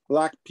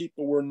Black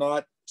people were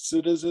not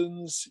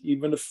citizens,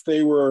 even if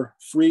they were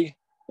free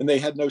and they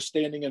had no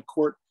standing in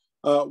court.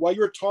 While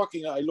you were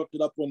talking, I looked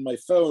it up on my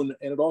phone,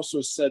 and it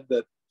also said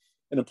that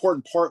an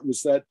important part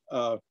was that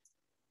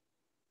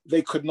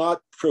they could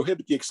not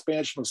prohibit the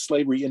expansion of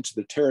slavery into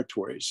the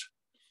territories.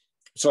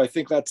 So I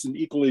think that's an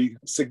equally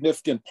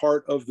significant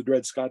part of the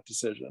Dred Scott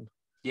decision.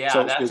 Yeah,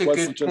 so that's a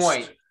good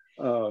point.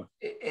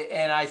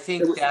 And I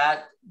think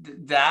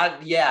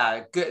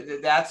yeah,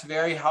 good. That's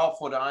very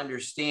helpful to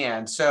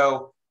understand.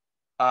 So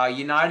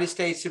United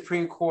States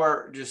Supreme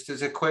Court, just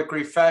as a quick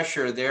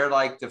refresher, they're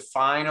like the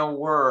final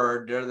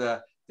word.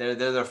 They're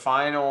the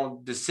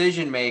final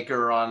decision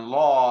maker on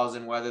laws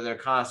and whether they're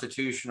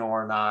constitutional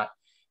or not.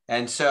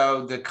 And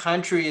so the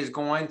country is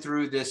going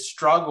through this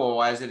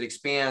struggle as it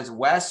expands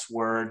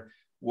westward.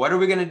 What are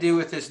we going to do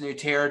with this new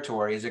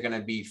territory? Is it going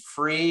to be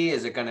free?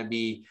 Is it going to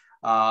be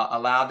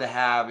allowed to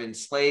have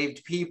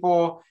enslaved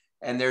people?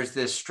 And there's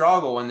this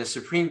struggle, and the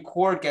Supreme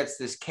Court gets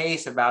this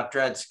case about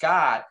Dred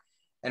Scott.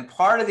 And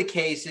part of the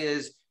case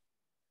is,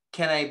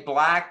 can a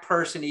Black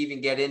person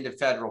even get into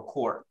federal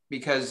court?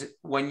 Because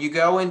when you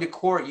go into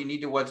court, you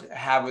need to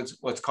have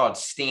what's called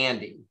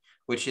standing,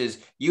 which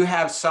is you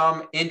have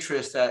some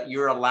interest that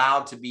you're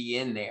allowed to be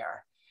in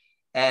there.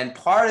 And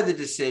part of the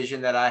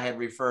decision that I had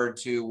referred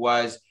to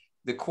was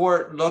the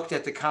court looked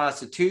at the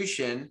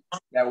Constitution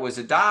that was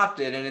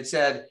adopted, and it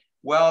said,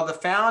 well, the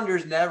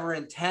founders never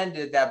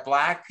intended that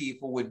Black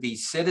people would be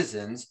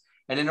citizens.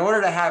 And in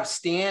order to have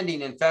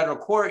standing in federal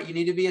court, you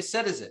need to be a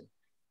citizen.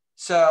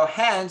 So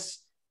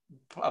hence,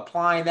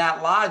 applying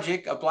that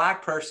logic, a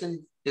Black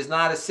person is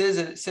not a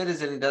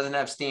citizen and doesn't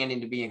have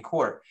standing to be in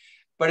court.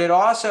 But it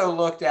also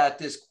looked at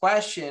this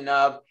question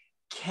of,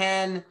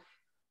 can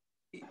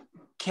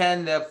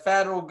the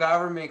federal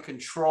government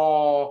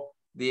control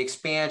the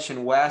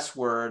expansion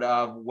westward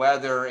of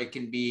whether it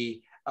can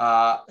be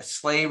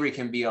slavery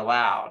can be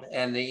allowed?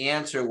 And the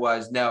answer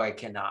was no, it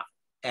cannot.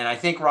 And I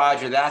think,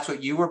 Roger, that's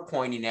what you were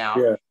pointing out,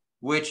 yeah,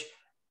 which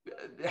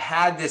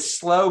had this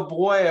slow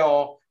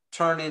boil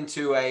turn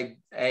into a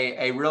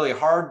really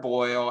hard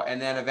boil. And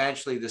then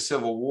eventually the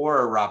Civil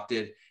War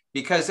erupted,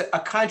 because a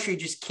country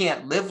just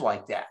can't live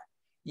like that.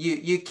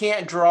 You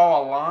can't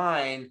draw a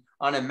line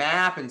on a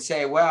map and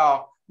say,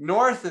 well,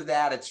 north of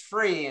that, it's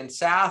free, and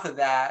south of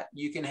that,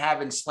 you can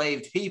have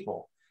enslaved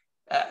people.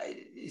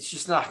 It's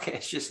just not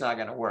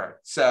going to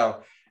work.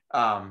 So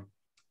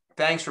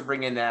thanks for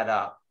bringing that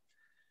up.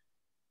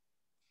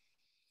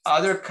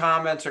 Other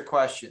comments or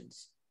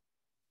questions?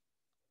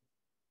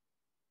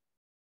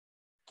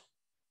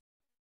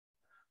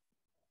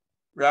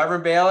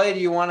 Reverend Bailey, do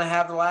you want to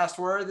have the last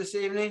word this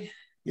evening?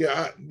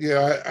 Yeah.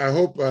 I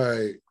hope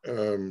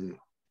I'm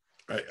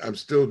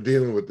still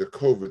dealing with the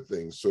COVID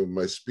thing. So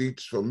my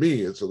speech, for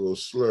me, it's a little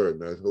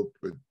slurred, and I hope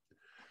it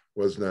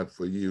was not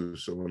for you.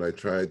 So when I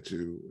tried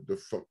to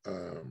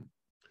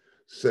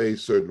say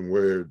certain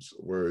words,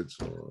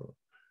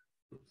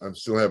 I'm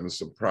still having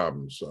some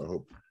problems. So I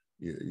hope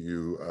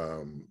you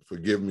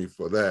forgive me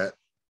for that.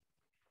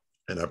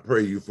 And I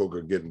pray you folk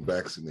are getting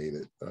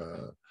vaccinated.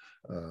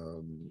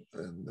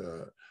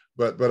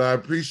 But I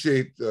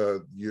appreciate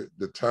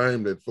the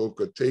time that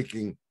folk are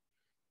taking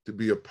to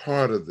be a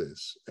part of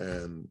this.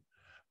 And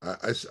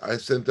I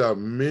sent out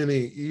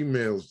many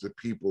emails to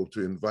people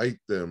to invite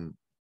them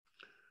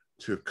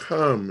to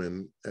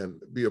come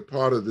and be a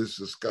part of this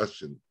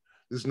discussion.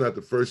 This is not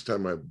the first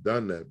time I've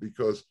done that,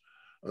 because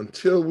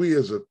until we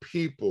as a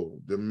people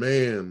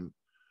demand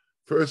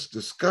first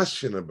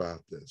discussion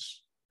about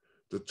this,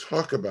 to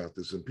talk about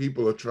this, and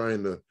people are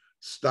trying to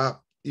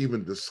stop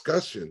even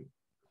discussion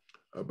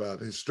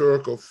about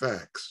historical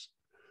facts.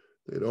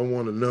 They don't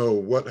want to know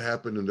what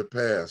happened in the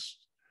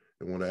past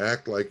and want to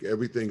act like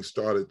everything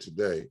started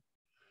today.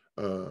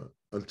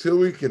 Until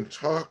we can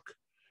talk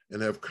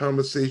and have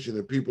conversation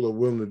and people are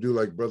willing to do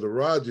like Brother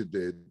Roger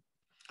did,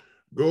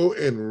 go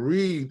and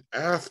read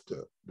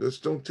after.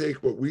 Just don't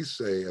take what we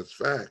say as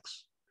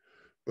facts,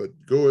 but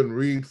go and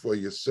read for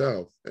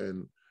yourself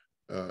and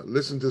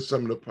listen to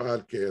some of the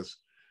podcasts.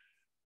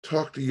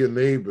 Talk to your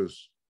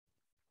neighbors.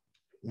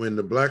 When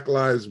the Black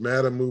Lives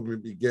Matter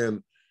movement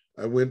began,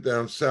 I went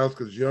down south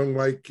because young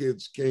white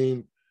kids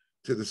came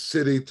to the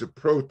city to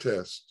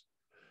protest.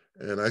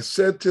 And I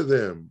said to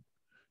them,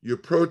 your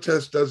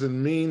protest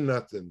doesn't mean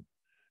nothing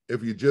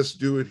if you just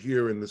do it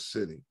here in the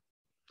city.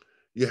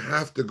 You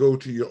have to go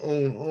to your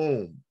own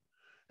home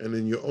and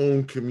in your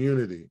own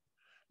community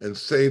and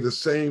say the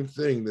same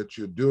thing that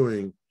you're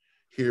doing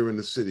here in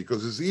the city,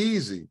 because it's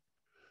easy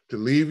to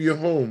leave your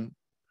home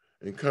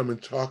and come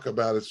and talk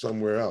about it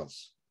somewhere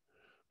else.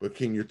 But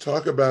can you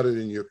talk about it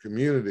in your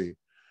community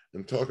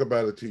and talk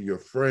about it to your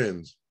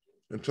friends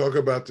and talk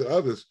about to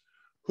others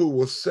who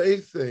will say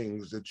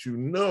things that you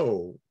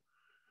know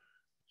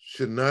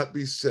should not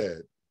be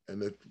said?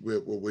 And that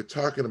what we're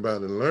talking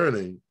about and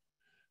learning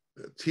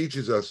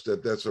teaches us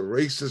that that's a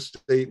racist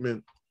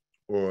statement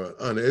or an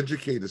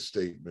uneducated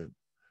statement.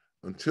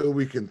 until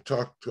we can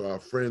talk to our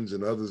friends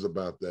and others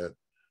about that,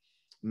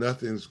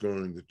 nothing's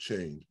going to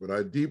change. But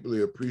I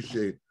deeply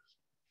appreciate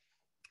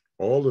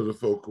all of the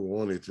folk who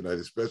are on here tonight,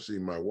 especially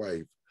my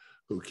wife,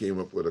 who came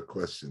up with a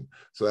question.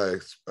 So I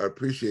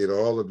appreciate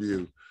all of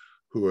you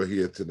who are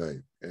here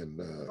tonight. And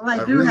well,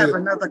 I do have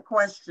another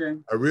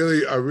question. I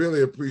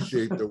really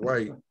appreciate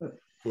Dwight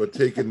for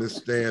taking this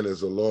stand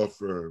as a law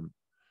firm,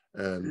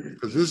 and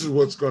because this is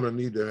what's going to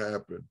need to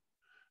happen.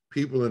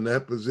 People in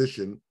that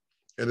position,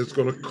 and it's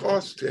going to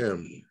cost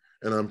him.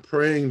 And I'm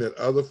praying that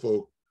other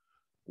folk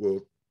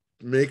will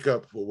make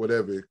up for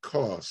whatever it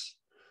costs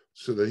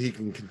so that he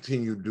can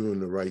continue doing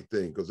the right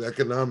thing. Because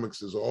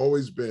economics has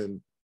always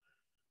been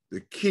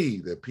the key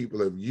that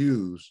people have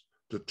used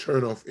to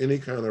turn off any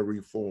kind of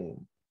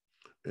reform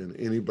and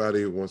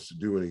anybody who wants to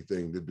do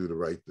anything to do the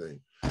right thing.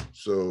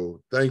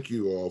 So thank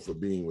you all for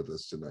being with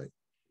us tonight.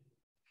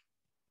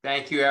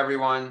 Thank you,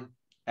 everyone.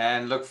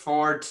 And look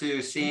forward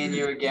to seeing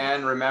you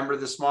again. Remember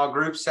the small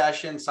group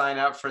session, sign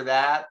up for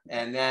that.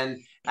 And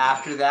then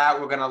after that,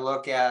 we're going to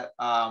look at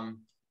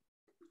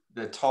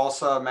the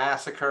Tulsa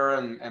massacre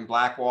and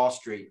Black Wall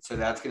Street. So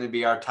that's going to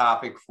be our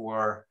topic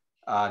for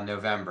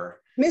November.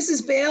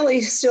 Mrs.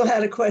 Bailey still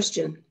had a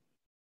question.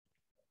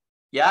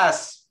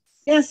 Yes.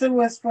 Yes, it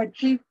was for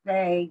Chief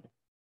Bay.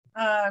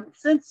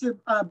 Since you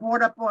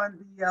brought up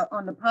on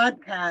the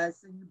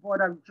podcast and you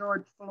brought up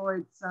George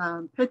Floyd's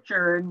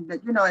picture, and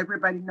that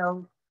everybody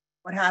knows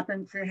what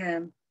happened to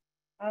him.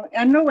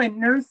 I know in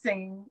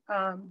nursing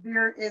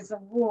there is a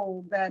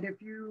rule that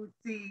if you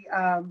see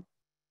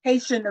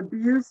patient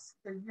abuse,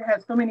 you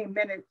have so many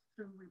minutes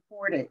to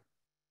report it,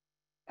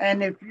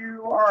 and if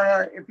you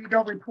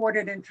don't report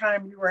it in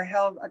time, you are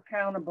held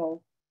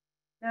accountable.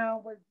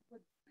 Now, what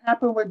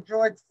happened with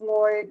George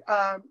Floyd?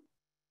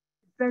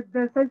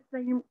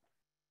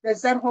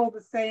 Does that hold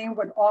the same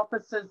with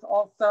officers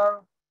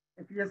also?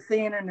 If you're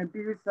seeing an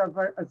abuse of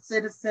a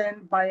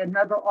citizen by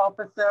another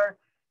officer,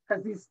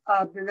 because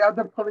the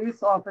other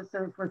police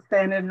officers were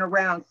standing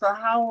around. So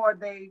how are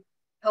they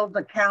held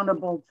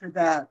accountable to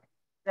that?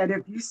 That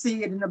if you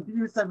see an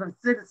abuse of a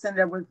citizen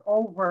that was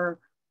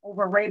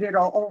overrated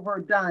or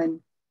overdone,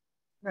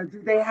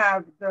 do they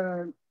have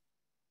the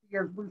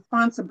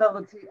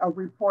responsibility of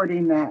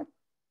reporting that?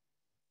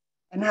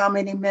 And how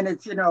many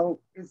minutes,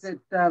 is it,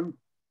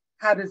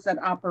 how does that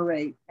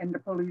operate in the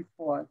police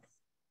force?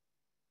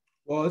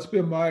 Well, it's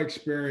been my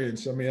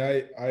experience. I mean,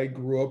 I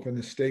grew up in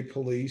the state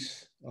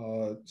police,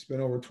 spent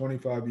over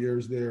 25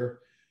 years there,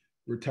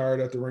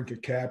 retired at the rank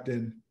of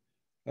captain.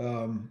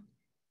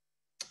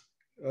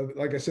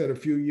 Like I said, a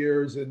few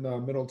years in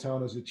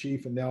Middletown as a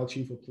chief and now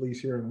chief of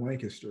police here in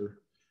Lancaster.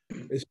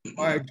 It's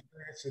my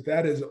experience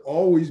that has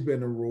always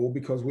been a rule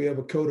because we have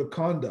a code of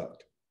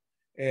conduct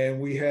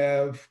and we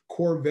have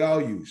core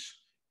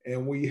values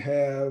and we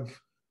have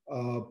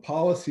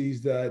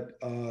policies that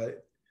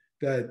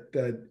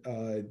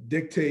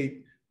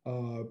dictate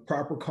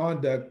proper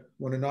conduct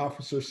when an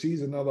officer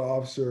sees another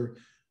officer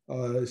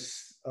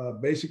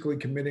basically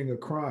committing a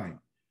crime.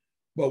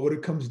 But what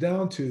it comes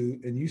down to,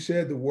 and you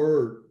said the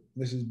word,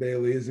 Mrs.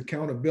 Bailey, is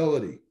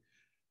accountability.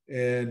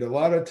 And a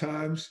lot of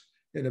times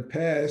in the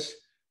past,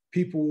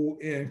 people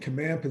in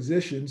command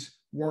positions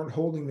weren't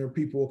holding their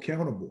people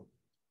accountable.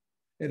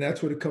 And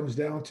that's what it comes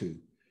down to.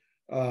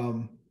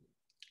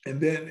 And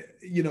then,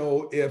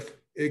 if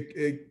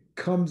it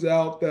comes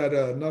out that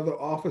another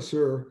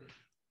officer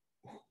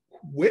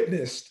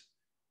witnessed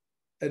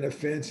an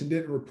offense and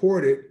didn't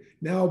report it,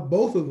 now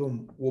both of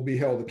them will be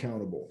held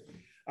accountable.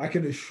 I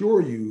can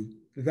assure you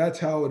that that's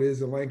how it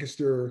is in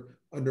Lancaster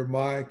under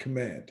my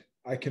command.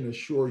 I can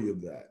assure you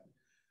of that.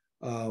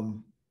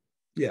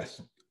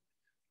 Yes.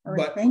 All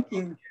right, thank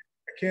you.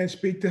 I can't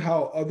speak to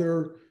how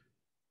other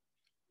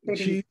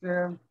chiefs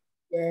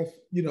staff,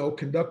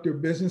 conduct their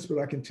business, but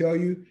I can tell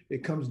you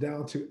it comes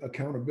down to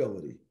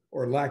accountability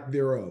or lack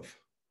thereof.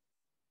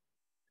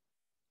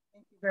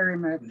 Thank you very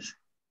much.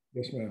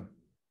 Yes, ma'am.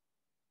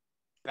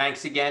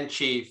 Thanks again,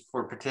 Chief,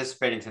 for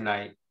participating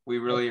tonight. We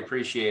really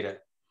appreciate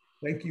it.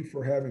 Thank you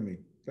for having me.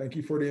 Thank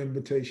you for the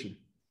invitation.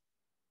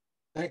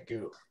 Thank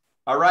you.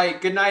 All right.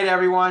 Good night,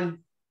 everyone.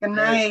 Good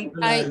night.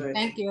 Good night.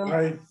 Thank you. All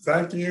right.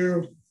 Thank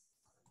you.